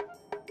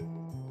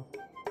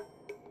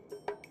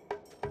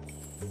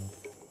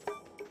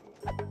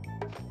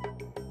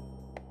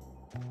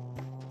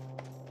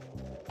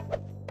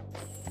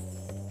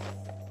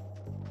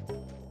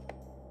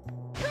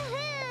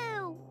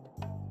 Woohoo!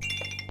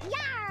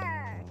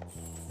 Yar!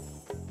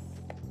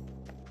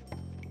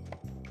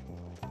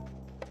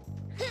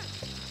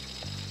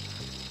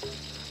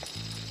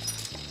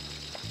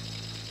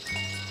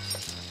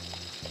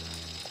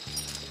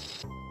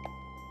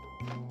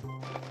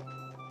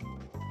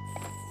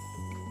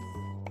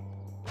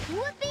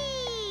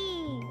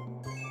 Whoopee!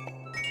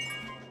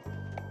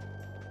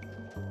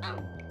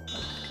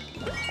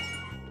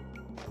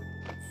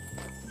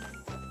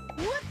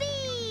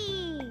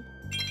 Whoopee!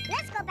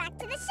 Let's go back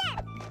to the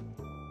ship.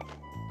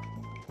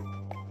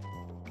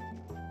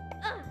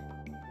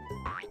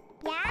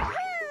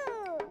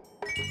 Yahoo!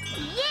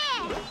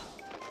 Yeah!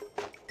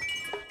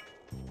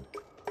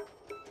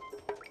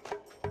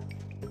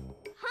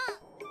 Huh.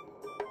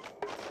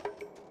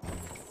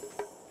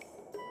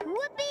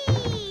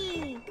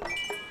 Whoopee!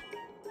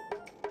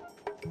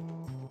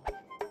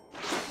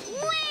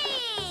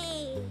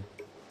 Whee!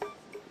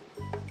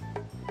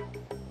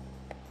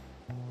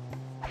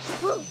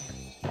 Woo!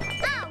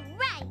 All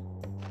right.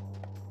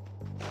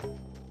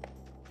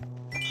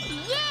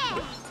 Yeah!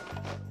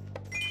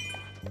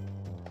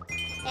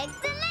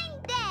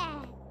 Excelente!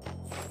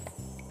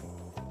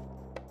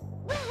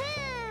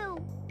 Woohoo!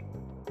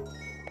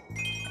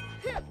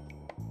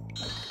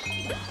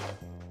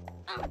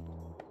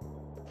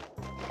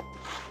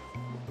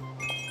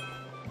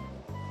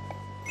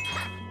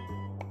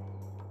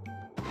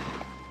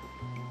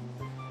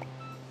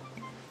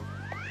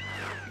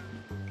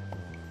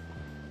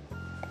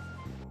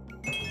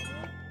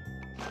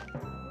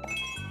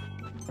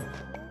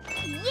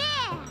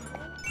 Yeah!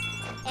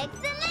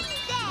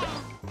 Excelente!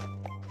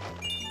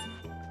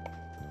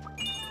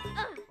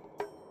 Huh.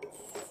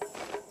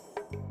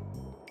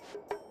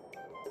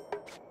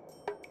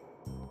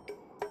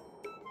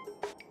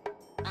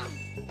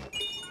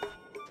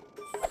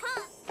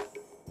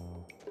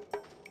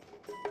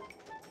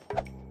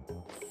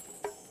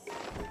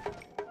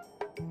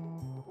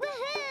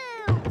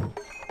 Woohoo!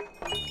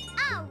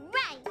 All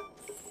right.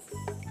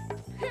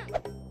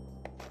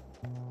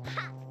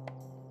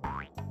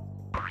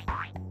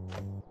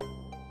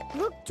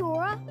 Look,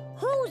 Dora,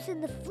 holes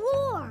in the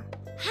floor.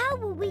 How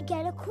will we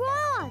get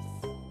across?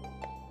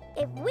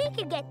 If we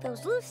could get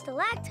those loose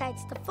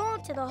stalactites to fall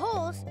into the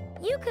holes,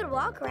 you could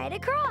walk right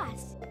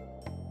across.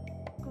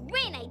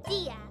 Great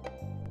idea.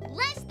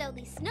 Let's throw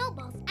these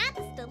snowballs at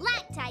the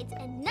stalactites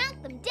and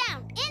knock them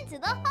down into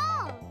the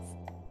holes.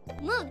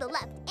 Move the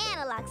left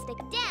analog stick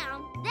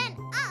down, then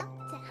up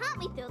to help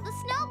me throw the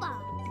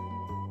snowballs.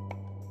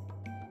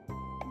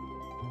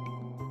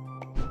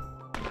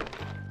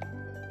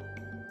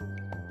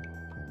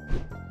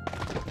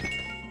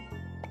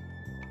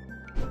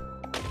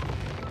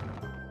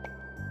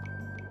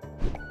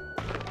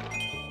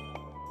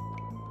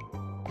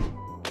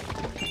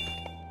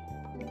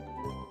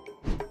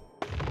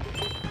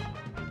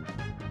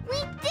 We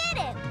did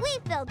it! We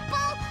filled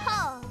both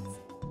holes.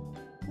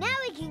 Now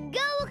we can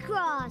go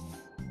across.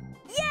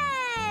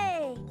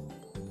 Yay!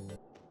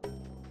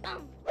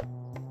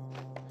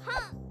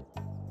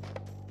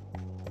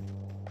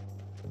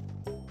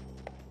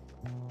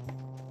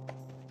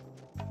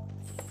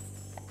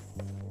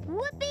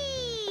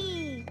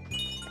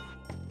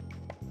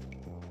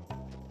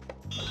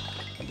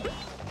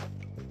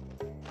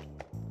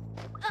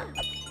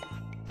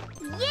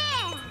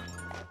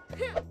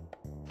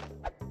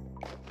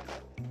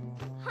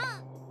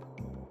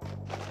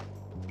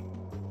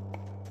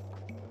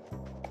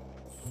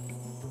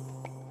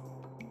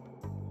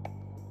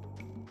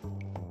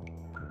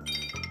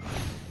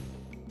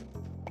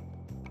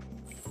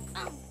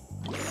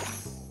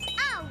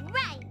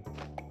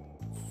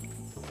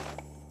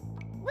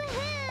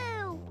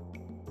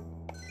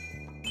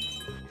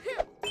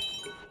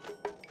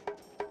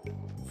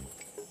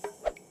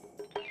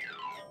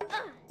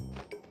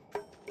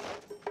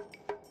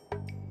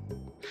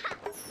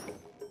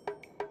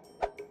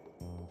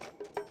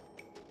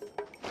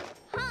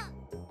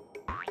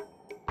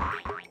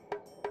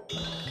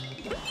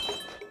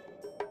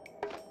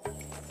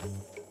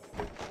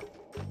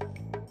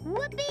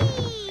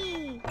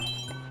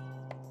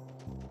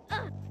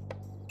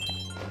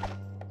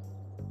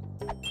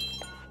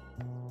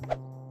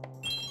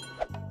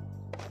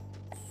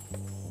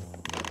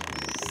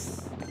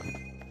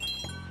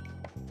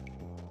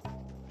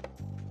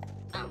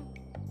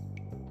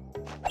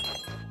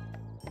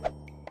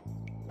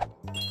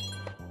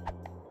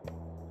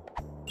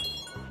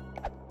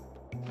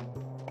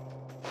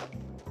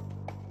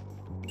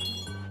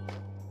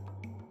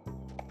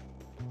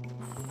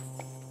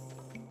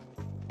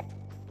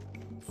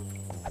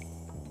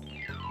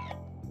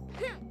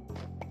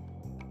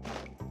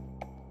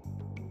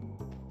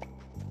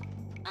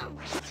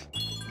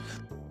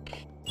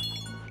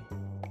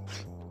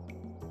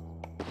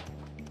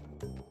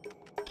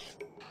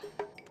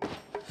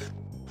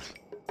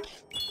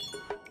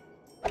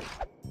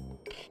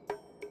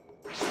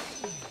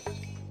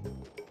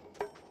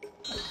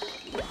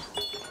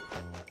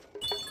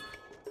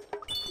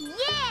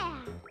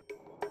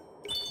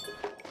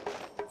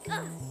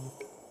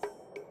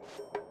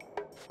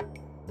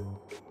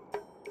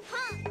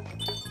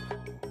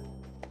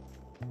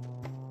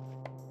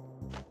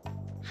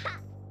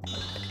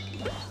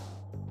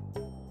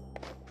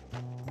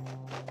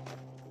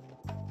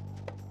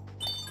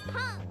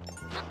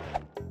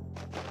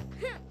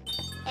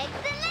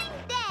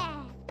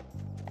 Excelente!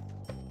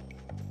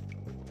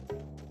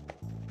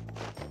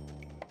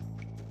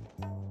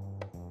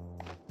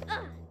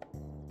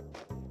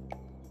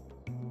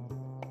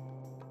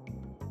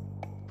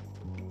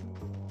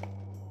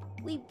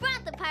 We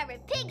brought the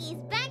pirate piggies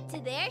back to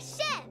their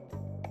ship.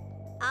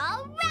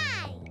 All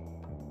right!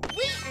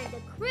 We earned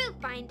a Crew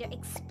Finder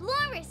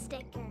Explorer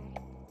sticker.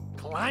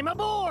 Climb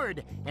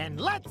aboard and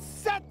let's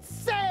set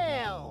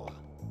sail!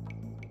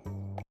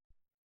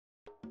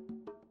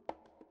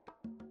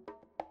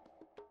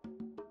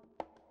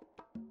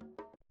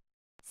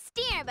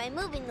 Steer by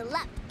moving the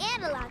left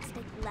analog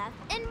stick left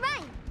and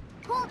right.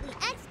 Hold the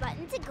X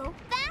button to go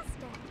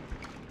faster.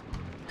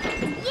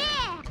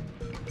 Yeah!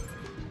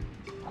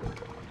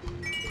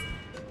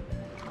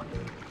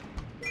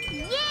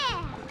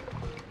 Yeah!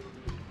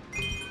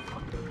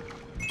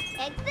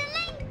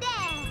 Excelente!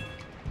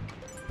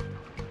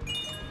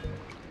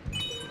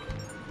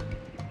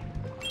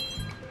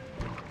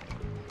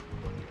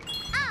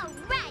 All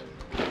right!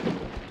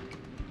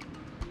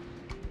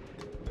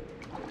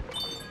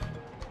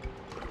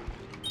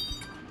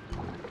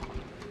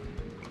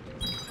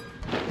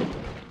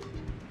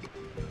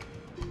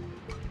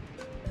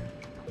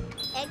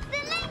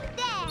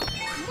 Excelente!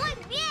 Muy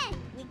bien!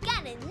 We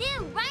got a new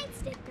ride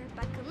sticker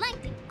by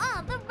collecting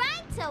all the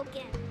ride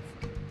tokens.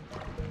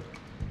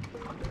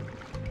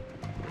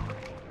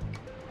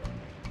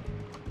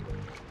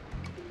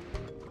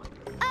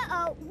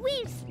 Uh-oh,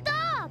 we've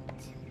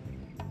stopped!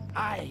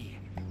 Aye,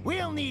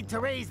 we'll need to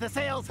raise the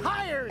sails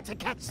higher to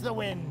catch the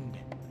wind.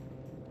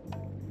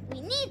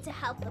 We need to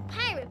help the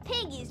pirate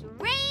piggies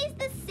raise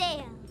the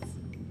sails.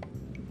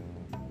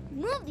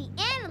 Move the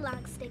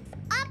analog sticks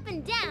up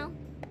and down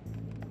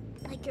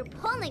like you're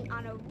pulling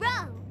on a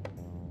rope.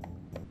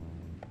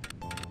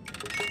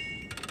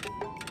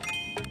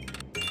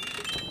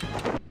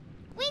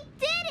 We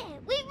did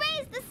it! We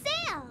raised the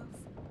sails!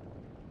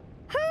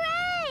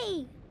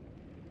 Hooray!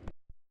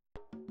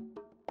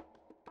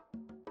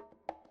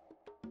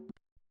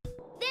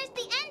 There's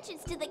the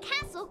entrance to the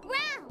castle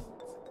grounds.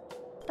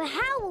 But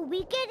how will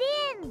we get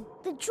in?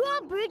 The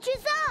drawbridge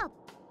is up.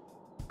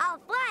 I'll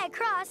fly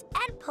across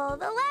and pull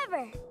the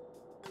lever.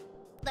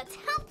 Let's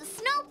help the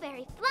snow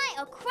fairy fly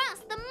across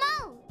the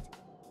moat.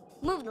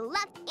 Move the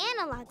left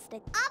analog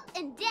stick up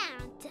and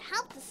down to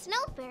help the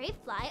snow fairy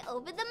fly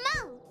over the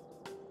moat.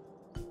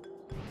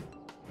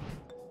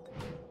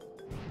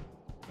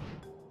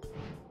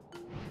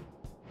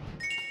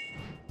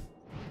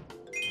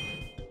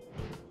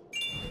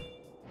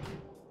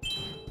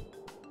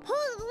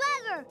 Pull the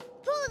lever!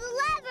 Pull the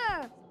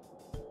lever!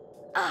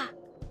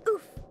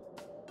 Oof.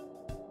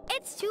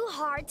 It's too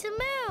hard to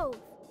move.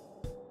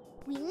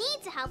 We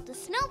need to help the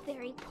snow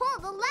fairy pull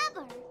the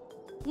lever.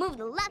 Move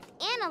the left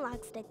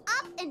analog stick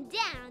up and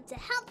down to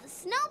help the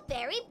snow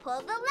fairy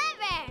pull the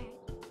lever.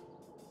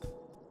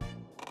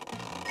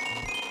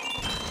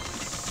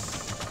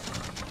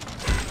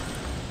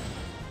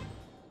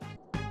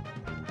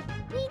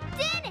 We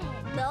did it!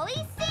 Lo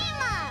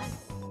hicimos!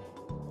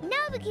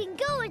 Now we can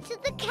go into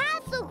the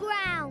castle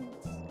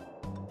grounds.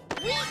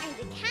 We earned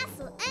a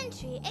Castle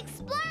Entry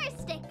Explorer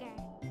sticker.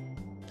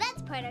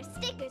 Let's put our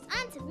stickers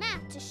onto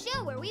map to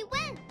show where we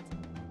went.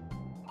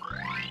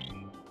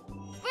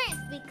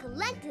 First, we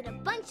collected a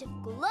bunch of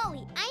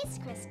glowy ice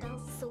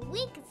crystals so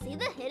we could see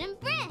the hidden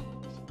bridge.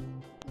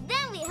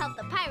 Then we helped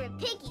the pirate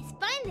piggies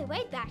find their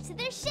way back to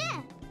their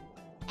ship.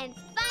 And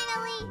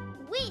finally,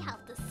 we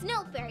helped the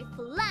snow fairy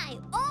fly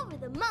over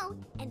the moat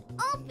and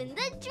open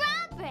the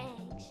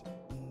drawbridge.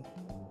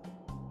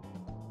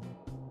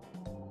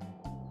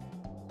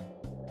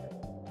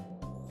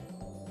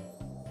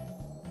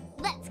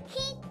 Let's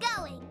keep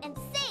going and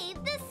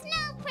save the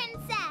Snow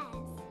Princess!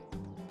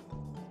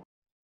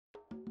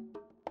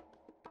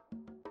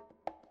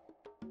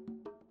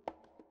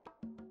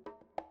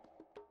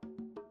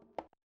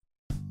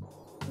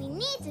 We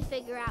need to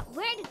figure out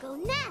where to go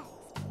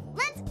next.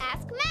 Let's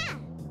ask Map.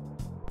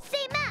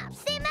 Say Map!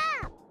 Say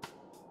Map!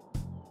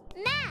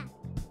 Map!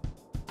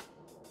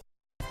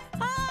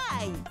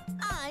 Hi,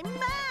 I'm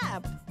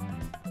Map.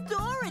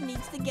 Dora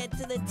needs to get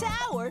to the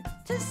tower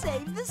to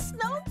save the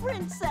Snow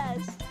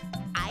Princess.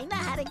 I know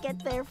how to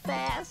get there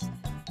fast.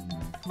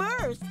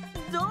 First,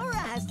 Dora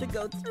has to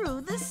go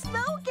through the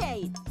snow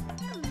gate,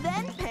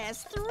 then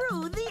pass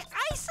through the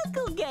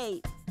icicle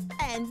gate.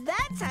 And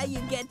that's how you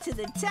get to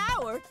the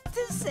tower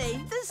to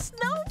save the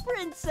Snow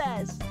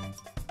Princess.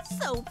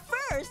 So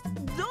first,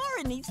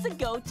 Dora needs to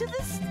go to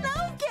the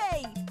snow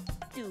gate.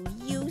 Do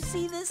you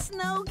see the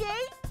snow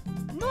gate?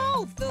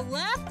 Move the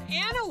left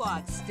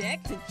analog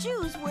stick. To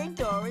choose where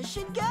Dora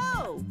should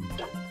go.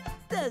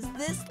 Does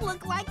this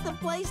look like the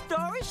place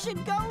Dora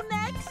should go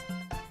next?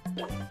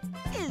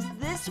 Is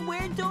this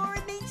where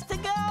Dora needs to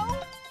go?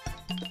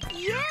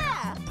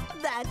 Yeah,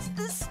 that's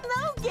the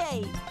snow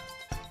gate.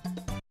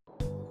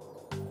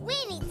 We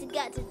need to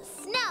go to the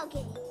snow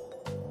gate.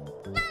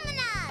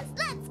 Vamonos!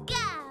 Let's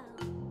go!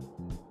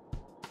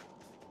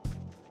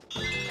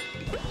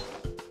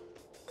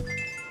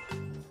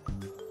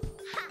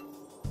 Ha!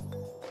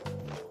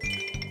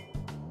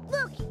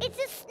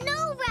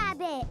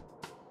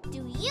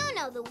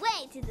 the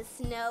way to the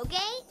snow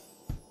gate?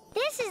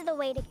 This is the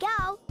way to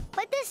go,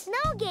 but the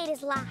snow gate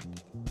is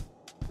locked.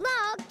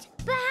 Locked?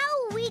 But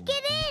how will we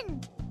get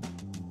in?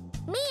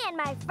 Me and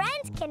my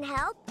friends can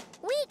help.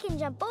 We can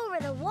jump over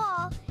the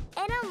wall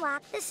and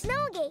unlock the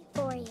snow gate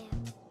for you.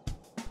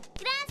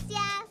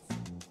 Gracias!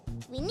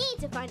 We need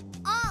to find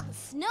all the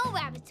snow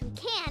rabbits we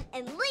can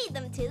and lead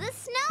them to the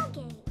snow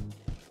gate.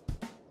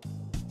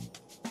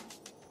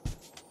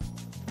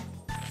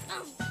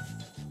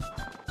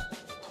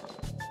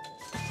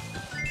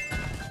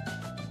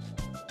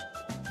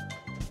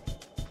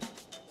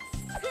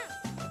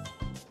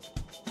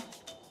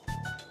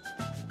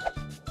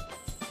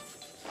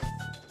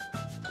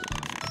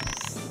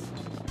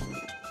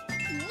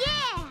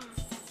 Yeah!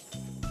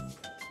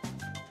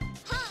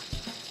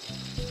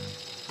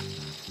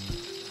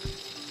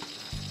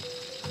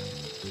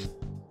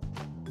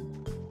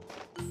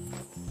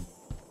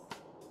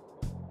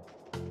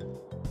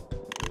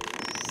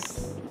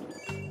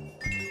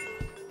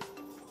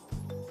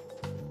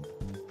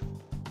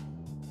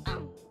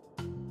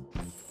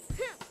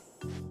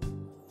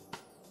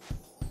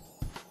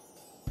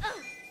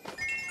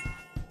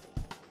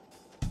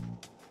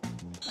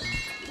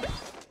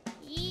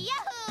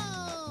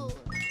 Yahoo!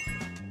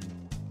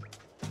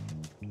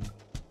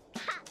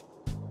 Ha!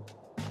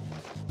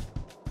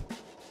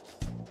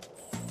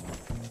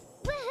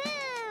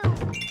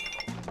 Woohoo!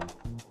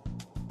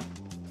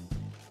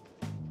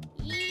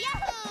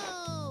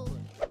 Yahoo!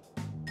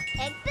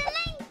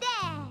 Excelente!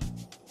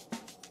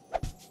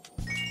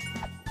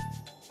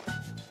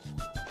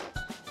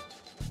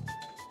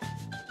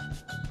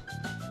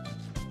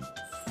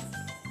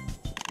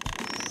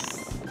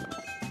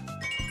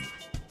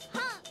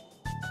 Huh!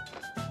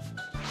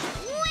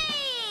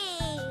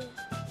 Whee!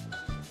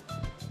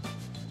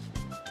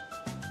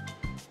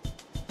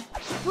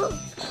 Woo!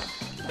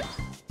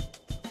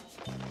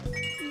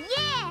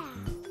 Yeah!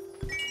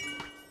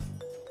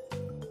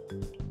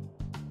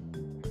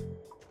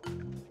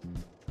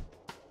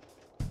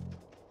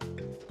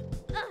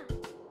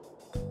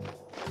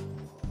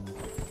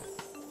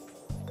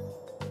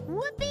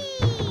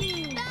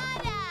 Whoopee!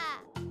 Dora!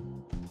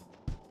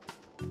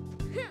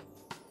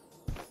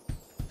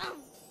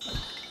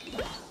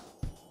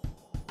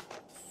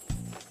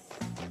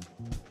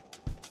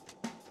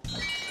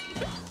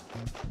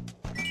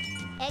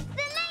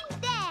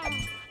 Excelente!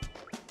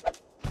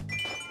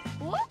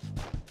 Whoop!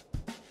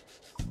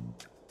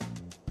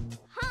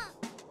 Huh!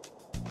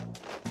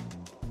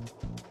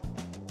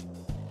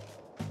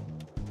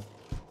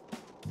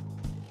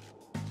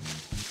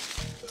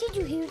 Did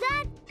you hear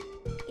that?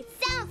 It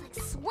sounds like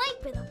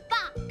Swiper the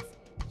fox.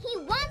 He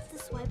wants to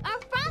swipe our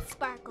frost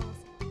sparkles.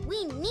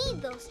 We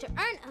need those to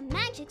earn a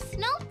magic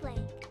snowflake.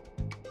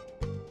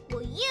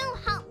 Will you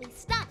help me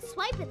stop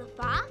Swiper the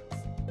fox?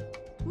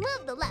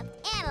 Move the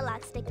left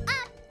analog stick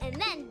up and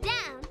then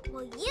down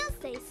while you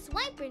say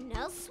Swiper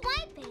no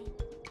swiping.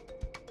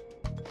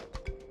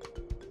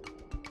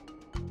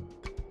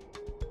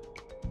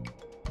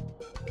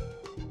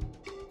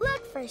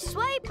 Look for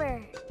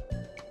Swiper.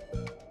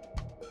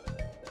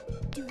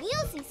 Do you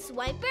see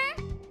Swiper?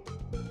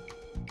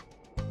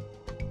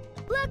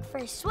 Look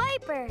for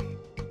Swiper.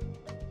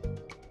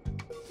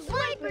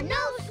 Swiper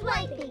no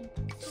swiping!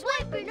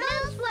 Swiper no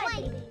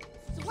swiping!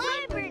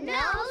 Swiper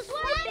no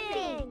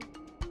swiping!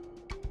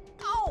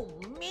 Oh,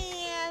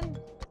 man.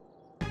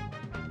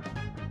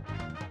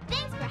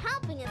 Thanks for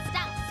helping us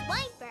stop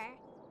Swiper.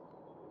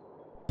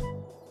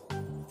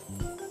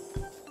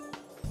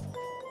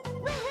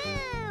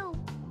 Woohoo!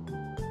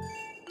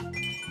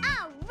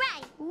 All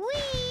right!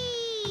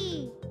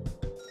 Whee!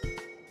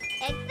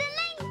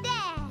 Excelente!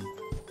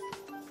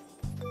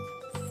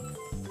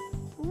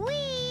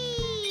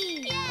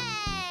 Whee!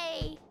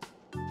 Yay!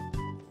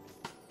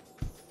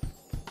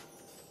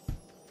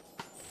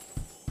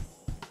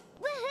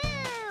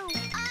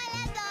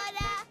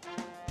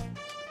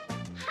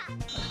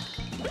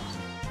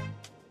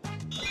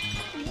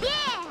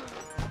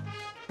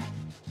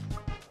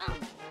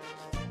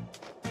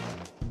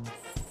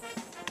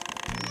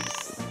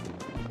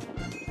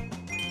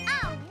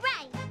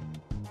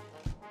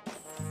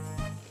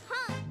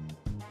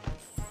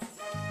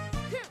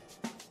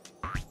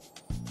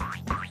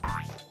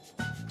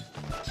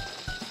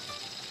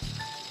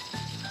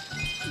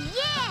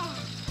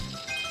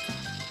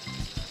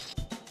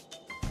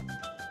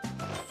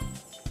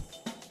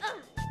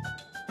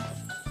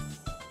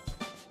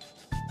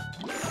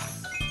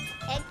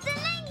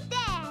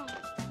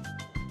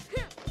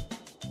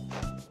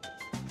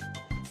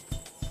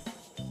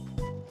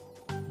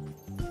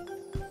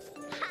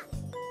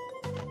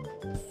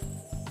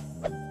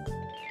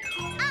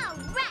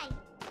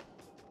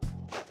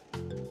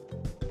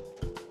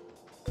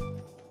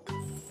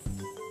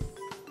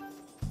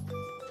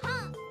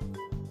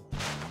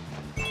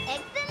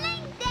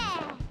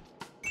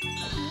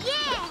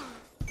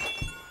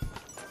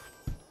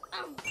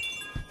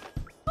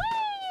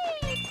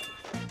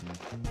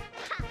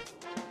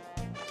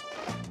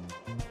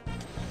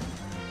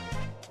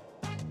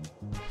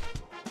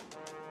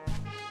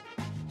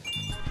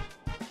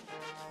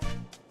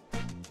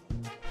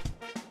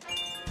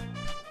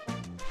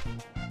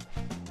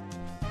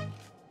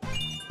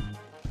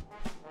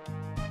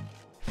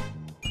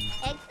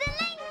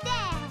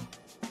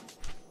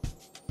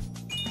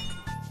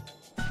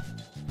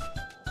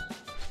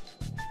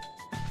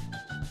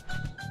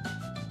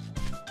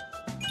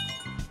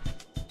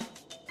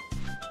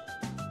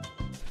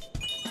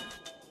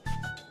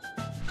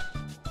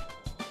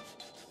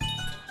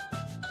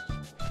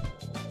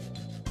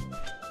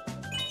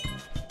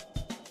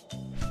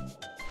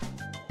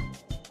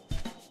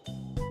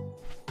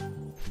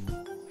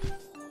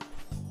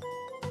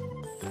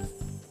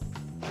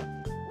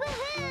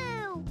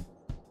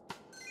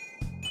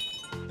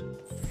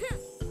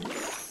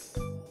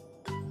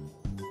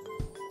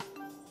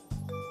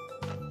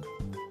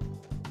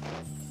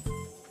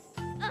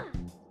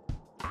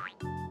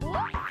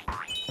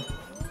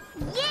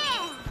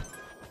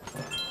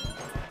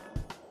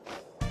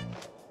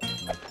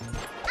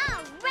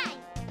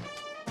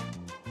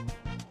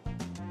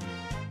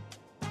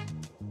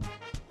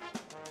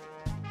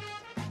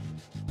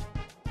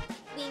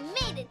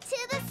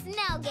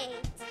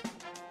 gate.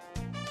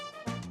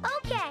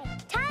 Okay,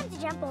 time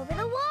to jump over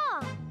the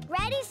wall.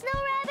 Ready, Snow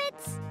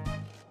Rabbits?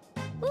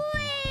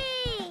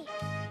 Whee!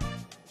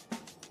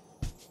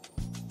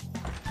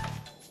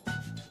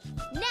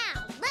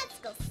 Now, let's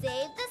go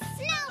save the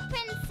Snow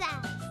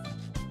Princess.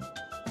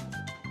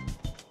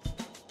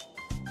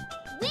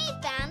 We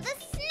found the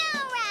Snow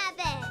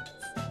Rabbits.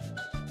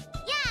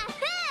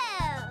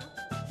 Yahoo!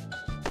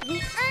 We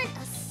earned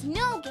a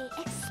Snowgate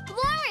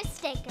Explorer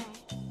sticker.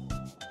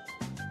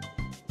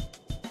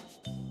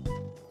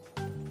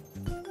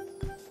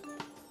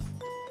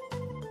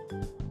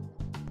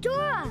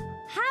 Dora,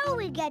 how will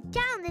we get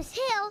down this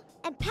hill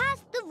and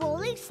past the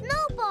rolling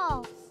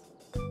snowballs?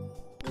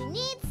 We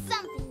need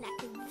something that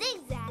can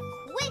zigzag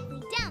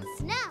quickly down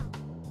snow.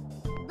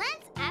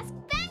 Let's ask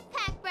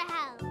Backpack for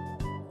help.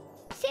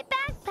 Say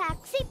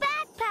backpack, say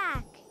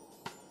backpack.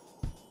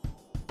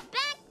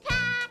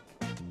 Backpack!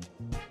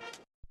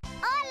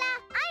 Hola,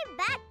 I'm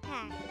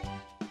Backpack.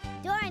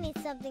 Dora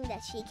needs something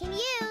that she can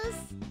use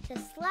to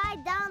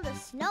slide down the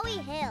snowy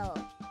hill.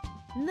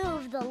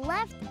 Move the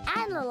left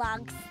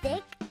analog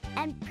stick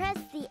and press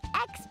the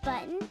X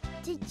button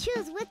to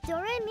choose what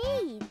Dora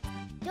needs.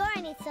 Dora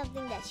needs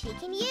something that she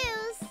can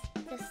use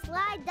to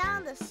slide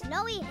down the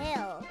snowy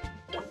hill.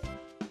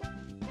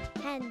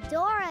 Can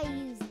Dora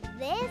use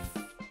this?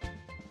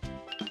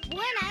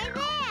 Buena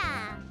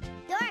idea!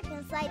 Dora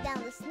can slide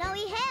down the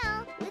snowy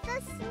hill with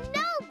a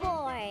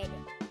snowboard.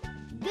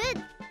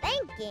 Good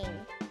thinking.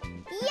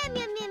 Yum,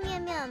 yum, yum,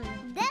 yum, yum.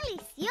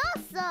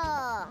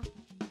 Delicioso!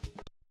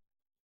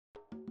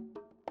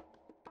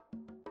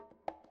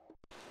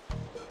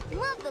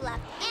 Move the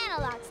left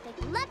analog stick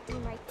left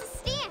and right to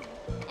steer,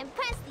 and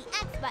press the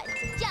X button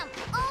to jump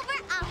over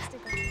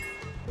obstacles.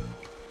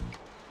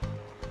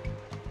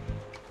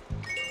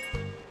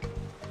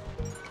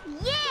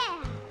 Yeah!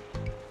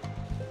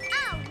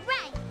 All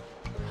right!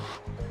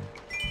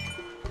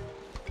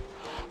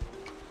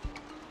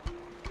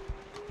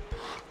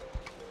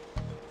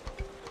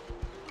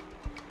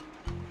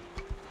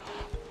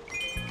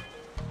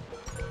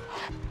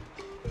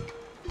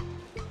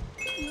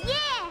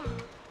 Yeah!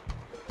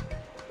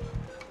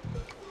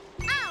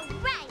 All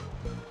right!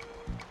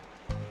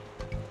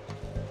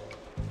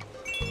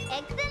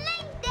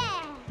 Excelente!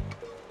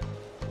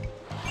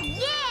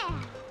 Yeah!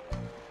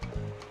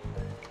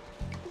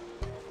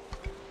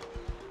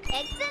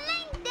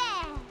 Excelente!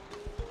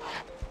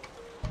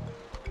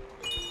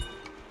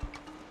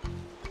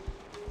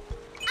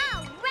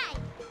 All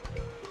right!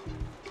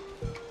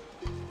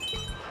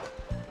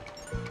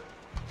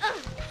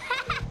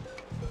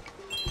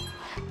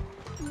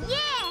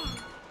 Yeah!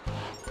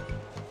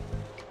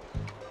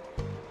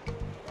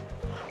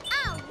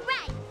 All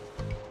right!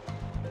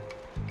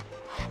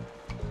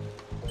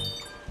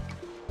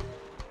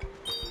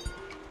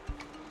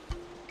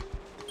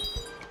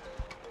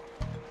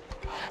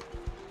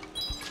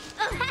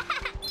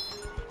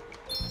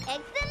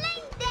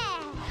 Excelente!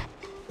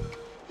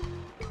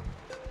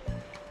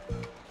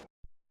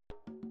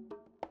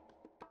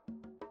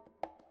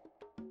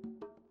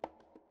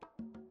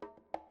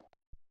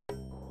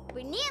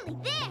 We're nearly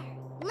there.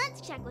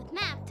 Let's check with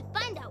Map to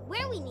find out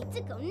where we need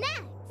to go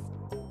next.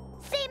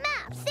 Say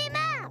map, say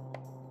map.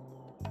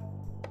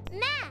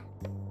 Map!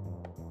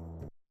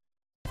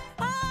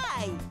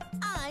 Hi,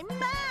 I'm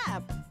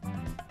Map.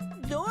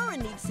 Dora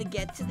needs to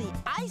get to the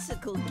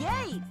icicle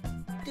gate.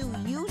 Do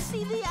you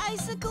see the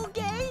icicle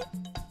gate?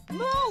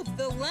 Move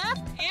the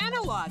left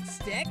analog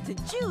stick. To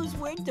choose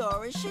where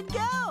Dora should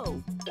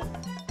go.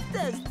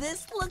 Does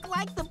this look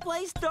like the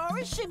place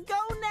Dora should go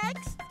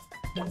next?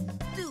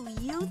 Do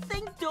you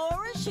think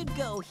Dora should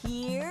go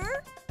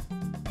here?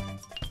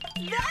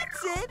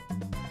 That's it!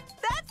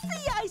 That's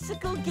the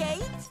icicle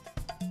gate!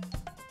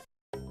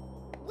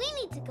 We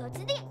need to go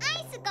to the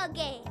icicle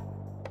gate.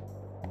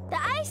 The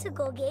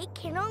icicle gate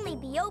can only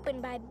be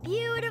opened by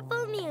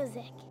beautiful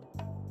music.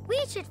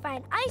 We should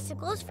find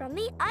icicles from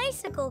the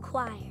icicle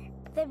choir.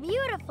 The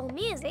beautiful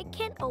music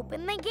can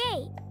open the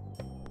gate.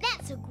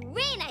 That's a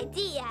great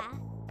idea.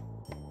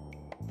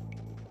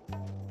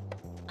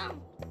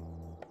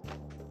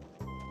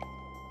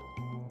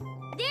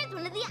 There's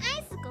one of the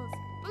icicles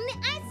from the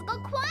icicle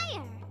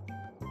choir.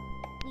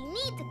 We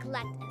need to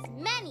collect as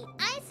many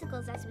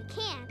icicles as we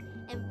can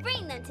and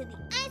bring them to the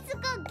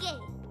icicle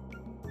gate.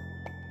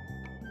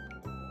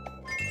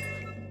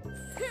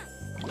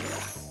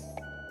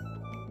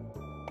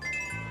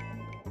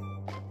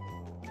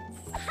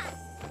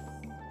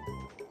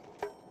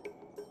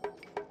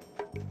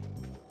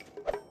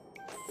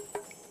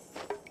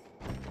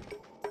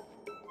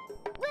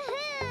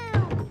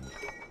 Woohoo!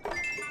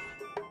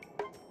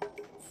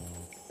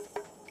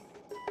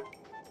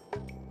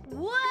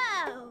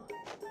 Whoa!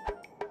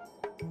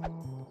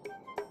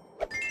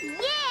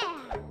 Yeah!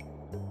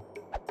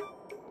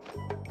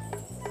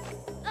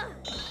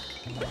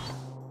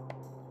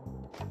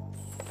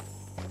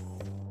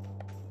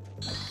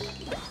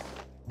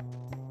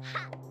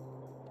 Ha!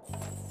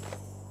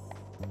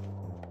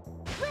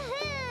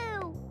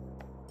 Woohoo!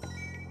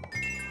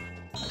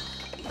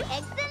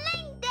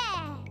 Excelente!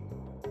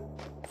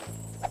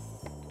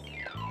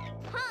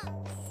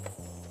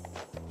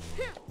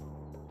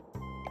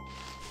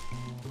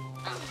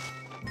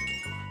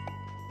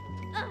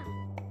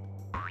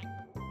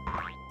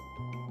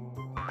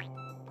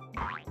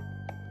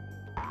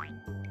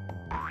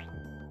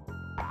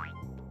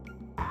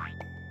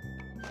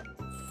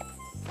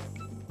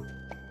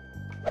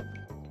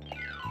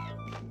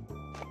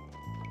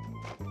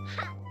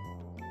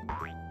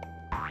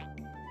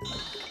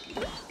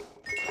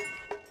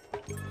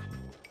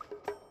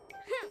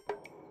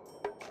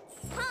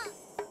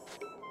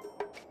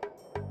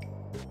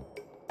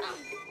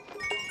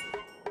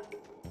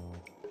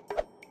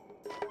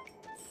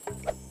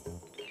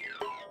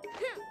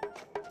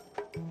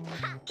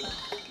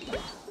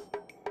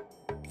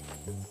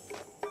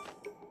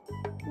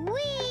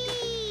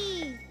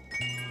 Whee!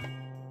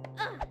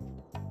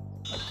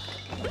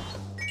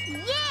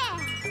 Yeah!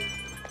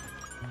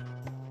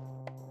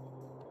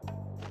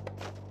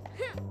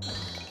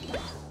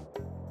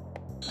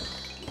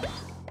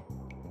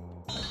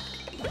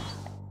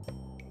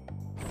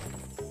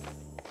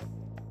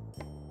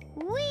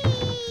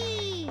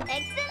 Whee!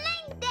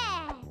 Excelente!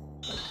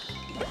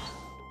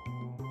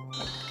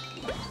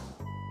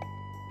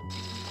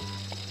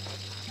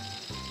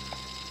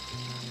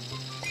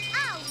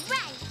 All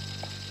right!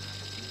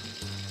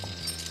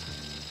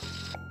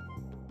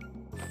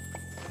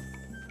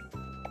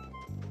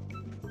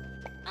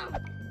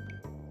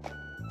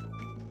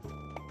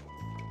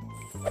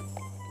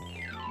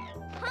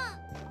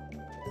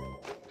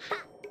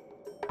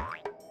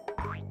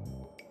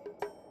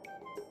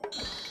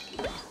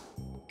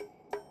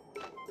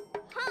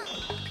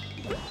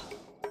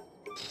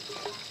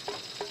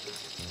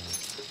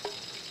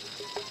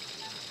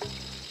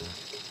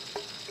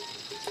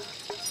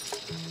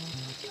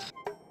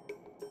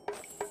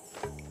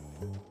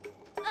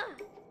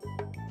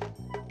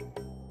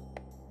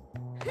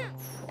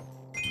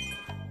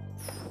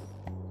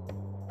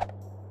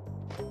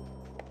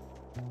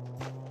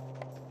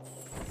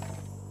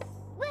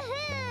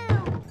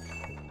 Woohoo!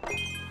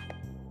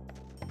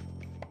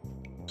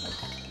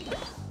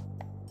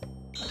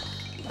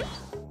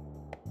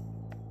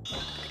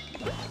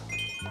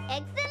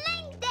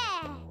 Excelente!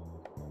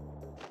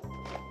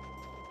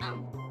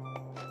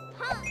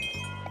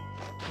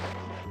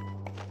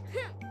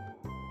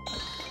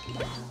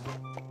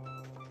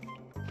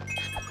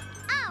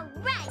 All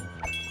right!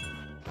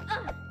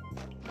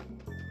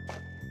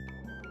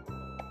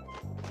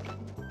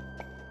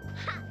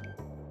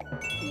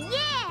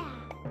 Yeah!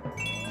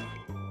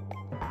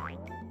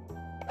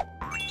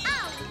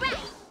 All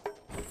right!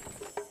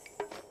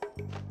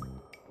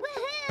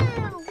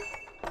 Woohoo!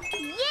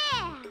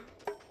 Yeah!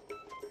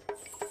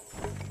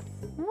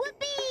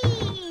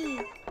 Whoopee!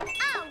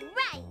 All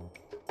right!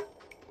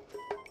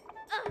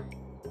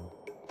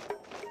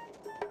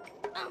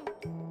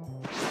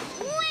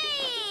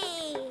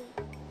 Whee!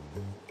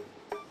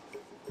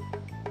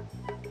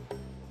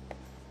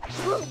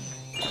 Woo!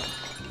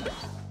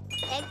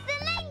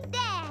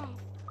 Excelente!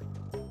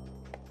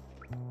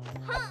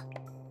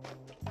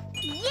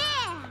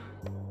 Yeah!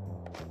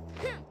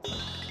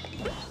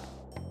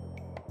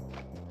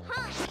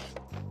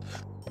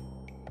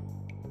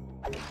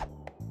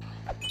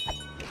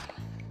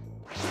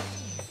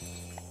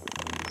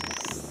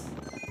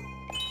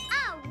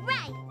 All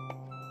right!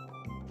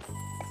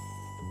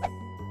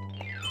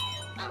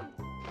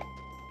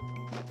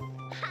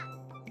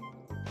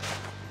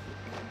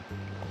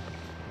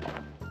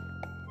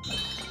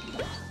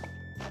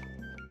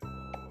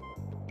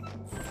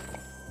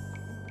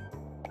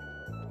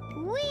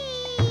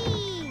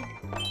 Whee!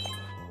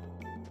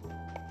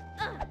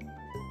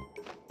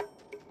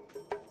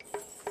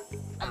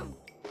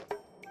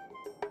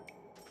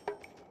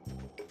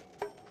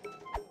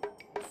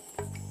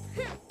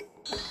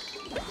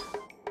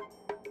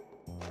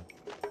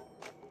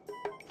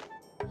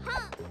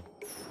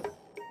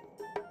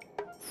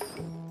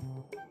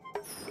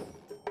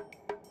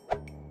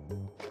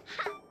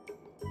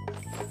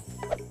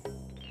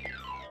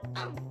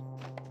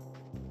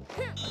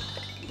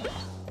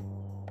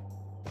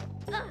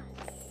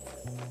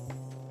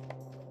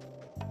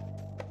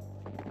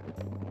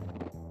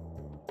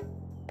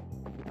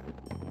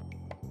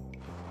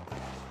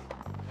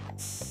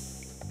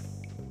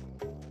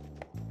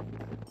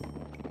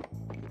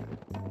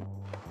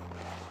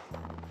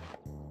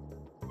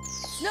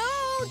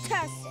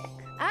 Snowtastic!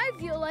 I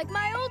feel like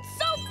my old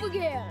self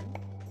again!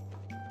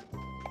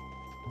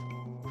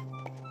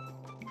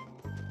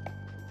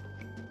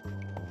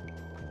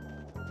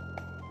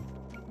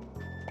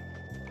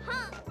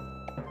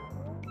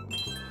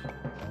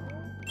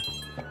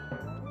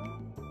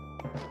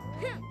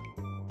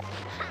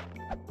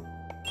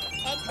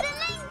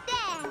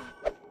 Excelente!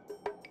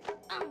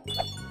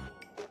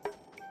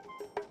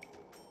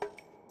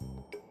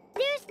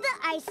 There's the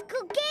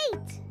icicle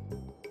gate!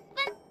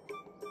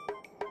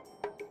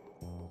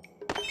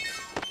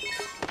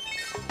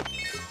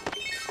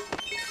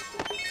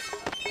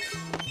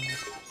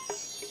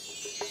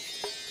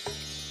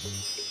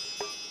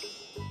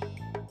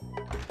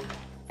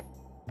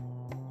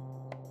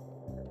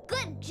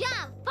 Good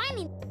job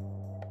finding...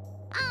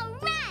 All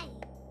right!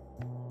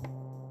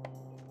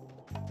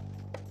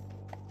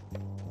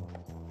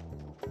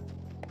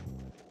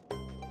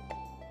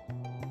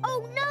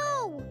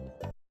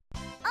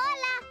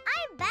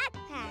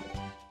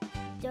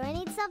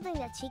 something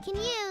that she can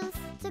use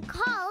to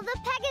call the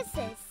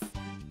Pegasus.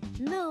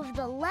 Move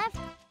the left.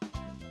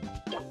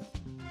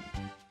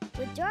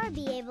 Would Dora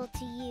be able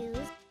to use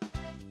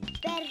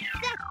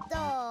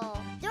Perfecto?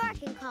 Dora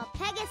can call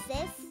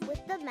Pegasus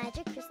with the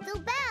magic crystal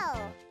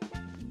bell.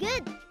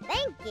 Good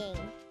thinking.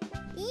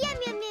 Yum,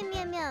 yum, yum,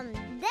 yum, yum.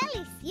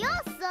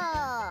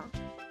 Delicioso.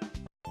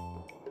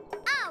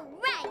 All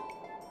right.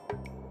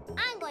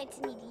 I'm going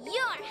to need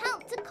your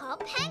help to call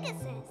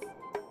Pegasus.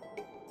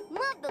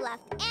 Move the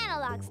left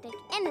analog stick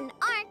in an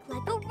arc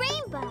like a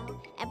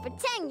rainbow and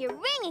pretend you're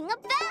ringing a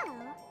bell.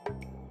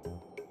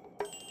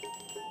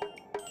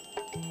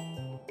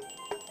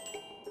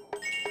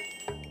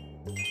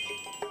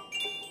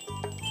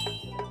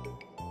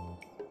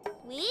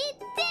 We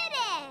did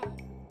it!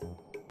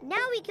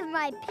 Now we can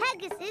ride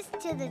Pegasus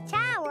to the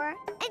tower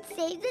and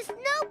save the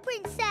Snow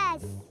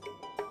Princess.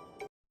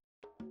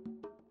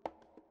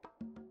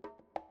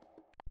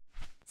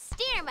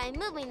 Steer by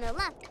moving the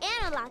left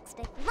analog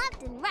stick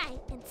left and right,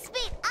 and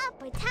speed up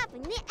by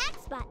tapping the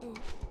X button.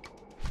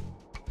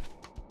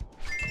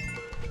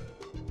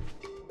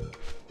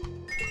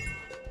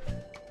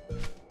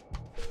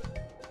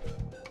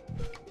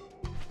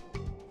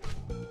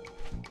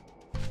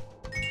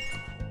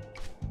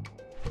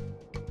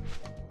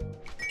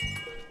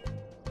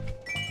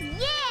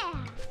 Yeah!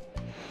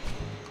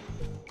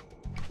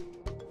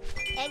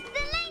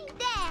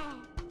 Excelente!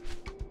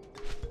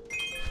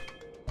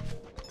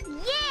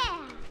 Yeah!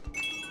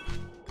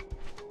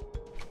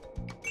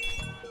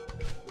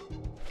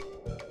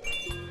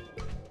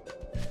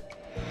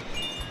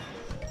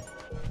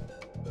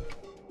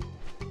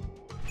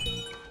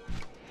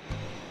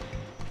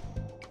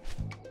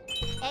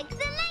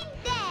 Excelente!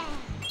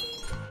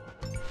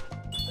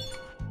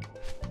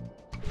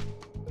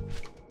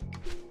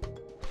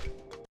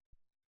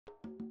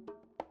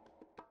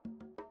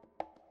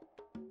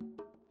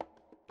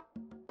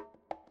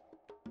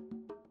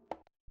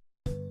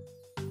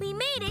 We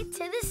made it to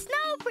the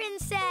Snow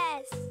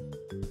Princess!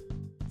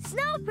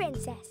 Snow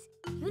Princess,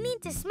 you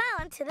need to smile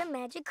into the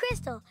magic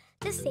crystal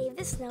to save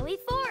the snowy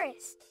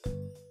forest.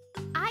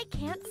 I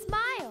can't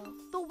smile.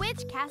 The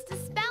witch cast a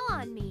spell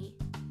on me.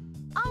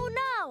 Oh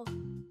no!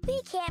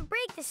 We can't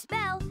break the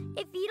spell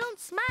if you don't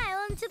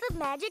smile into the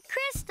magic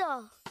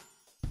crystal.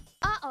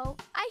 Uh-oh,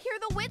 I hear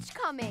the witch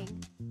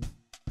coming.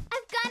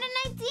 I've got an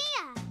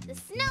idea! The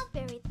Snow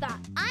Fairy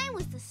thought I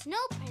was the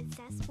Snow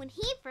Princess when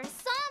he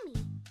first saw me.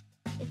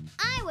 If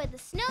I wear the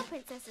Snow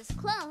Princess's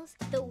clothes,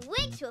 the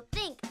witch will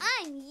think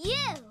I'm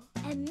you.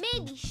 And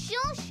maybe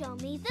she'll show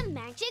me the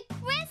magic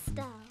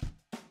crystal.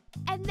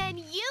 And then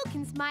you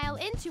can smile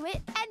into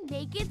it and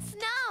make it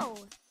snow.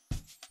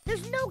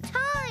 There's no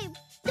time!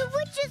 The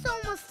witch is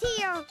almost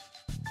here!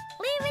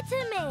 Leave it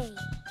to me.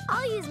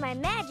 I'll use my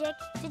magic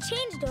to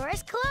change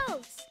Dora's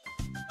clothes.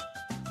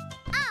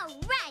 All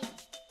right!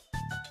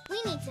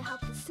 We need to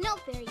help the Snow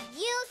Fairy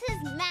use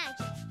his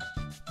magic.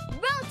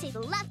 Rotate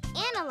the left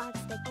analog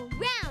stick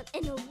around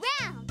and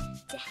around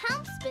to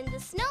help spin the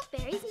Snow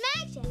Fairy's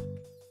magic.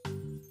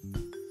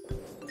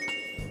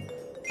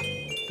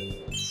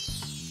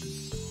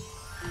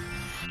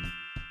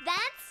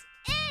 That's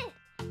it!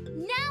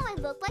 Now I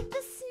look like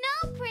the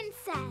Snow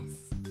Princess.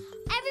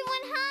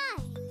 Everyone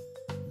hide!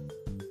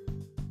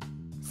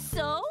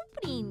 So,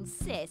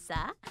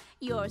 Princesa,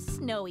 your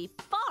snowy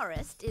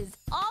forest is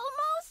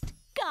almost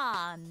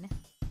gone.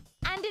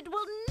 And it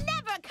will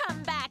never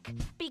come back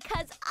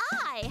because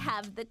I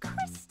have the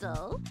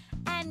crystal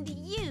and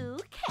you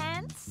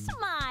can't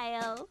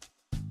smile.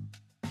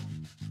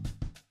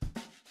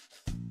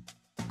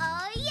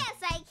 Oh, yes,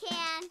 I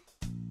can.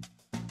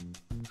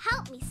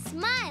 Help me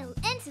smile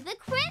into the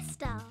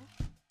crystal.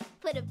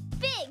 Put a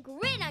big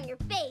grin on your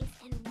face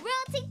and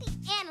rotate the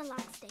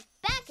analog stick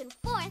back and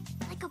forth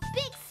like a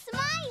big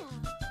smile.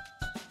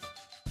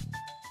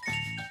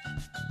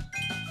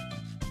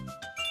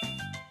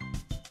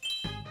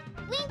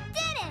 We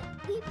did it!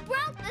 We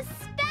broke the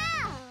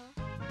spell!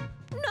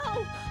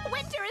 No,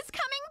 winter is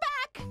coming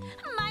back.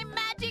 My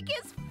magic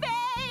is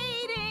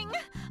fading.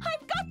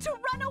 I've got to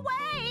run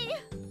away.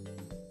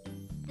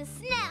 The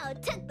snow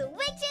took the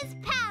witch's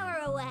power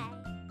away.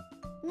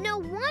 No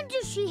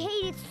wonder she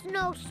hated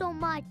snow so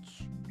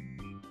much.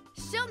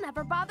 She'll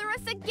never bother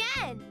us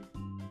again.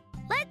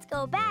 Let's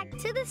go back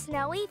to the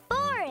snowy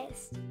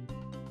forest.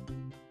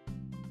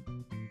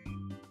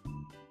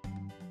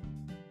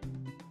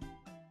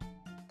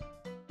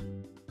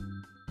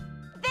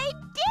 They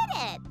did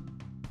it!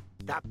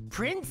 The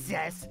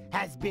princess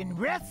has been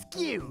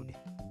rescued.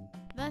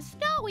 The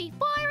snowy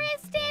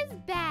forest is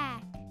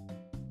back.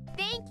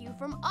 Thank you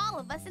from all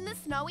of us in the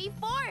snowy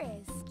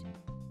forest.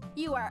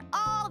 You are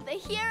all the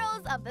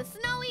heroes of the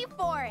snowy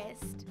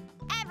forest.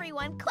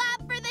 Everyone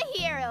clap for the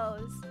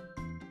heroes.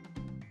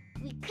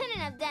 We couldn't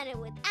have done it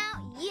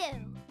without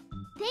you.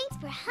 Thanks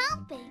for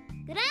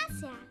helping.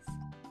 Gracias.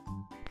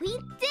 We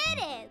did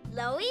it!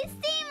 Lo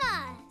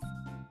hicimos!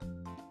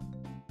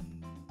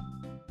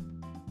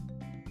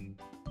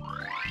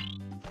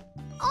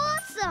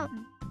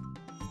 Awesome!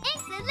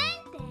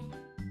 Excelente!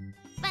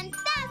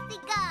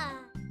 Fantástico!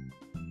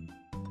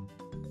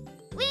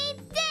 We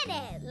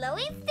Lo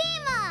hicimos!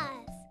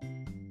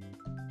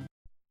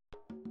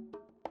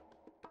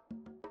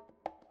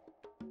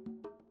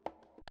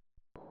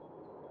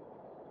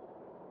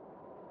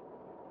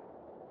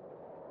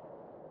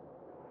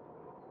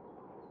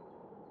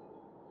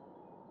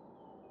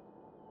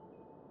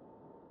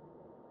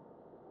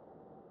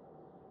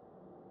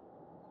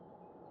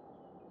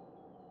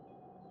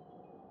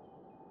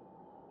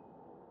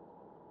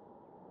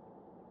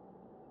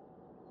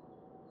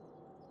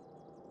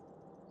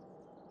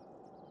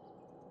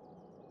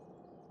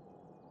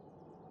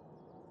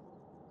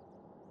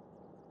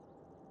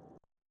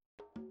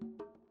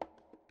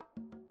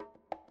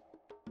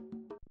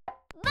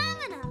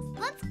 Vámonos,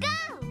 let's go!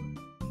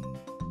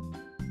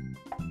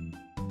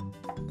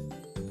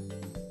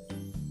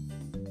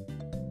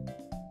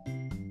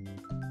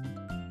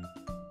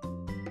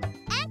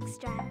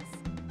 Extras.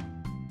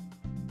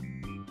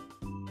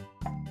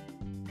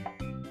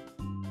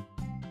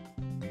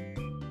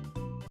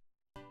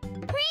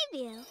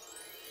 Preview.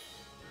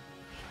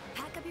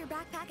 Pack up your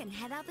backpack and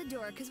head out the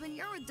door, because when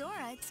you're with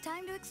Dora, it's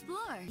time to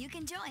explore. You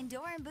can join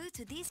Dora and Boots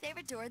with these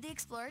favorite Dora the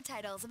Explorer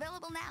titles,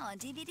 available now on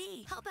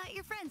DVD. Help out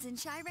your friends in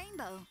Shy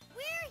Rainbow.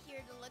 We're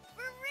here to look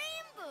for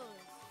rainbows.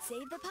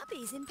 Save the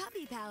puppies in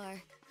Puppy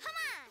Power. Come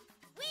on,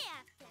 we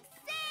have to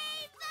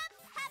save the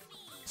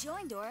puppies.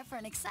 Join Dora for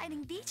an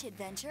exciting beach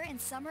adventure in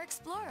Summer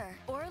Explorer.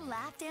 Or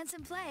laugh, dance,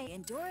 and play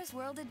in Dora's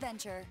World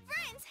Adventure.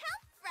 Friends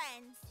help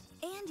friends.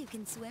 And you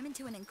can swim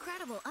into an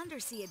incredible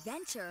undersea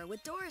adventure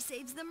with Dora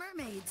Saves the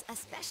Mermaids, a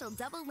special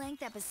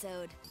double-length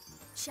episode.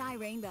 Shy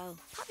Rainbow,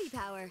 Puppy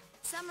Power,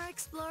 Summer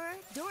Explorer,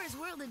 Dora's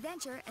World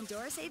Adventure, and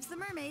Dora Saves the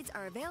Mermaids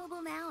are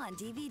available now on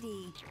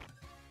DVD.